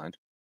 I don't mind.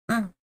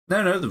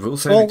 No, the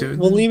rules say Well, we do.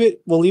 we'll leave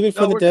it. We'll leave it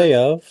for No, the we're day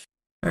of.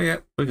 Oh yeah,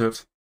 we're good.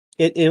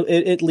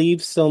 It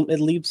leaves some. It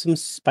leaves some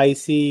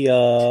spicy. He's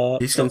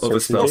got other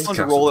It's spells. also fun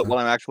to cast roll with it when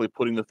I'm actually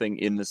putting the thing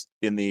in the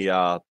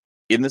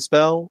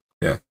spell.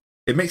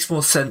 It makes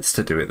more sense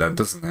to do it then,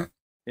 doesn't it?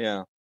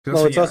 Yeah.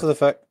 Well, it's also the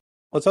fact.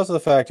 Well, it's also the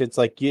fact. It's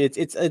like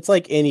it's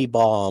like any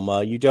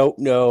bomb. You don't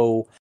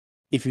know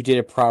if you did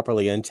it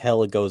properly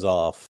until it goes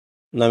off.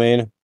 You know what I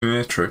mean?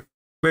 Yeah, true.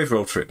 We've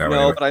rolled for it now. No,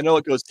 anyway. but I know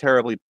it goes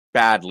terribly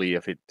badly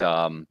if it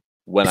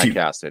when If I you-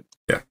 cast it.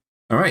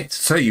 All right.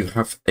 So you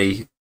have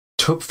a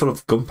tub full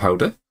of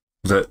gunpowder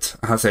that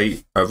has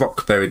a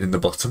rock buried in the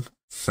bottom.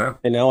 So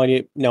And now I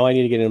need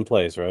to get it in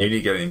place, right? you need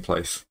to get it in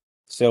place.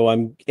 So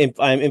I'm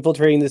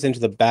infiltrating this into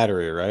the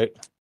battery, right?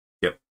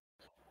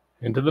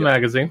 Into the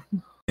magazine.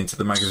 Into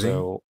the magazine.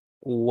 So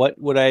what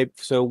would I?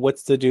 So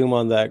what's the doom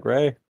on that,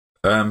 Gray?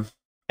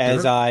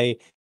 As I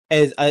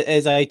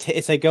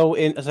go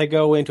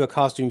into a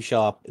costume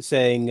shop,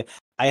 saying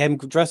I am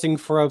dressing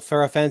for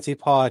a fancy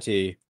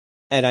party,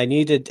 and I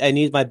need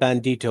my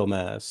bandito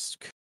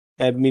mask.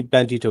 I need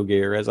bandito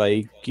gear as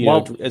I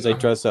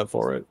dress up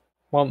for it.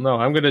 Well, no,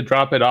 I'm going to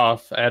drop it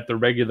off at the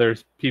regular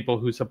people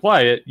who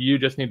supply it. You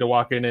just need to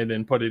walk in it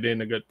and put it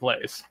in a good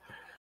place.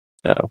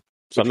 No, so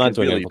Which I'm not can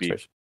doing really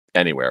infiltration.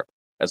 Anywhere,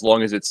 as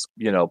long as it's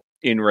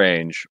in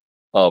range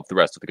of the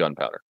rest of the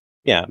gunpowder.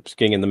 Yeah, I'm just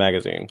getting in the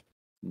magazine.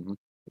 Mhm.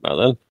 Well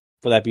then,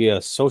 would that be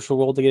a social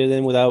roll to get it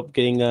in without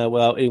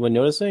anyone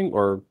noticing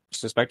or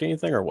suspecting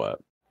anything, or what?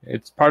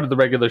 It's part of the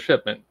regular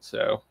shipment,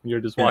 so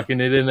you're just Yeah.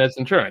 walking it in as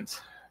insurance.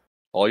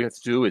 All you have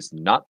to do is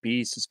not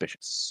be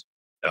suspicious.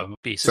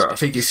 Don't be So I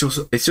think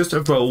suspicious. it's just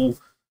a roll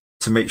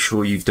to make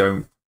sure you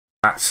don't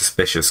act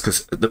suspicious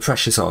because the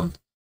pressure's on.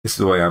 This is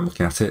the way I'm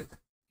looking at it.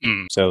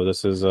 So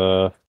this is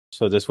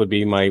so this would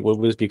be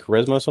would this be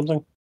charisma or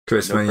something?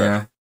 Charisma, No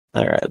yeah,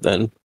 All right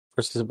then.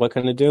 Versus what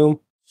kind of doom?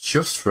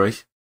 just free.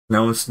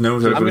 No one's I'm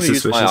overly going to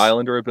use suspicious. my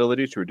Islander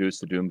ability to reduce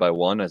the doom by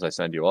 1 as I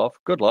send you off.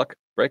 Good luck.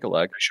 Break a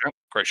leg.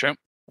 Great show.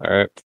 All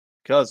right.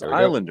 Because There we go.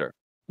 Islander.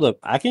 Look,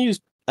 I can use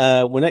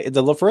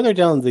the further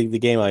down the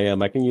game I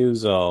am, I can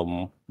use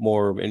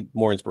more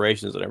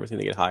inspirations and everything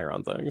to get higher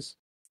on things.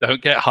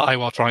 Don't get high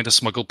while trying to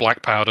smuggle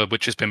black powder,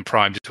 which has been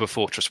primed into a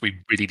fortress we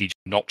really need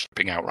you not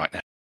shipping out right now.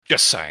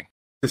 Just saying.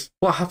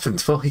 What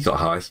happened? Well, he got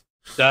high.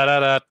 Da, da,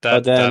 da, da,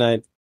 But then da.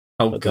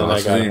 Oh But then I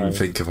gosh, I got didn't even high.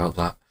 think about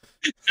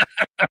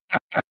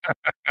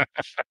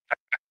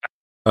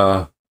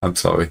that. I'm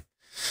sorry.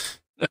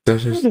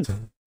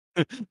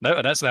 No,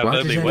 and that's now Why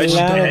verbally did wedged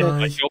I in. die?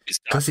 My job is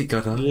done. Because he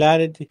got high.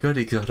 La-da-dee. Good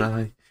he got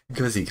high.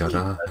 Because he got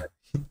high.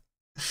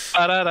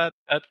 Da, da, da,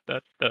 da, da,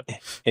 da.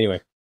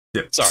 Anyway,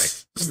 Yeah. Sorry.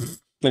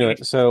 Anyway,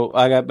 so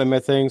I got my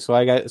thing.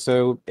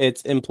 So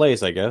it's in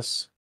place, I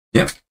guess.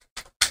 Yep.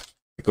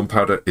 The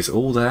gunpowder is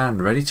all there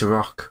and ready to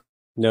rock.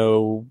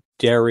 No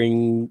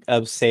daring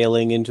of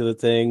sailing into the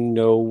thing.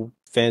 No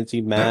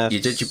fancy No, masks. you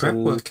did your prep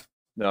work.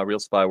 No, real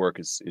spy work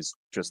is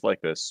just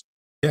like this.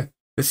 Yeah,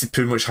 this is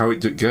pretty much how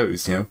it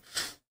goes, you know.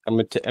 I'm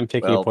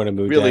taking Well, a point of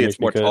mood really, damage. it's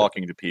more because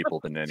talking to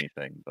people than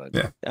anything. But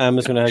Yeah. I'm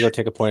just gonna go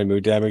take a point of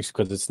mood damage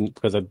because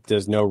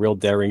there's no real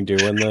daring do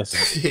in this.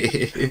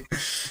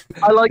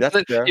 I like That's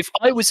that. fair. If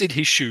I was in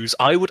his shoes,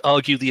 I would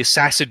argue the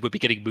assassin would be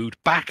getting mood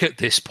back at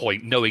this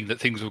point, knowing that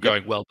things were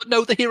going well. But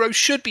no, the hero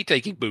should be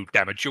taking mood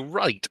damage. You're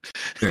right,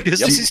 Yeah. because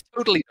this is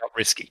totally not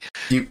risky.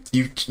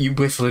 You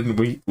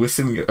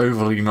whistling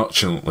overly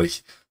nonchalantly,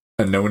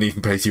 and no one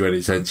even pays you any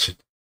attention.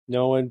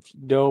 No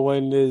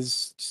one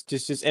is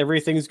just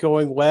everything's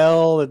going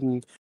well,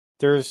 and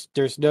there's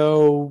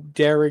no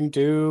daring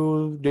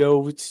do,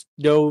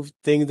 no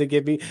thing to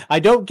give me.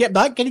 Not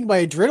getting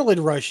my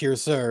adrenaline rush here,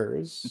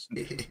 sirs.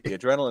 the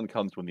adrenaline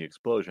comes when the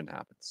explosion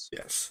happens.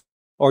 Yes.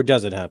 Or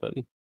does it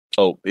happen?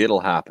 Oh,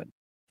 it'll happen.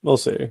 We'll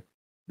see.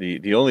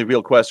 The only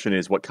real question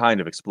is what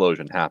kind of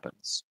explosion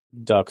happens.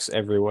 Ducks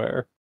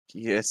everywhere.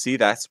 Yeah, see,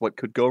 that's what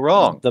could go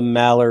wrong. The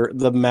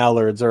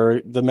mallards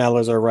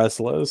are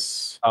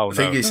restless. Oh The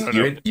thing is,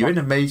 you're in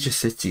a major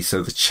city,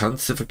 so the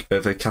chance of a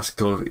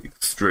catastrophic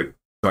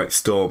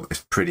storm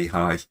is pretty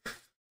high.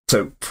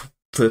 So,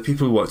 for the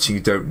people watching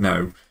who don't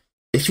know,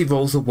 if he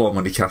rolls a 1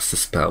 when he casts a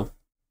spell,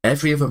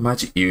 every other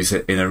magic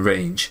user in a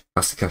range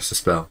has to cast a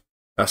spell.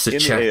 That's a In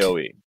check. the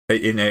AoE.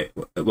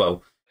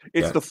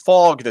 It's yeah. the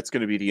fog that's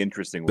going to be the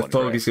interesting The one.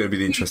 fog Greg, is going to be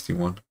the interesting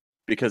one.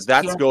 because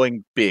that's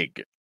going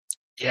big.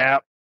 Yeah.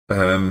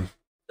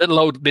 Little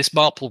old Miss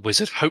Marple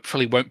Wizard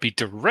hopefully won't be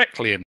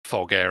directly in the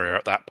fog area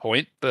at that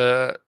point,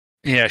 but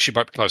yeah, she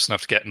might be close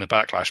enough to get in the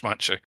backlash,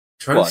 might she?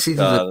 Try to see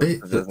the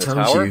bit that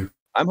tells tower? you.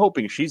 I'm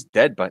hoping she's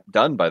done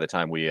by the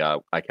time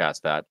I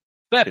cast that.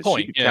 Fair 'Cause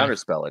point. She could Yeah.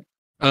 counterspell it.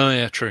 Oh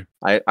yeah, true.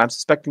 I'm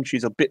suspecting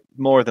she's a bit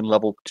more than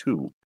level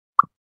 2.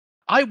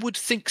 I would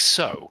think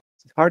so.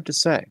 It's hard to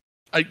say.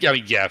 I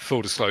mean, yeah.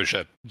 Full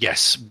disclosure.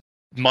 Yes,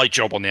 my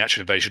job on the action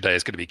invasion day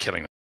is going to be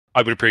killing them.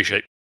 I would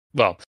appreciate.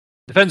 Well,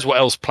 depends what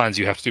else plans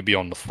you have to do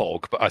beyond the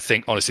fog, but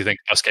I honestly think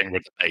us getting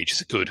rid of the mage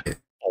is a good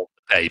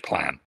all-day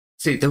plan.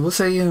 See, there was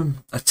a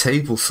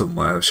table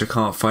somewhere which I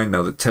can't find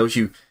now that tells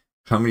you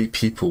how many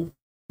people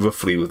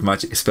roughly with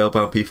magic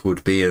spellbound people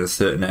would be in a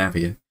certain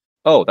area.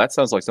 Oh, that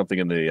sounds like something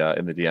in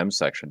the DM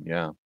section.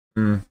 Yeah,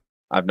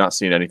 I've not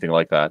seen anything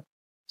like that.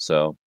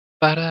 So,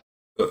 But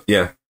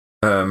yeah,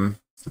 the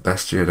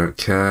Bastia, I don't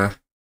care.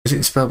 Is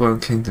it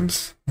Spellbound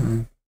Kingdoms?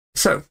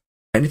 So,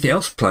 anything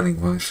else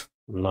planning wise?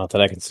 Not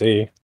that I can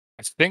see.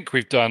 I think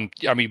we've done.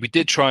 I mean, we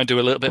did try and do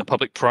a little bit of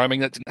public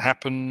priming. That didn't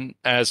happen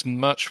as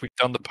much. We've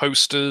done the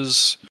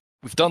posters.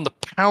 We've done the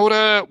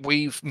powder.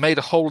 We've made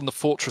a hole in the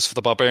fortress for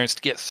the barbarians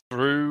to get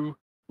through.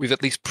 We've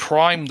at least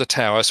primed the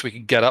tower so we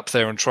can get up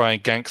there and try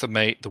and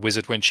gank the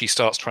wizard when she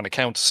starts trying to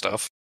counter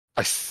stuff.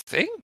 I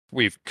think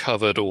we've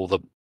covered all the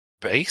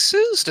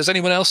bases. Does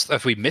anyone else?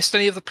 Have we missed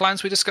any of the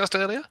plans we discussed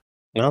earlier?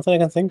 Not that I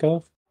can think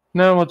of.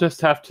 No, we'll just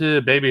have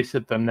to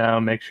babysit them now,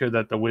 make sure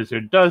that the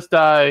wizard does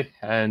die,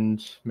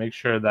 and make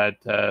sure that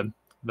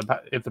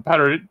if the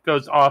powder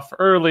goes off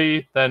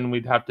early, then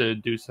we'd have to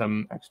do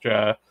some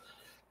extra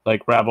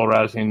rabble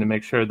rousing to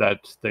make sure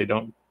that they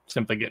don't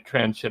simply get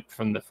transhipped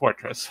from the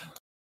fortress.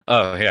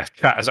 Oh, yeah.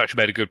 Cat has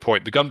actually made a good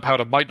point. The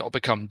gunpowder might not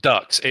become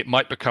ducks. It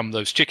might become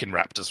those chicken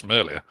raptors from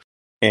earlier.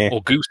 Or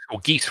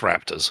geese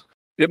raptors.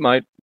 it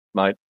might.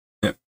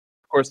 Yeah. Of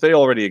course, they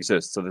already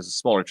exist, so there's a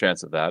smaller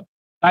chance of that.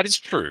 That is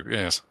true,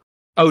 yes.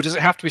 Oh, does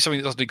it have to be something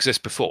that doesn't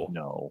exist before?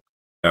 No.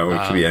 No,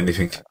 it could be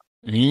anything.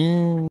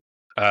 In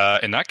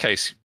that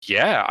case,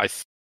 yeah, I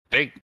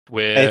think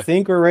I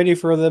think we're ready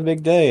for the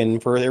big day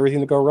and for everything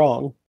to go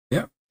wrong.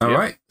 Yeah. All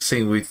right.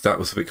 Seeing that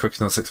was a bit quicker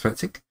than I was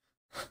expecting.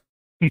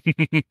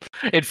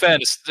 In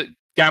fairness,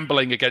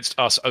 gambling against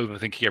us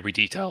overthinking every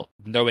detail,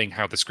 knowing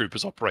how this group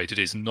has operated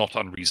is not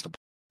unreasonable.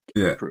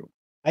 Yeah. True.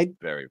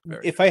 Very,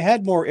 very. If I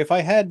had more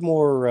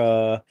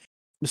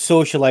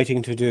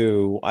socialiting to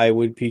do, I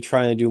would be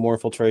trying to do more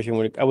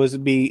infiltration. I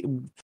would be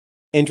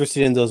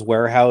interested in those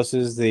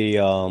warehouses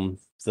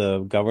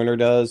the governor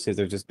does, if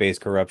there's just base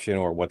corruption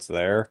or what's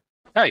there.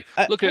 Hey,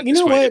 look at you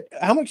know what?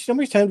 How much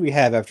time do we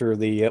have after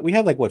the? We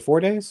have 4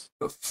 days.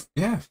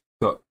 Yeah.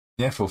 Got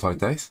 4 or 5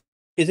 days.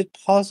 Is it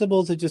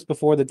possible to just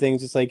before the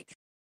things, just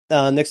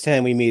next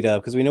time we meet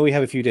up, because we know we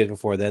have a few days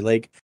before that.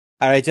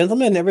 All right,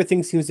 gentlemen,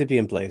 everything seems to be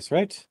in place,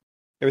 right?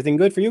 Everything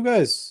good for you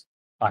guys?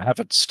 I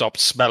haven't stopped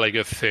smelling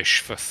of fish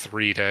for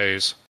 3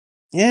 days.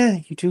 Yeah,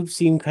 you two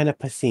seem kind of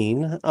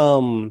piscine.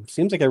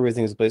 Seems like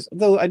everything's in place.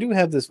 Though I do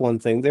have this one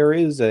thing. There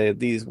is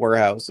these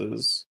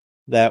warehouses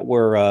that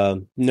were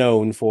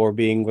known for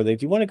being where do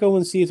you want to go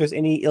and see if there's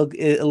any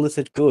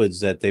illicit goods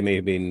that they may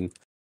have been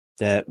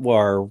that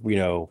were,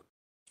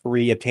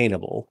 free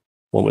obtainable,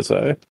 one would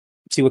say.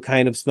 See what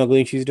kind of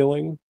smuggling she's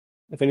doing,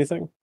 if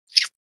anything.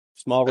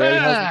 Small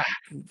raid.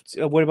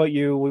 What about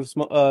you?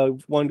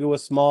 Want to do a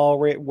small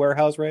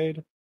warehouse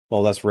raid?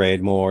 Well, that's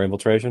raid, more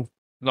infiltration.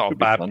 Not a Could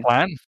be bad fun.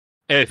 plan.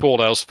 If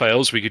all else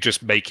fails, we could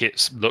just make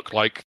it look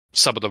like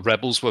some of the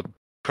rebels were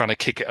trying to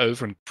kick it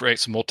over and create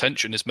some more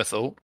tension, is my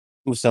thought.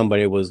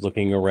 Somebody was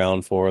looking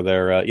around for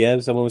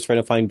their someone was trying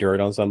to find dirt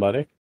on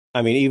somebody.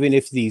 I mean, even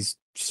if these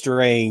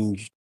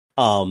strange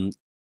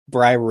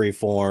bribery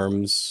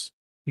forms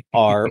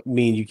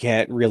mean you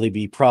can't really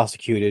be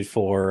prosecuted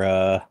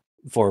for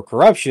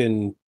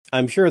corruption,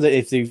 I'm sure that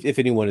if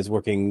anyone is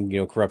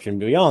working, corruption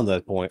beyond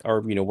that point,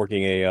 or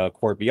working a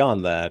court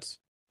beyond that,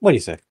 what do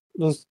you say?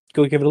 Let's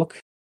go give it a look.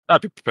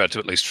 I'd be prepared to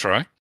at least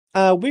try.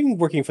 We've been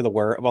working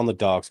for on the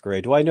docks, Gray.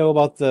 Do I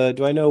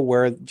know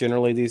where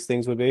generally these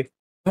things would be?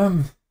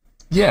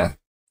 Yeah.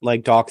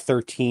 Like dock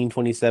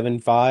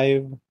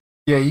 1327-5?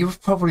 Yeah,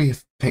 you've probably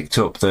picked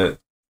up that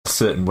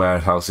certain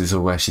warehouses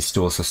are where she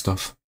stores her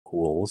stuff.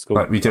 Cool. Let's go.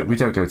 Like we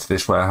don't go to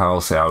this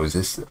warehouse.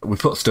 We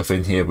put stuff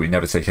in here, but we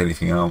never take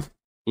anything out.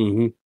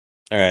 Mm-hmm.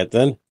 All right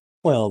then.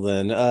 Well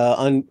then,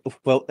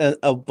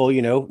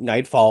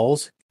 night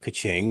falls.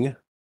 Ka-ching.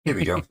 Here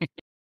we go.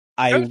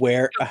 That's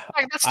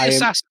the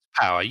assassin's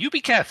power. You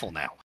be careful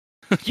now.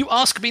 You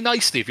ask me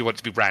nicely if you want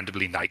it to be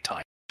randomly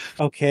nighttime.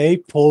 Okay,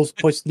 puts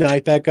the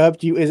knife back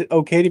up. Is it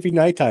okay to be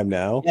nighttime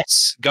now?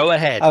 Yes, go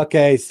ahead.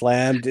 Okay,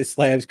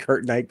 slams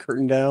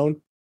curtain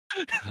down.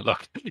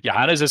 Look,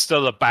 Johannes is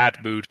still in a bad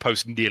mood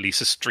post nearly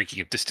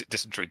streaking of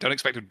dysentery. Don't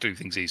expect him to do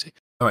things easy.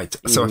 All right,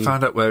 so I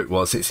found out where it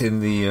was. It's in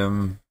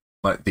the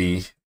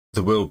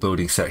the world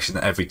building section.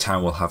 That every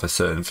town will have a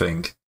certain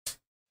thing.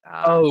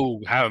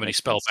 Oh, how many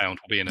Spellbound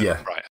will be in it?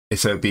 Yeah. Right.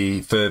 So it'll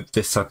be for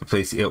this type of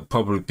place. It'll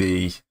probably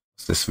be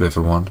this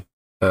river one.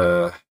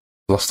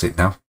 Lost it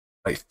now.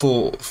 Like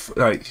 4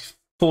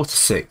 to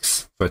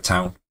 6 for a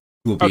town.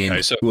 Will be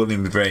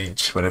in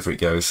range whenever it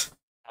goes.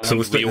 So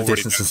we'll split the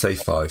distance and say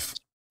 5.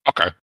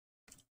 Okay.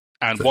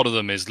 And one of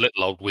them is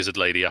little old wizard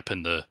lady up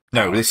in the...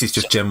 No, this is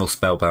just general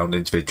spellbound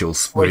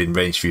individuals who are in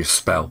range for your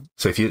spell.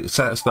 So if you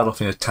set a spell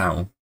off in a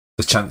town,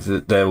 the chance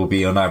that there will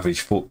be on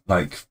average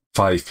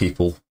 5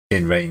 people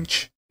in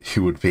range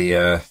who would be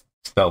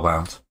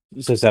spellbound.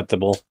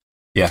 Susceptible.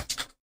 Yeah.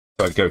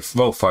 So I'd go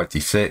roll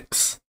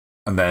 5d6,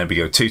 and then we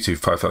go 2, 2,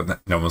 5,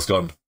 5, no one's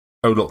gone.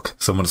 Oh look,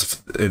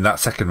 someone's in that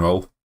second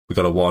roll. We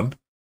got a 1,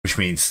 which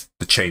means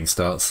the chain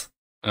starts.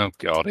 Oh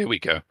god, here we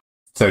go.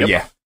 So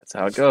yeah. That's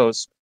how it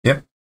goes.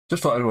 Yep.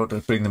 Just thought I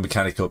wanted to bring the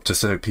mechanic up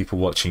just so people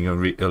watching or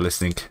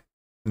listening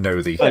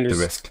know the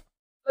risk.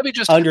 Let me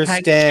just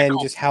understand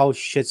just how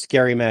shit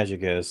scary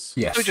magic is.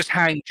 Yes. Let me just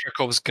hang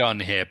Chekhov's gun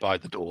here by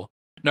the door.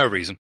 No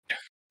reason.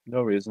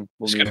 No reason.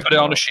 Just going to put it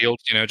on a shield,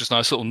 just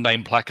nice little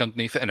name plaque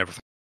underneath it and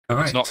everything. All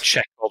right. It's not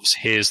Chekhov's,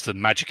 here's the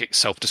magic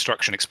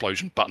self-destruction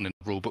explosion button in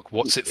the rulebook.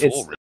 What's it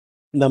for?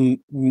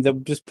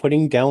 The just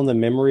putting down the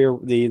memory,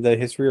 the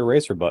history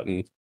eraser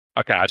button.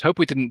 Okay, I'd hope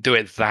we didn't do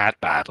it that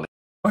badly.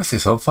 Why is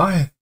this on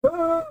fire?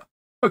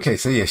 Okay,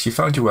 so yes, you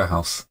found your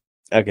warehouse.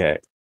 Okay,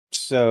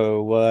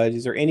 so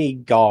is there any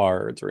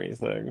guards or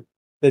anything?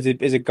 Is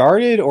it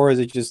guarded or is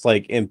it just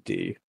like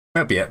empty?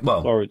 Maybe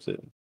well, or is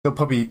it? There'll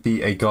probably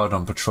be a guard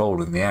on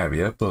patrol in the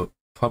area, but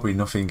probably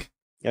nothing.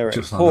 All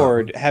right,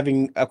 Cord,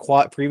 having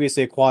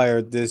previously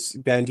acquired this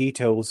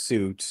bandito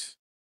suit,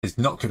 is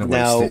not going to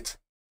waste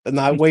it.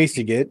 Not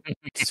wasting it.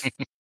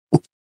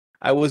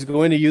 I was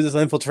going to use this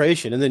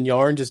infiltration, and then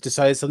Yarn just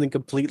decided something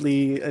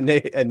completely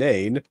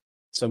inane.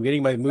 So I'm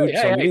getting my mood.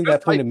 I'm getting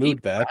that point of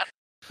mood back.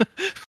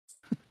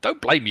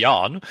 Don't blame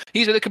Yarn.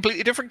 He's in a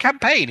completely different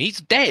campaign.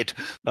 He's dead.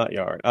 Not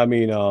Yarn. I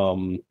mean,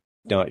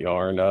 not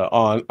Yarn.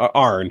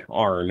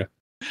 Arn.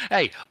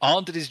 Hey,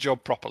 Arn did his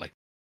job properly.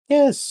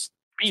 Yes.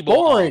 Be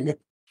boring.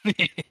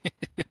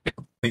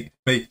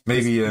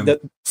 Maybe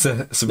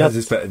Samantha's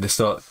is better to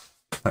start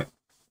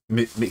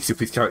mix up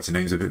his character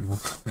names a bit more.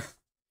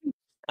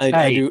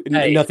 I do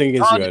nothing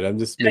against you, Ed. I'm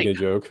just making a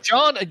joke.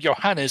 John and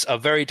Johannes are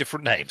very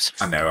different names.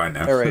 I know.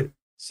 All right,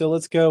 so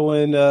let's go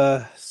and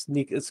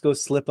Let's go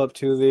slip up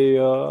to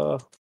the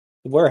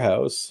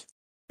warehouse.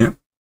 Yeah.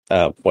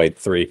 Wait,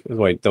 3.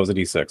 Wait, that was a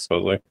D6.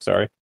 Supposedly.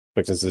 Sorry,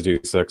 but this is a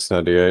D6,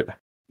 not D8.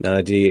 Not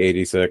a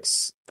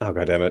D86. Oh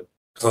god damn it!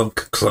 Clunk,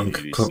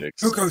 clunk, clunk.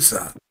 Who goes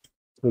that?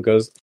 Who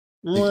goes?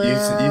 You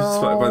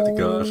spot by the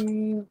guard.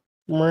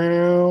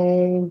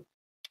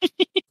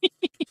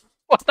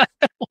 What the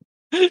hell?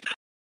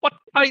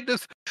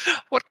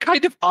 What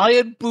kind of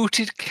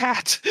iron-booted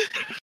cat?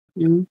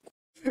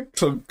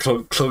 Clunk,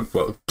 clunk, clunk.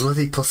 What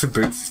bloody Puss in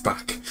Boots is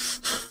back.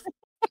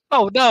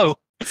 Oh no!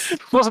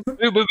 Wasn't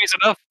 2 movies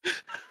enough?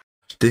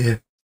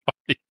 Dear.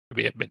 Give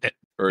me a minute.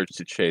 Urge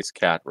to chase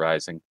cat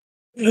rising.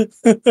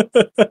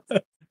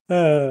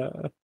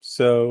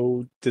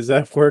 So does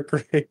that work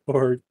right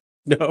or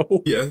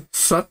no? Yeah,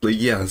 sadly,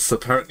 yes.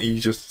 Apparently, you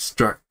just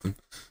distract them.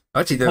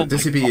 Actually, no,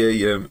 this would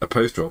be a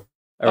post roll.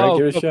 All right,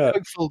 give it a shot.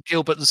 Hopeful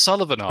Gilbert and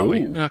Sullivan, are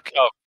we? Okay.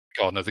 Oh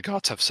god, no, the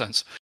guards have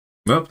sense.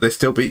 Well, they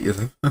still beat you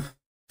then.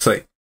 So,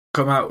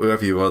 come out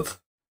whoever you want.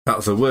 That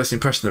was the worst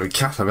impression of a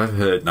cat I've ever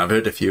heard, and I've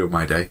heard a few in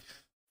my day.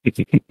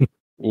 What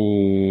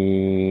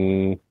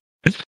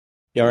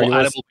animal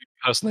are you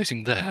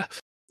impersonating there?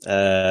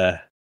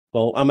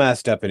 Well, I'm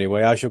asked up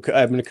anyway. I'm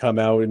going to come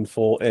out in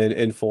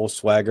full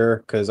swagger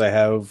because I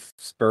have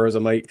spurs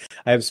on my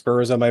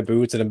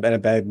boots and a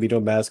Magneto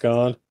mask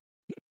on.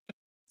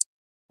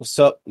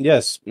 So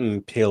yes,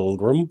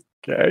 pilgrim.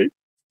 Okay.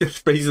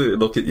 Just basically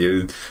look at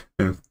you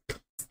and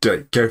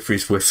go for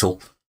his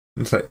whistle.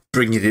 It's like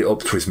bringing it up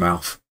to his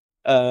mouth.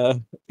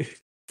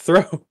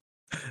 Throw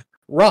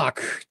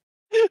rock.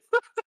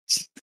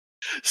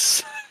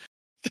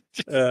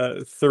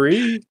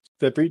 3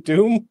 separate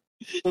doom.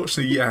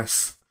 Fortunately,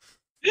 yes.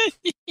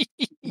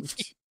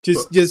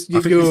 Just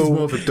I think you this is more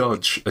go. of a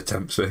dodge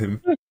attempt for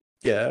him.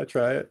 Yeah,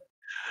 try it.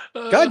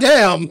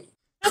 Goddamn!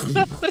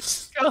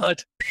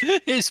 God,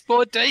 it's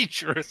more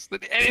dangerous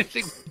than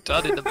anything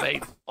done in the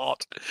main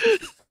plot.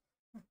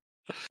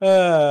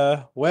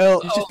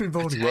 Well, You've just been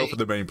rolling well for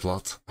the main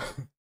plot.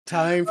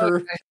 time for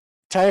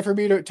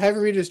me to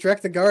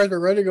distract the guards by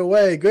running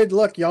away. Good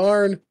luck,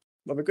 Yarn.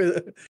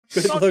 Good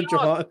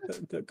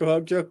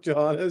luck,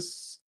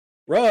 Johannes.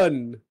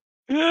 Run.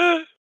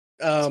 You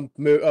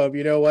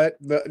know what?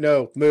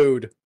 No,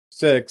 mood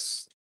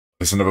 6.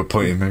 There's another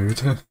point in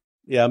mood.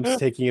 Yeah, I'm just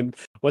taking him.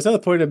 What's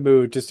another point of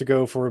mood just to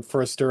go for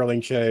a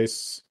sterling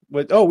chase?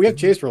 We have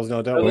chase rolls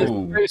now, don't we?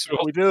 Oh,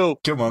 We do.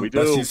 come on, We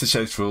let's do. use the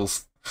chase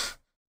rules.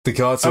 The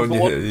guards are on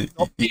you.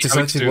 You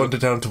decide to wander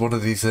down to one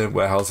of these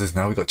warehouses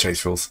now. We've got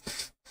chase rules.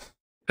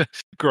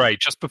 Great.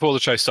 Just before the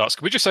chase starts,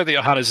 can we just say that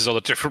Johannes is on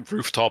a different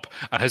rooftop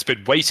and has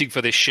been waiting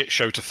for this shit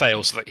show to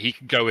fail so that he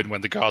can go in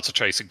when the guards are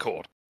chasing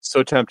Cord?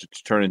 So tempted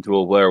to turn into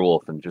a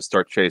werewolf and just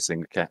start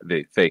chasing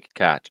the fake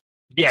cat.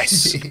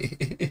 Yes.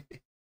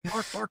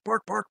 Bark, bark,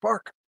 bark, bark,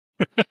 bark.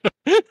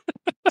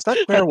 Is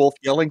that werewolf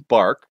yelling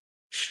bark?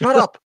 Shut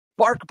up!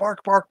 Bark,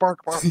 bark, bark,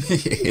 bark, bark.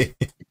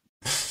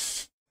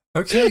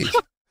 Okay.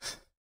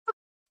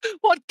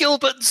 What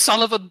Gilbert and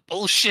Sullivan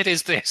bullshit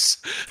is this?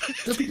 I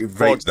think you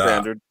Bog rate that.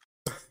 standard.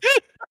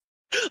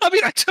 I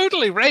mean, I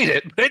totally rate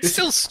it, but it's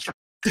still strange.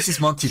 This is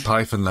Monty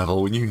Python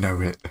level, and you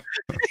know it.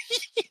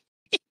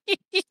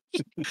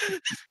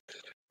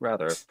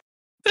 Rather.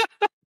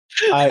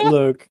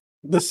 Look.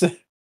 Listen.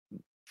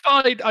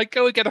 Fine, I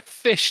go and get a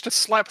fish to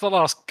slap the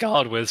last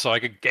guard with so I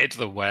can get to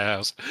the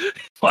warehouse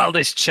while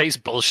this chase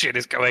bullshit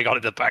is going on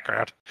in the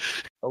background.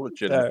 A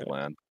legitimate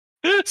plan.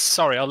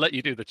 Sorry, I'll let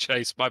you do the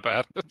chase. My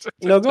bad.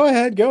 No, go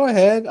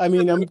ahead. I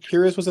mean, I'm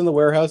curious what's in the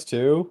warehouse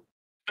too.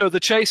 No, the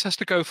chase has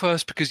to go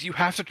first because you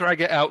have to drag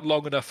it out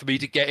long enough for me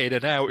to get in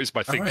and out, is my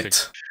All thinking.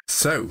 right.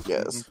 So,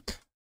 Yes.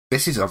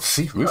 this is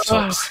obviously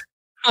rooftops.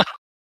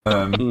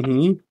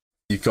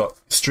 You've got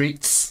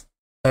streets.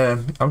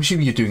 I'm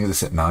assuming you're doing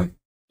this at night.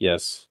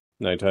 Yes,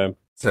 nighttime.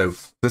 So,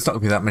 there's not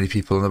going to be that many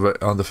people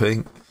on the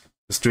thing.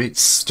 The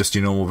streets, just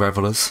your normal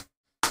revelers.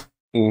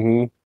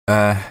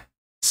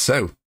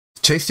 So,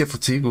 chase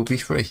difficulty will be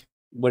 3.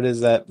 What is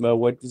that?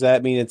 What does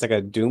that mean? It's like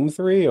a Doom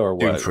 3 or what?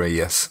 Doom 3,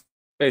 yes.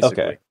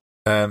 Basically. Okay.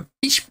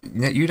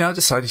 You now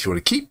decide if you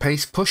want to keep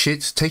pace, push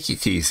it, take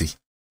it easy.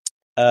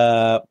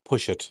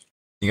 Push it.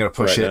 You're going to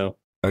push right it. now.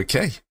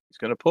 Okay. He's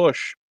going to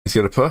push. He's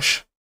going to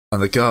push.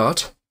 And the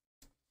guard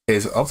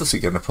is obviously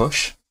going to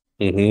push.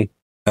 So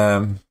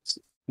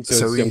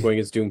So I'm going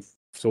as Doom.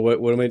 So what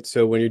am I?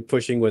 So when you're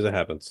pushing, what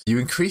happens? You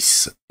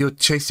increase your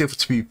chase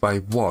difficulty by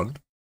 1,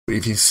 but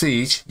if you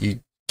siege, you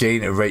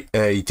gain a range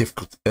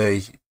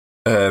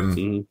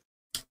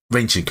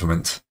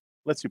increment.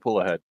 Lets you pull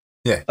ahead.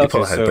 Yeah, you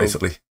pull Okay, ahead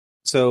basically.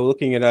 So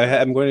looking at,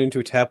 I'm going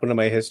to tap one of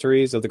my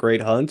histories of the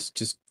Great Hunt,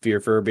 just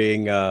for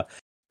being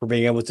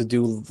able to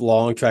do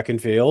long track and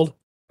field.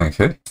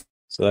 Okay.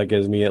 So that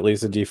gives me at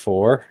least a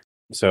D4.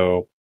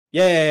 So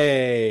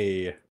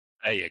yay!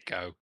 There you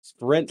go.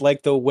 Sprint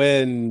like the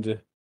wind,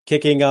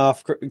 kicking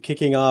off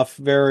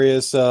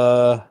various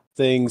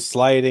things,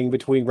 sliding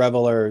between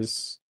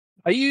revelers.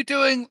 Are you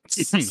doing?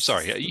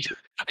 Sorry,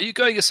 are you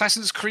going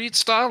Assassin's Creed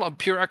style on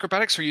pure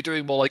acrobatics, or are you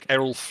doing more like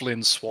Errol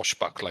Flynn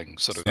swashbuckling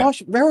sort of?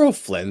 Errol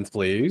Flynn,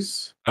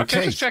 please.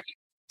 Okay, just checking.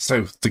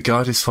 So the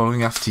guard is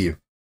following after you.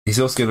 He's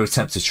also going to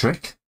attempt a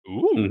trick.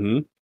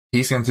 Ooh.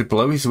 He's going to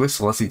blow his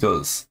whistle as he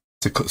does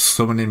to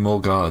summon in more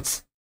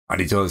guards,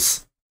 and he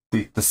does.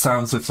 The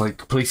sounds of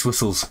like police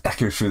whistles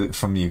echo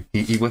from you.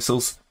 He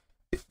whistles,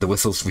 the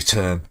whistles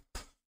return.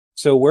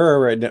 So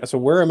where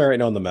am I right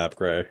now on the map,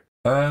 Gray?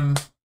 I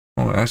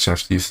actually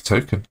have to use a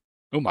token.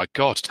 Oh my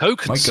god,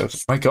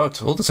 tokens! My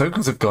god, all the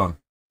tokens have gone.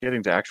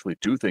 Getting to actually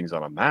do things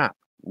on a map.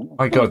 Ooh.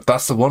 My god,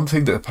 that's the one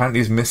thing that apparently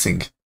is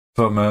missing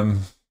from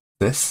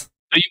this.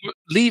 Are you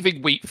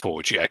leaving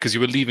Wheatforge? Yeah, because you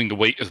were leaving the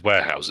wheat as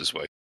warehouses,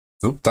 were you?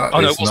 Oh, that no,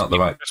 is it wasn't not the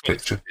Wheat, right that's what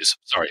picture. it is.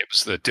 Sorry, it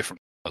was the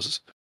different houses.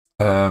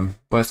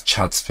 Where's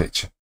Chad's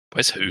picture?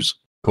 Where's whose?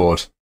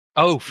 Cord.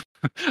 Oh,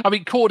 I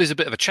mean, Cord is a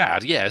bit of a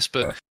Chad, yes,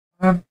 but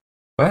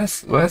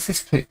Where's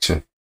this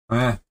picture?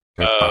 Go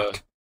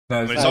back.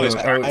 No,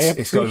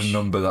 it's got a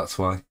number. That's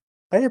why.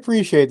 I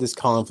appreciate this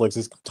conflict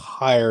is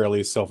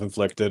entirely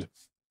self-inflicted.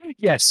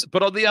 yes.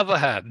 But on the other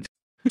hand,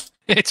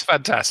 it's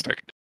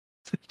fantastic.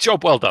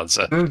 Job well done,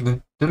 sir.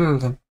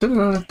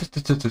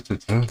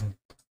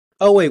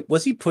 Oh wait,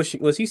 was he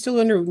pushing? Was he still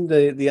under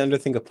the under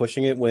thing of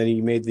pushing it when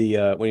he made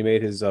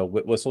his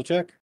whistle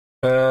check?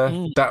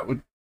 That's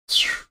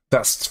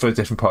for a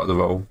different part of the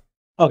role.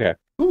 Okay.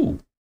 Ooh,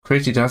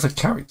 created as a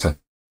character.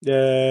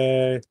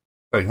 Yay.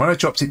 When I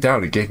dropped it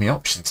down, it gave me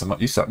options. I'm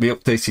not used to that. We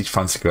updated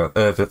Fancy Ground.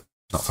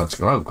 Not Fancy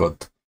Ground. Oh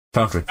god,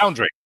 Foundry.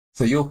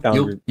 So you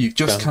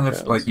just kind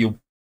of like you'll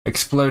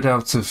explode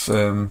out of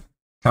kind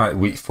of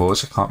Wheat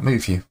Forge. I can't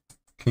move you.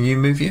 Can you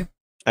move you?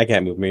 I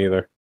can't move me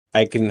either.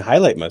 I can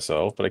highlight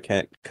myself, but I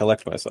can't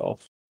collect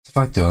myself. What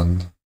have I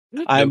done?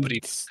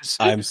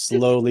 I'm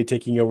slowly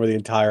taking over the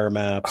entire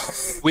map.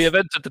 We have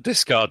entered the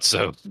discard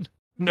zone.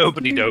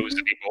 Nobody knows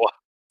anymore.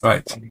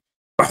 Right.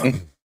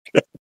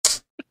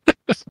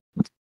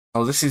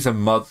 Oh, this is a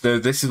mod.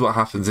 This is what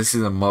happens. This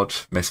is a mod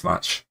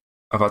mismatch.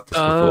 I've had this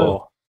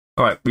before.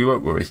 Alright, we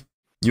won't worry.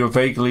 You're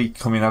vaguely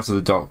coming out of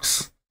the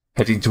docks,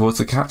 heading towards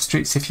the cat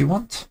streets if you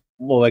want.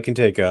 Well, I can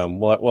take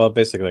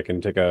basically I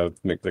can take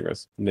make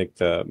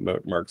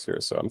the marks here.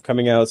 So I'm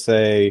coming out,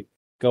 say,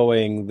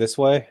 going this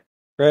way,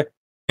 right?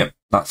 Yep,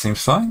 that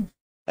seems fine.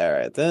 All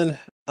right, then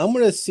I'm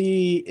gonna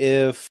see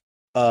if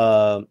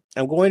I'm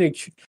going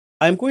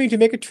to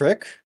make a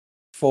trick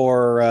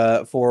for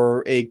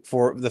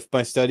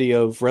my study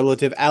of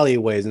relative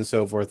alleyways and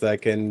so forth that I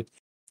can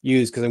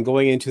use because I'm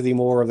going into the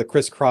more of the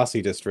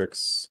crisscrossy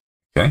districts.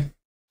 Okay.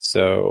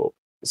 So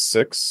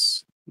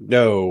 6.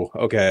 No.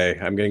 Okay,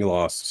 I'm getting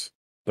lost.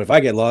 But if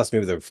I get lost,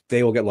 maybe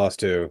they will get lost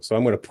too. So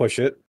I'm going to push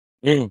it,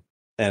 and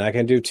I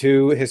can do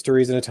 2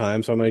 histories at a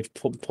time. So I'm going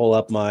to pull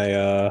up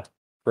my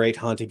great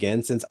hunt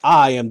again, since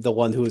I am the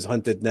one who is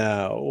hunted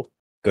now.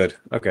 Good.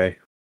 Okay.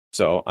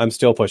 So I'm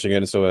still pushing it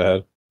and still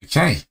ahead.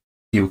 Okay.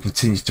 You will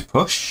continue to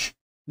push.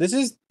 This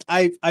is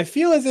I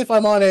feel as if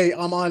I'm on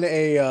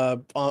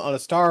a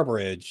star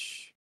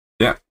bridge.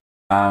 Yeah.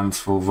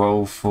 And we'll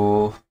roll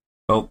for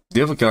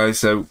the other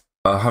guys are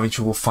having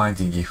trouble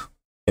finding you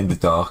in the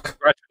dark.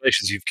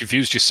 Congratulations, you've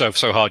confused yourself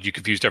so hard you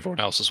confused everyone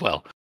else as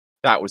well.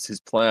 That was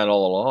his plan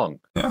all along.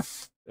 Yeah.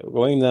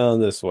 Going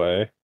down this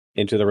way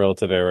into the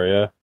relative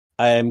area,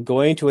 I am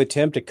going to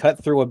attempt to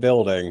cut through a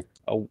building.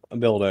 A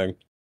building.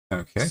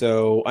 Okay.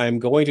 So I'm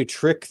going to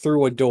trick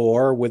through a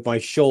door with my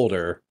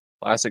shoulder.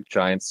 Classic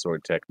giant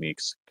sword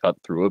techniques. Cut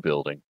through a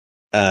building.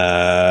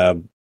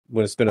 I'm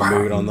going to spin a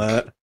mood on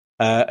that.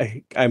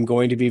 I'm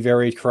going to be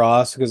very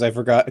cross because I'm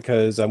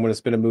going to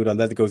spin a mood on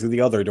that to go through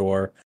the other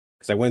door.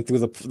 Because I went through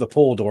the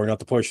pull door, not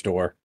the push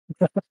door.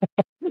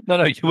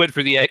 No, you went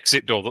through the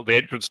exit door, not the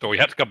entrance door.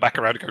 You had to come back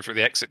around and go through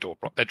the entrance door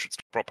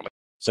properly.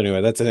 So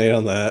anyway, that's an 8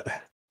 on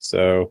that.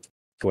 So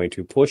going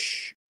to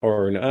push,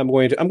 or no, I'm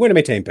going to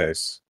maintain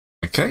pace.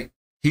 Okay.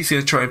 He's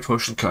going to try and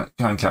push and try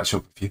and catch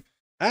up with you.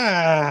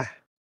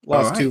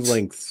 Lost 2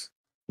 lengths.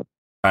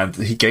 And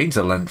he gains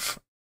a length.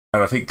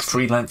 And I think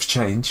 3 length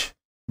change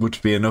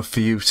would be enough for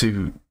you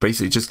to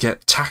basically just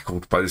get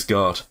tackled by this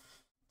guard.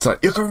 It's like,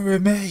 you're coming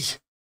with me!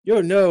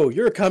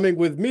 You're coming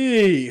with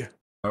me!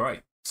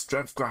 Alright,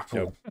 strength grapple.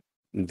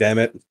 Nope. Damn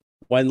it.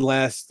 One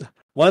last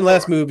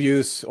move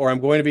use, or I'm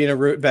going to be in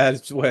a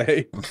bad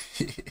way.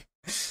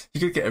 You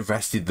could get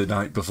arrested the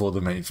night before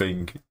the main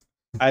thing.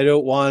 I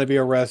don't want to be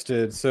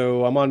arrested,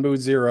 so I'm on mood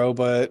 0,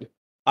 but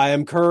I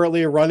am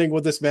currently running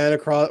with this man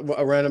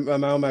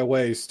around my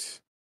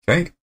waist.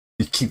 Okay,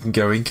 you keep him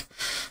going.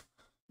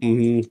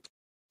 Mm-hmm.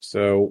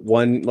 So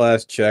one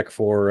last check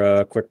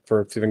for quick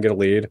for if you can get a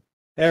lead.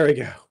 There we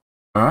go.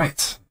 All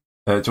right.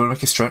 Do you want to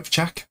make a strength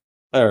check?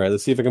 All right.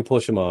 Let's see if I can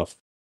push him off.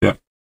 Yeah.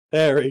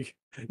 There we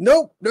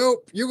go.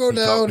 Nope. You go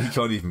down. He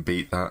can't even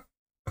beat that.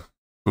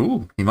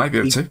 Ooh, he might be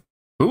able to.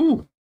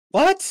 Ooh.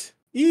 What?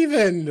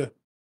 Even.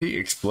 He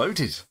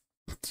exploded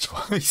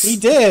twice. He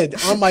did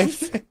on my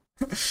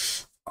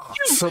face.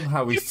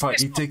 Somehow he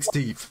digs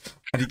deep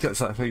and he gets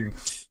that thing.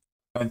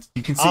 And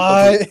you can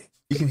see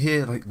you can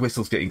hear like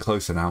whistles getting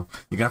closer now.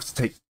 You're gonna have to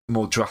take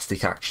more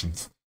drastic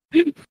actions.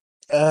 Okay.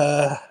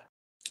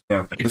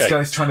 This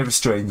guy's trying to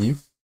restrain you.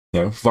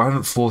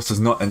 Violent force has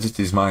not entered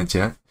his mind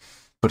yet,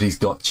 but he's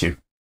got you,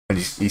 and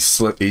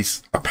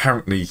he's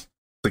apparently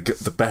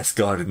the best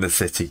guard in the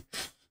city.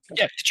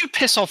 Yeah, did you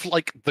piss off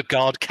like the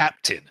guard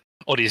captain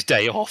on his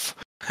day off?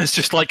 It's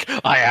just like,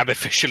 I am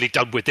officially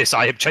done with this.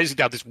 I am chasing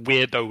down this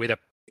weirdo with a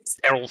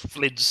Errol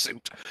Flynn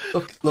suit.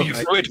 Look,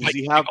 does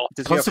he have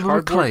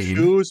cardboard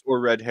shoes or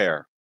red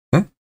hair?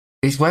 Huh?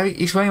 He's wearing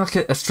like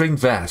a string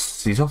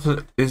vest.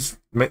 His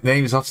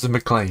name is Officer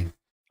McLean.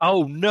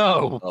 Oh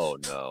no! Oh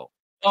no!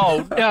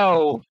 Oh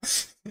no!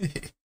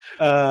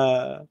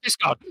 This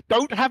guard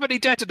don't have any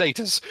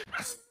detonators.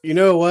 You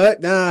know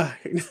what? Nah.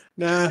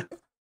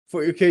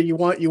 Okay, you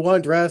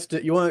want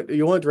drastic. You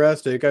want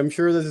drastic. I'm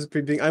sure this is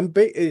pretty.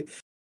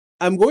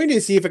 I'm going to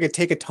see if I can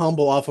take a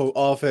tumble off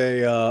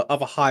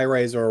a high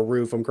rise or a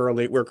roof.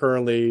 We're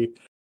currently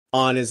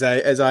on as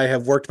I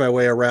have worked my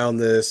way around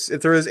this.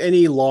 If there is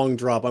any long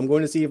drop, I'm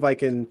going to see if I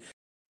can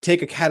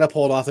take a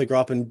catapult off the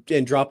drop and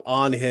drop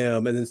on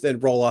him and then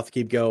roll off to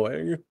keep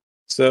going.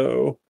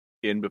 So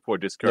in before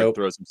Discard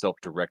throws himself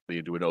directly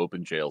into an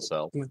open jail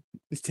cell.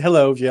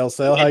 Hello, jail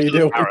cell. How you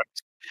doing?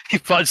 He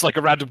finds like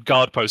a random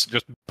guard post and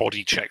just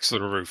body checks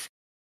the roof.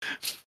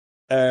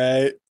 All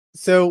right.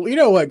 So you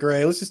know what,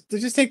 Gray? Let's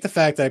just take the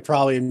fact that I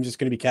probably am just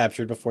going to be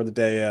captured before the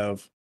day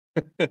of.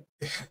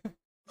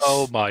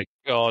 Oh my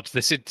god,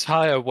 this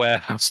entire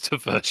warehouse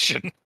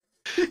diversion.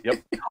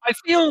 Yep. I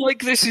feel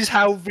like this is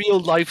how real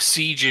life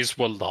sieges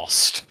were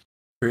lost.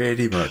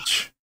 Pretty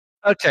much.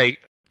 Okay,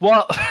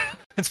 well,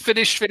 let's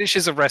finish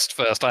his arrest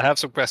first. I have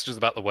some questions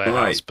about the warehouse,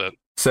 Right. but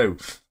So,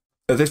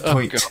 at this Oh,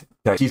 point,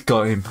 you've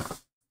got him,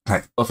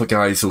 like, other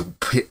guys will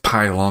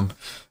pile on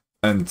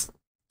and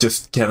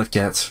just kind of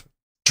get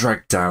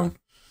dragged down.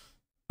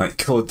 Like,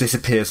 Claude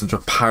disappears under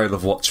a pile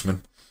of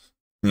watchmen,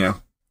 you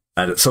know,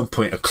 and at some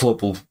point a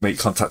club will make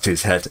contact with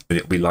his head and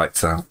it'll be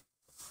lights out.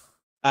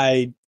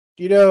 I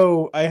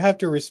have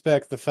to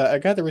respect the fact. I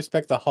got to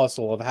respect the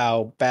hustle of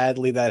how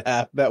badly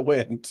that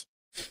went.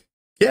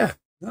 Yeah.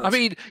 I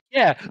mean,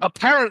 yeah,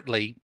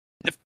 apparently,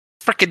 the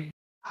frickin'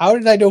 How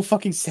did I know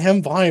fucking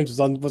Sam Vimes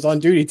was on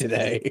duty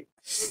today?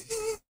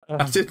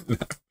 I didn't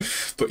know.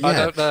 But I yeah,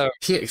 don't know.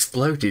 he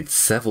exploded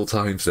several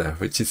times there,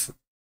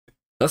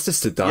 that's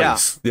just a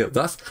dice. Yeah,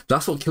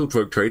 that's what killed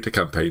Rogue Trader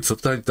campaign.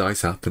 Sometimes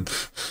dice happen.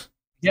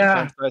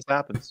 Yeah, Sometimes that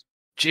happens.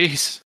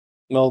 jeez.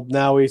 Well,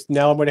 now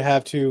I'm going to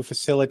have to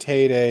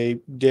facilitate a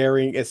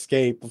daring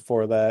escape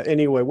before that.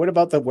 Anyway, what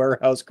about the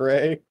warehouse,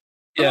 Gray?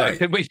 Yeah, Right.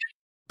 can we?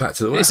 Back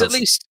to the warehouse.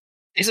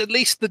 Is at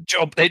least the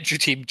entry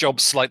team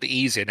job slightly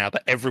easier now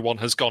that everyone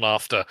has gone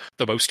after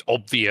the most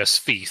obvious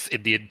thief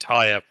in the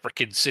entire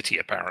frickin' city,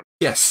 apparently.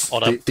 Yes,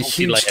 On a the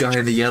huge multi-layer guy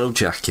in the yellow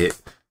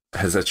jacket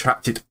has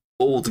attracted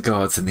all the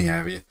guards in the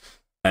area,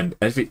 and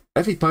every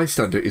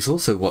bystander is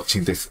also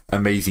watching this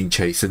amazing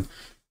chase and,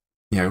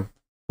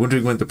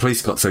 wondering when the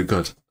police got so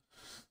good.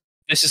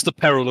 This is the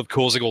peril of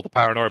causing all the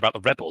paranoia about the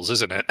rebels,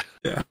 isn't it?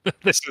 Yeah.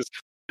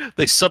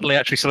 They suddenly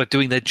actually started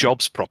doing their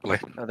jobs properly.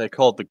 They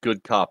called the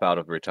good cop out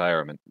of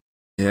retirement.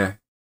 Yeah,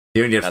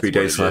 he only had That's 3 what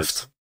days it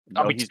left.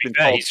 No, I mean, he's to be been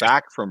fair, called he's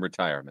back from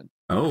retirement.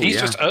 Oh, He's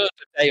yeah. just earned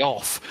a day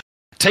off.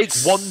 Take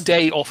 1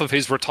 day off of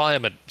his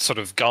retirement, sort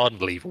of garden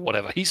leave or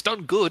whatever. He's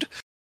done good.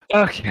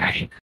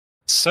 Okay.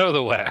 So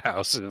the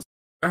warehouse is...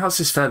 Warehouse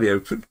is fairly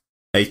open.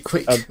 A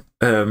quick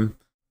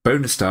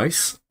bonus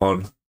dice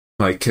on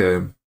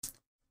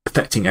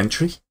affecting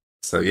entry.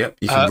 So yeah,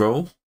 you can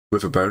roll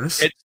with a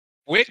bonus. It's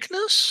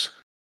quickness?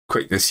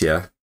 Quickness,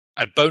 yeah.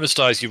 And bonus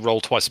dice you roll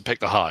twice and pick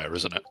the higher,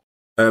 isn't it?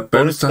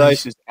 Bonus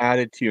dice is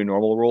added to your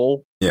normal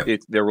roll. Yeah.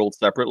 They're rolled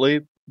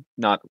separately,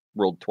 not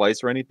rolled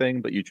twice or anything,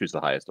 but you choose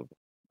the highest of them.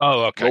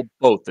 Oh, okay. Roll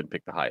both and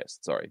pick the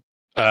highest, sorry.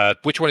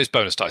 Which one is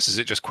bonus dice? Is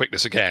it just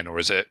quickness again, or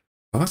is it...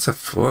 Oh, that's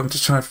I'm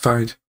just trying to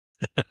find.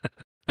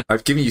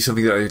 I've given you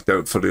something that I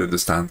don't fully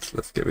understand.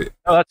 Let's give it.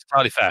 Oh, that's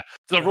entirely fair.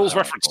 The rules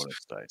reference.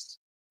 Bonus dice.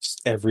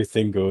 Just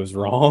everything goes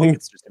wrong.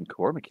 It's just in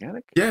core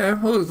mechanic. Yeah,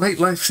 well, make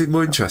life seem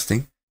more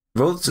interesting.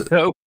 Roll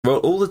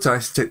all the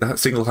dice, take the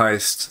single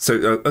highest.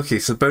 So,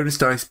 so bonus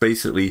dice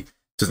basically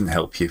doesn't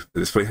help you at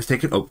this point. You have to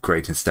take an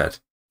upgrade instead.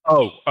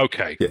 Oh,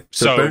 okay. Yeah.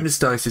 So bonus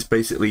dice is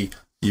basically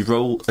you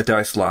roll a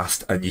dice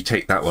last and you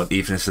take that one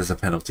even if there's a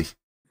penalty.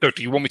 So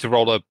do you want me to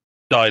roll a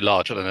die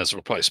larger than as a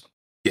replacement?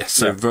 Yes,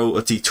 so roll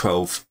a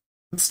d12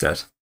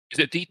 instead. Is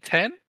it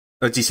D10?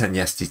 A d10,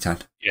 yes,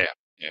 d10. Yeah.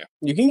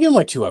 You can give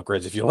him 2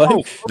 upgrades if you like.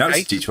 Now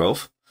Okay. it's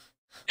d12.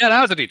 Yeah,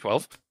 that was a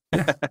D12.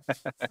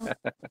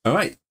 All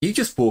right, you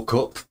just walk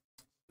up,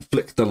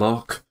 flick the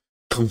lock,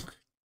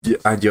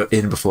 and you're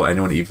in before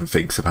anyone even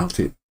thinks about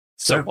it.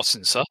 So what's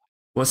inside?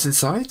 What's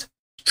inside?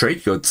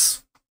 Trade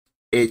goods.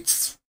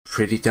 It's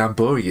pretty damn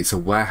boring. It's a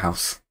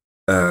warehouse.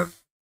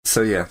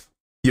 So yeah,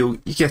 you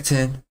get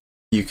in,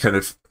 you kind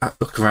of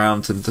look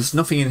around, and there's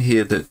nothing in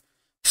here that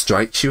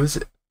strikes you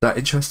as that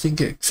interesting,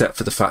 except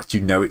for the fact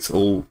it's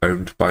all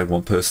owned by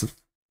one person.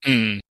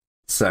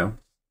 So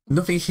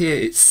nothing here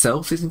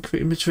itself is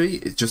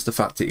incriminatory. It's just the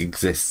fact it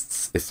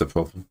exists is the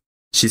problem.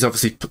 She's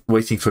obviously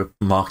waiting for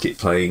market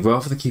playing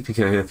rather than keeping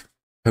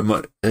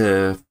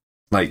her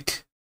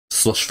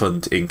slush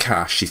fund in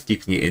cash. She's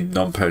keeping it in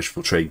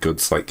non-perishable trade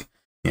goods like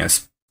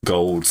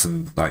golds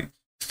and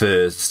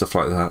furs, stuff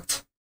like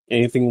that.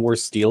 Anything worth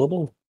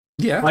stealable?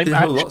 Yeah, there's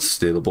a lot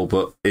stealable,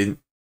 but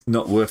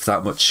not worth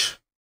that much.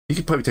 You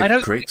could probably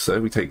take crates,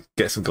 though.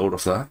 Get some gold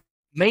off that.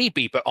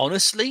 Maybe, but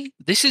honestly,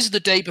 this is the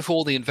day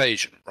before the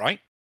invasion, right?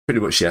 Pretty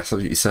much, yes,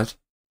 that's what you said.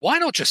 Why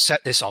not just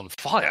set this on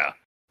fire?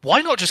 Why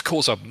not just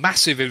cause a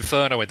massive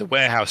inferno in the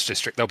warehouse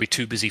district? They'll be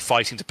too busy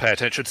fighting to pay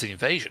attention to the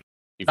invasion.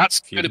 That's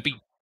going to be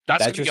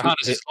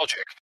Johannes'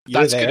 logic.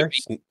 That's going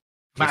to be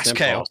mass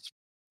chaos.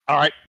 All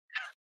right.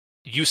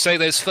 You say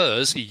there's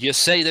furs. You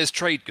say there's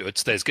trade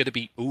goods. There's going to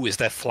be, is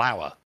there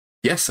flour?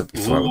 Yes, there'll be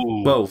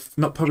flour. Well,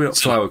 probably not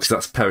flour because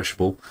that's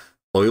perishable.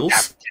 Oils? Yeah.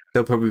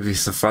 There'll probably be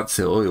some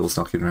fancy oils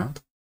knocking around.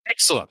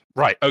 Excellent.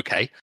 Right,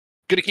 okay.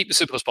 Going to keep it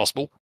simple as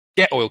possible.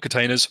 Get oil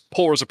containers,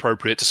 pour as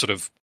appropriate to sort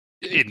of,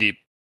 in the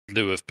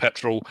lieu of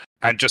petrol,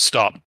 and just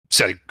start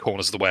setting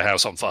corners of the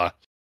warehouse on fire.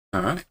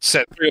 All right.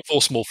 Set 3 or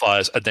 4 small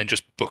fires and then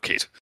just book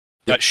it.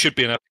 That should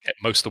be enough to get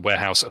most of the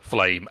warehouse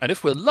aflame. And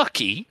if we're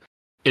lucky,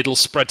 it'll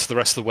spread to the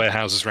rest of the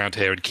warehouses around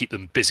here and keep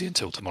them busy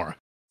until tomorrow.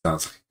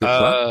 Sounds like a good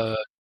plan.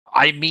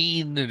 I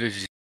mean,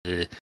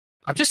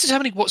 I'm just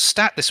determining what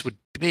stat this would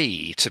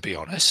me, to be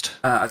honest.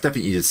 I don't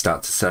think you did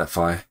start to set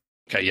fire.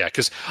 Okay, yeah,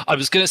 because I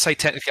was going to say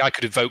technically I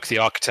could evoke the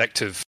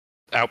architect of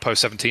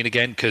Outpost 17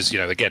 again, because,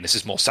 again, this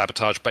is more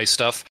sabotage-based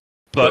stuff.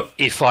 But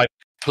if I'm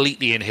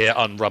completely in here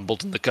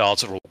unrumbled and the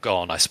guards are all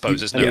gone, I suppose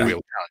there's no real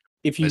challenge.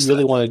 If you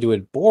really want to do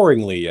it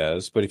boringly,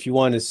 yes. But if you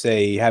want to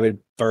say have it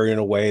burn in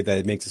a way that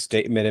it makes a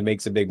statement, it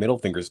makes a big middle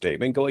finger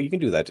statement, you can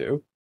do that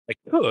too. I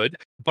could,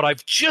 but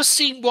I've just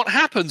seen what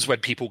happens when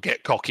people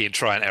get cocky and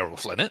try and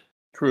Errolflin it.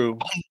 True.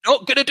 I'm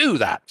not going to do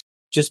that.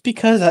 Just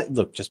because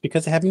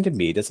it happened to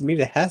me doesn't mean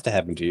it has to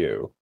happen to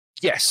you.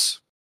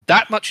 Yes,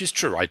 that much is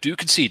true. I do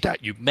concede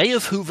that. You may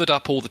have hoovered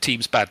up all the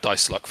team's bad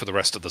dice luck for the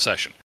rest of the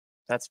session.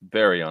 That's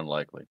very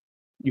unlikely.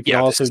 You can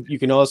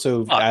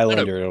also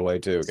Islander it away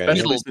too.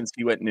 Especially since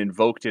you went and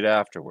invoked it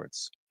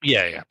afterwards.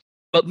 Yeah.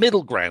 But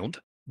middle ground,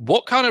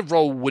 what kind of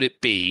role would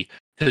it be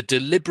to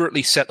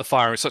deliberately set the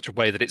fire in such a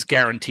way that it's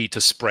guaranteed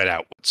to spread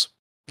outwards?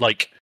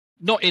 Like,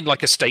 not in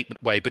like a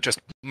statement way, but just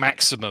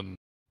maximum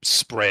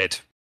spread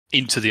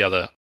into the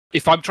other.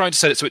 If I'm trying to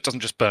set it so it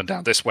doesn't just burn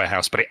down this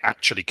warehouse, but it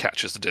actually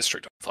catches the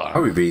district on fire. That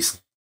would be reason.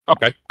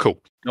 Okay,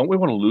 cool. Don't we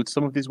want to loot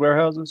some of these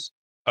warehouses?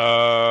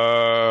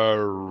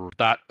 Oh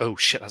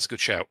shit, that's a good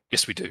shout.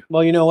 Yes, we do.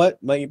 Well, you know what?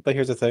 But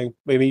here's the thing.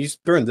 Maybe you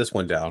just burn this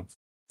one down.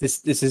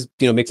 This is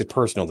makes it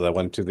personal to that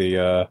one to the.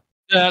 Yeah,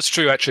 that's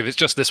true. Actually, if it's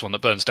just this one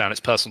that burns down, it's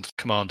personal to the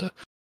commander,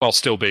 while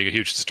still being a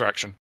huge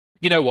distraction.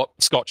 You know what?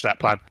 Scotch that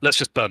plan. Let's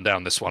just burn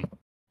down this one.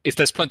 If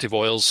there's plenty of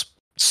oils,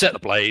 set the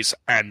blaze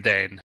and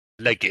then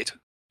leg it.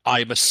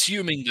 I'm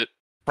assuming that,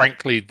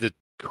 frankly, the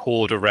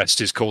horde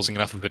arrest is causing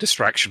enough of a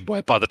distraction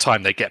where by the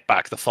time they get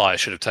back, the fire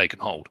should have taken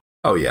hold.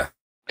 Oh yeah.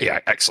 Yeah,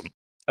 excellent.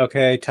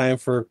 Okay, time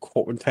to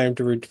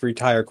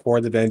retire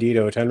Cord the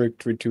Bandito. Time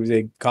to choose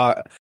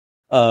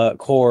a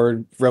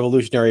Cord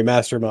revolutionary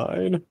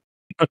mastermind.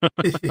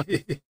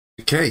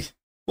 Okay,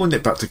 we'll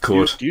nip back to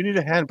Cord. Do you need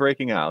a hand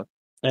breaking out?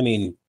 I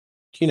mean,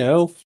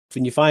 when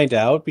you find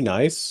out, it'd be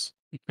nice.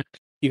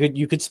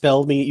 You could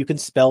spell me. You can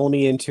spell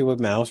me into a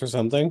mouse or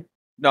something.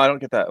 No, I don't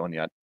get that one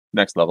yet.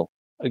 Next level.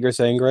 You're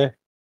saying, Gray?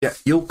 Yeah,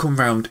 you'll come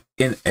round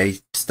in a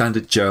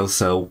standard jail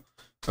cell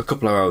a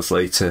couple of hours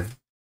later.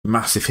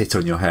 Massive hit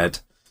on your head.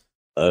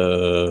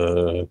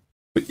 But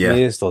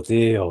yeah.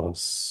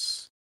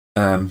 Dios.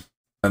 And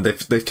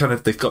they've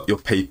got your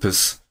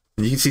papers,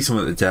 and you can see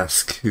someone at the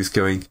desk who's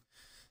going,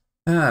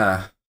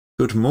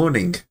 good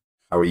morning.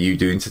 How are you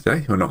doing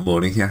today? Well, not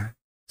morning, yeah.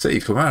 So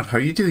you've come out. How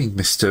are you doing,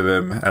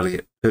 Mr.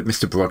 Elliot?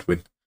 Mr.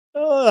 Brodwin?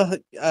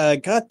 I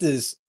got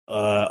this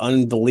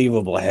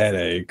unbelievable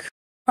headache.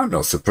 I'm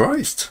not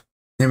surprised.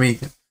 I mean,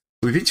 it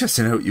would be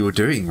interesting to know what you were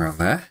doing around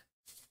there.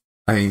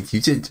 I mean,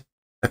 you did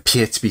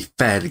appear to be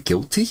fairly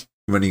guilty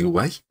running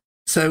away.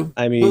 So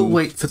we'll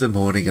wait for the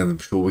morning and I'm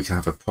sure we can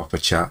have a proper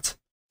chat.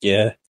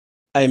 Yeah,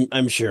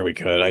 I'm sure we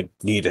could. I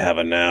need to have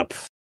a nap.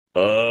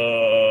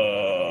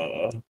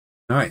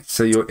 Alright,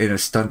 so you're in a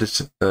standard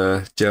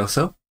jail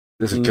cell.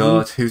 There's a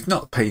guard who's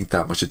not paying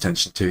that much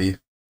attention to you.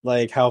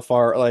 Like, how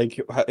far? Like,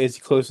 is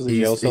he close to the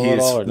jail cell at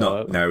all, or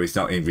not? No, he's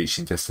not in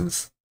reaching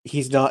distance.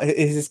 He's not.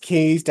 Is his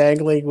keys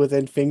dangling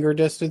within finger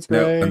distance,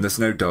 Gray? No, and there's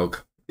no dog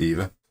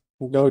either.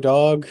 No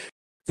dog.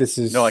 This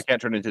is no. I can't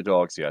turn into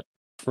dogs yet.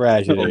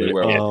 Tragedy.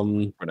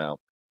 For now.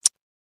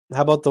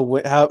 How about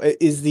how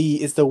is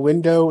the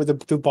window?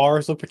 The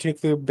bars look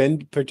particularly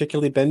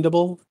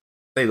bendable.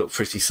 They look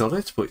pretty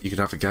solid, but you could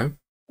have a go.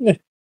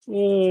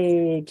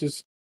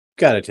 Just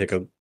gotta take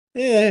a.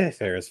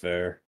 Fair is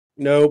fair.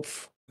 Nope.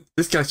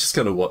 This guy's just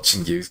kind of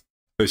watching you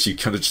as you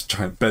kind of just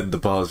try and bend the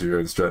bars with your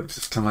own strength.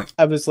 It's kind of like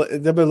I'm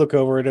gonna look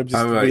over and I'm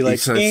just gonna be like,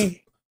 says,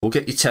 we'll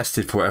get you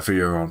tested for whatever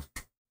you're on.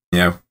 You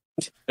know.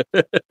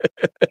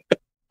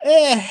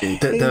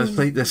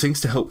 There's things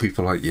to help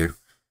people like you.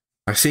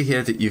 I see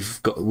here that you've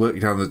got work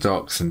down the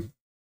docks and,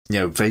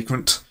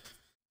 vagrant.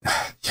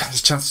 Yeah, there's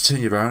a chance to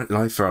turn your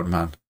life around,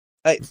 man.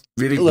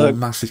 One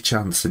massive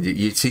chance, and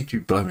you seem to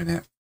be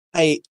blowing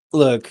it.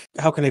 Look,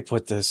 how can I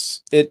put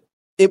this? I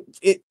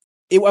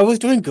was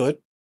doing good.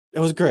 It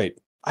was great.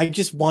 I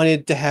just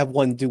wanted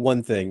to do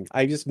one thing.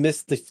 I just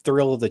missed the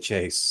thrill of the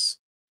chase.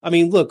 I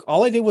mean, look,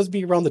 all I did was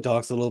be around the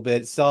docks a little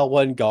bit, saw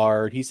one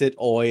guard, he said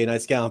oi, and I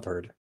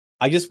scampered.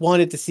 I just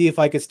wanted to see if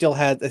I still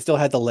had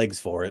the legs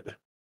for it.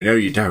 No,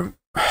 you don't.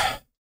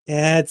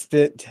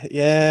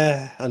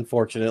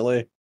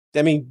 Unfortunately.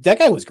 I mean, that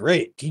guy was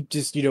great. He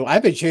just,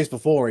 I've been chased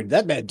before, and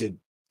that man did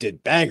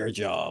banger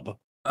job.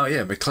 Oh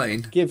yeah,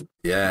 McLean.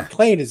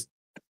 McLean is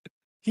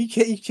he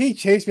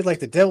chased me like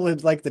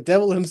the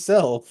devil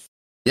himself.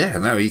 Yeah,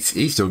 no,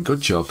 he's done a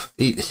good job.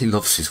 He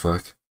loves his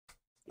work.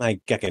 I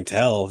can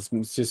tell.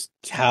 It's just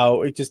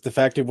the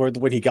fact that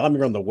when he got me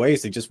around the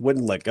waist, he just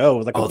wouldn't let go.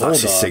 Like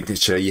that's his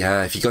signature.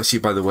 Yeah, if he got you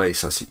by the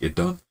waist, that's it. You're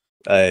done.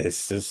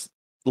 It's just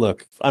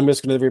look. I'm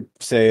just gonna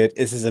say it.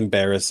 This is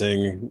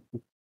embarrassing.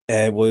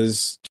 It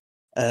was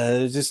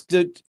just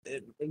the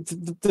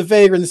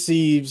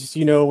vagrancy.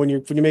 When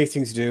you make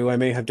things do, I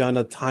may have done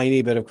a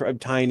tiny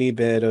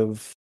bit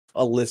of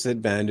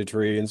illicit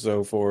banditry and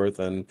so forth,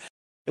 and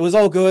it was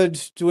all good,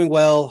 doing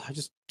well. I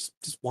just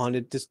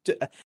wanted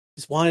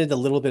a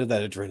little bit of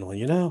that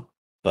adrenaline,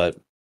 but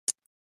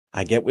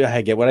I get what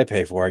I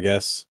pay for, I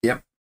guess.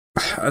 Yep.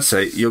 I'd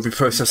say you'll be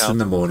processed in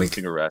the morning.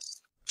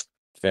 Arrest.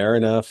 Fair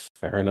enough.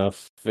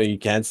 You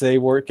can't say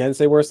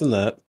worse than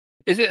that.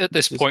 Is it at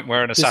this Just- point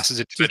where an just- assassin's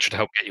intervention to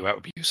help get you out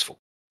would be useful?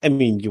 I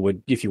mean, you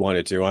would if you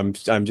wanted to. I'm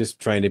just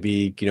trying to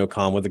be,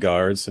 calm with the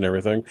guards and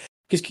everything.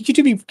 Because could you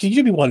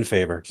do me one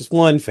favor? Just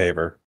one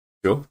favor.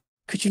 Sure.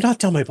 Could you not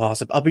tell my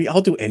boss?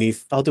 I'll do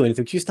anything.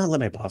 Could you just not let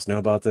my boss know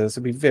about this?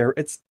 It'd be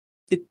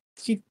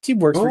she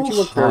works Oh,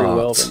 very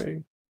well heart. for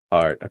me.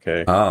 Alright,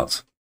 okay.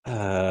 Art.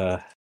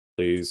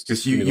 Please. Because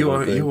just give me the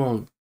one thing. you are.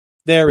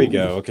 There we Ooh.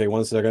 go. Okay,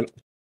 1 second.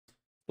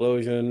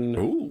 Explosion.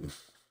 Ooh.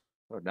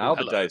 Oh, now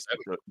the Hello. dice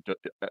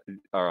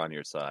are on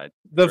your side.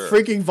 The Sure.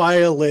 freaking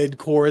violin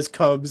chorus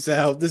comes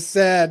out. The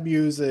sad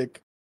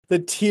music. The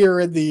tear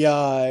in the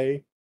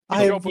eye.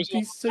 I Job would was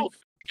be all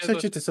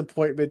such a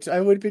disappointment.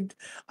 I would be.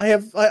 I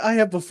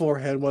have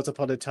beforehand, once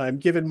upon a time,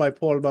 given my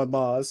poor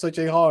mama such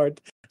a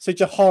hard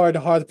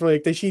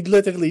heartbreak that she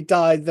literally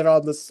died there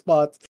on the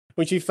spot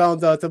when she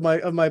found out of my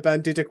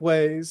banditic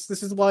ways.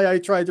 This is why I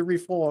try to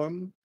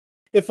reform.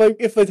 If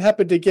it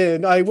happened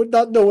again, I would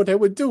not know what I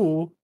would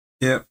do.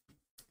 Yeah.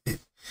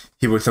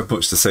 He won't have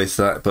much to say to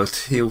that,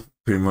 but he'll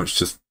pretty much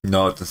just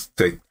nod and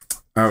say,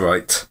 all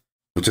right,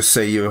 we'll just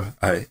say you're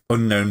an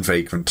unknown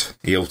vagrant.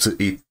 He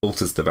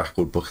alters the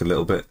record book a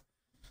little bit.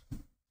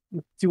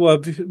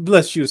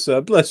 Bless you,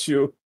 sir. Bless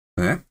you.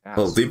 Yeah. Yes.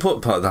 Well, the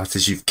important part of that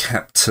is you've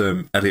kept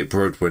Elliot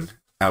Brodwin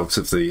out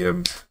of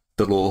the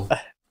law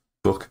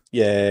book.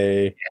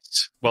 Yay.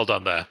 Yes. Well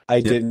done there.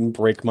 I did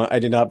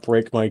not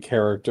break my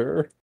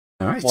character.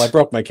 All right. Well, I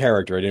broke my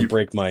character. I didn't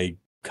break my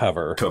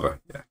cover.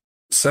 Yeah.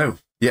 So,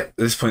 yeah, at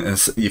this point,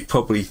 you've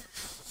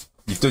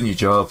done your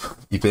job.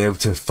 You've been able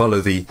to follow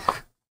the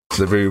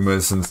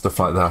rumours and stuff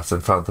like that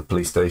and found the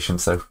police station.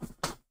 So,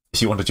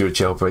 if you want to do a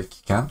jailbreak,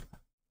 you can.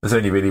 There's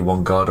only really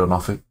one guard on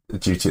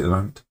duty at the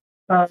moment.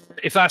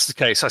 If that's the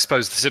case, I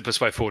suppose the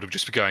simplest way forward would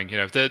just be going,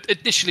 the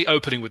initially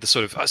opening with the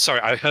sort of, sorry,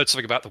 I heard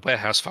something about the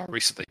warehouse fire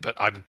recently, but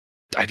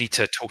I need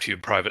to talk to you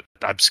in private.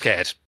 I'm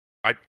scared.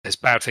 There's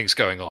bad things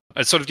going on.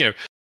 And sort of,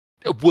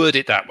 word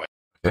it that way.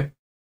 Okay.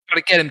 Got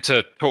to get him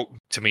to talk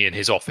to me in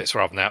his office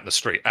rather than out in the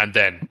street. And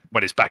then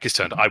when his back is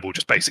turned, I will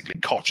just basically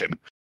coach him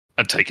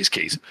and take his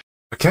keys.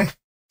 Okay.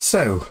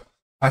 So,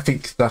 I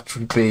think that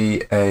would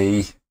be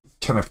a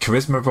kind of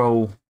charisma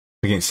roll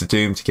against the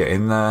Doom to get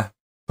in there,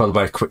 followed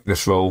by a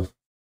quickness roll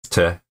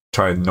to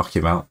try and knock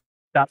him out.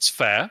 That's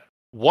fair.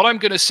 What I'm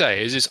going to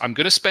say is I'm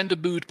going to spend a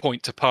mood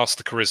point to pass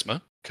the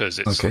charisma, because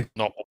it's Okay.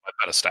 not one of my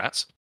better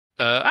stats.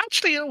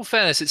 Actually, in all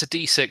fairness, it's a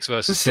D6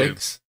 versus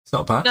 6. It's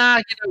not bad. Nah,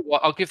 you know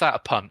what? I'll give that a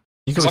punt.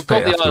 You can I've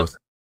got pay it the afterwards.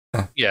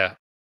 Yeah,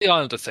 the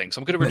Islander thing.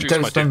 So I'm going to reduce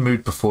Don't my spend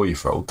mood before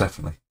you've rolled,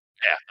 definitely.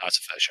 Yeah, that's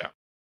a fair shout.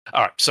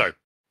 All right, so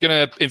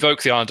going to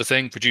invoke the Islander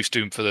thing, reduce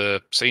Doom for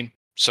the scene.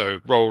 So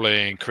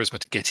rolling charisma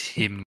to get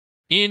him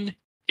in.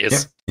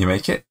 Yes. Yeah, you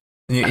make it.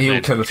 And And he'll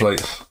then- kind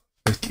of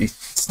he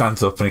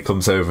stands up and he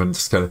comes over and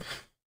just kind of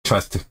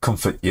tries to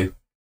comfort you.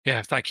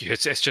 Yeah, thank you.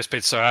 It's just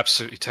been so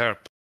absolutely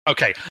terrible.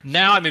 Okay,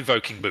 now I'm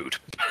invoking mood.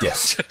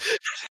 Yes.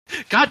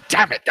 God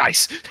damn it,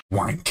 dice.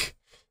 Wank.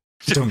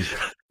 Don't-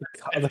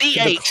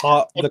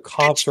 The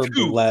cops are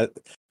Two. blessed.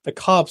 The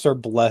cops are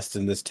blessed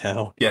in this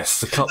town.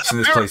 Yes, the cops in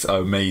this place are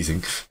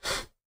amazing.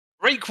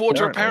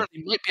 Breakwater Fair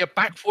apparently might be a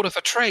backwater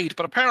for trade,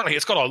 but apparently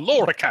it's got a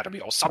law academy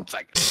or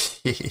something.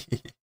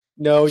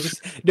 No,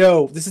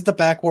 this is the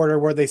backwater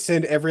where they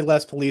send every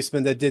last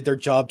policeman that did their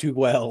job too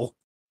well.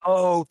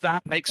 Oh,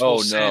 that makes Oh more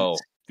no,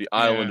 sense. the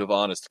island of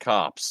honest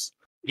cops.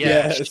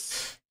 Yeah,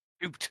 Yes.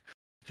 shoot.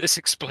 This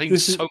explains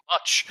This is- so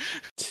much.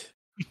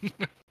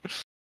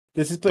 But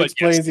Explains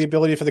yes. the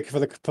ability for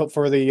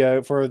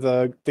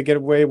the to get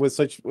away with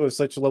such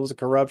levels of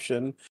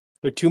corruption.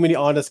 There are too many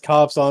honest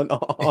cops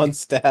on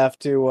staff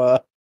to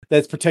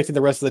that's protecting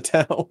the rest of the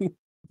town.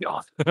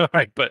 God. All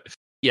right, but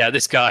yeah,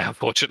 this guy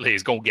unfortunately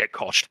is going to get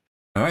coshed,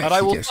 All right, and I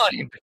he will gets- find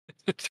him.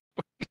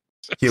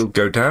 he'll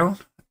go down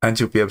and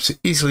you'll be able to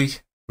easily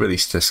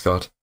release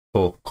Discard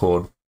or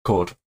cord.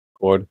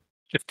 Lord.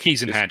 With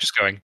keys in hand, just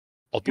going.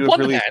 On You the have one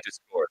released hand,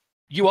 Discord.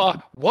 you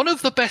are one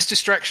of the best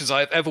distractions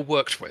I have ever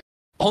worked with.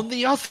 On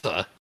the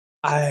other,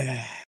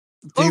 They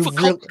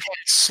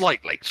overcomplicated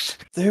slightly.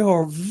 there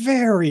are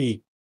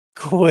very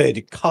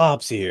good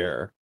cops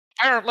here.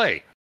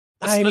 Apparently.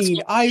 I Let's mean,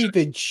 not- I've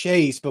been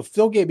chased, but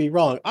don't get me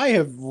wrong. I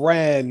have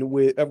ran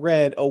away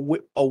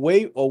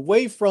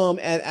from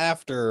and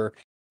after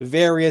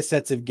various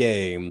sets of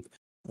game,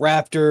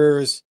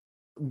 raptors,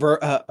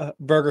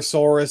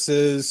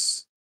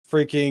 burgosauruses,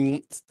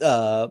 freaking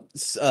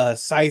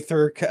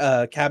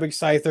scyther, cabbage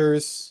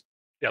scythers,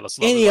 Yeah, let's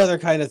any other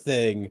kind of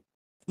thing.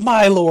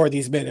 My lord,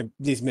 these men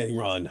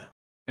run.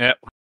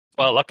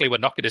 Well, luckily we're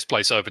knocking this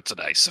place over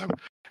today, so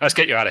let's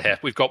get you out of here.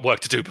 We've got work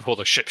to do before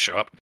the ships show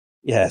up.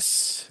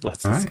 Yes,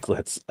 let's All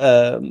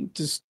right.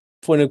 just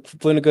when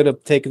to go to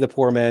take the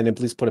poor man and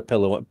please put a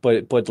pillow,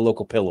 put the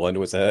local pillow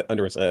under his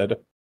head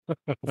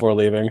before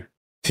leaving.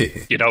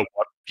 You know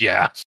what?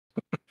 Yeah.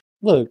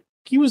 Look,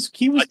 I'm just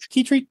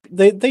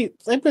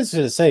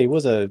gonna say it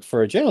was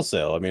for a jail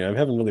cell. I mean, I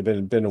haven't really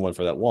been in one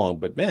for that long,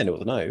 but man, it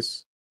was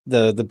nice.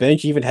 The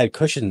bench even had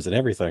cushions and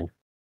everything.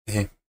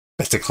 Yeah.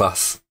 Better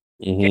class.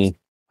 Mm-hmm.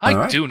 I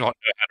Alright. do not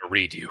know how to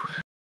read you.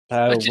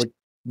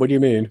 What do you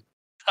mean?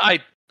 I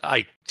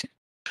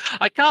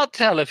can't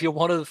tell if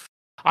you're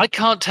I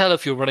can't tell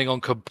if you're running on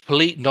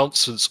complete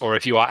nonsense or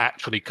if you are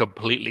actually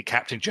completely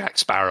Captain Jack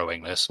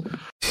Sparrowing this.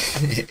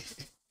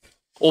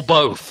 Or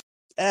both.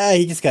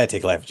 You just gotta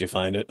take life as you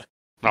find it.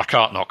 I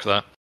can't knock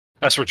that.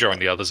 Let's rejoin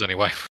the others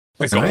anyway.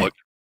 We've got Alright. look.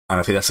 And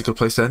I think that's a good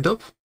place to end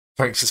up.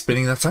 Thanks for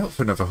spinning that out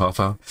for another half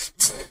hour.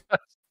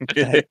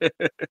 Surprisingly,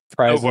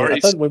 I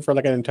worries. thought it went for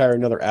like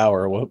another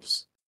hour.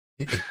 Whoops.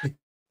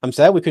 I'm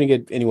sad we couldn't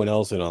get anyone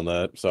else in on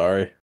that.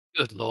 Sorry.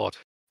 Good lord.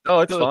 Oh,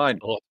 it's Good fine.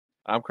 lord.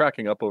 I'm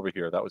cracking up over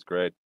here. That was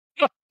great.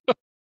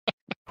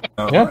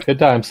 Yeah, good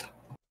times.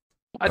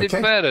 And Okay.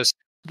 in fairness,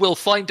 we'll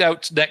find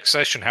out next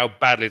session how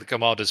badly the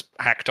commander's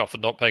hacked off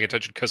and not paying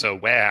attention because her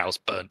warehouse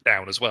burnt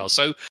down as well.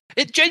 So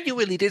it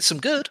genuinely did some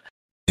good.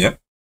 Yep.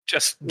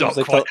 Just It was not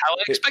like quite the- how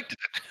I expected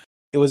it.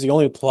 It was the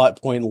only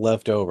plot point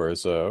left over,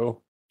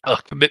 so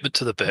Commitment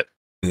to the bit.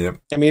 Yep.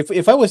 I mean,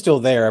 if I was still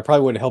there, I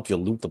probably would have helped you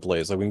loot the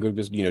place. Like we could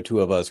just,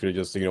 two of us could have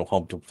just,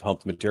 hump the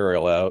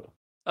material out.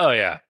 Oh,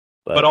 yeah.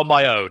 But on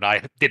my own,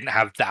 I didn't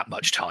have that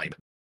much time.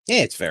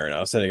 Yeah, it's fair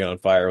enough. Setting it on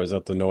fire was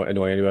not to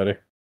annoy anybody.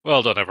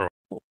 Well done, everyone.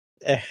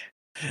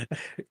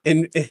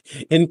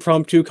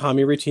 Impromptu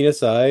commie routine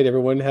aside,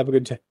 everyone have a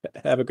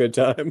good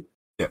time.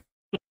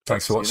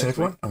 Thanks for See you watching, next week.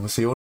 everyone, and we'll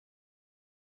see you all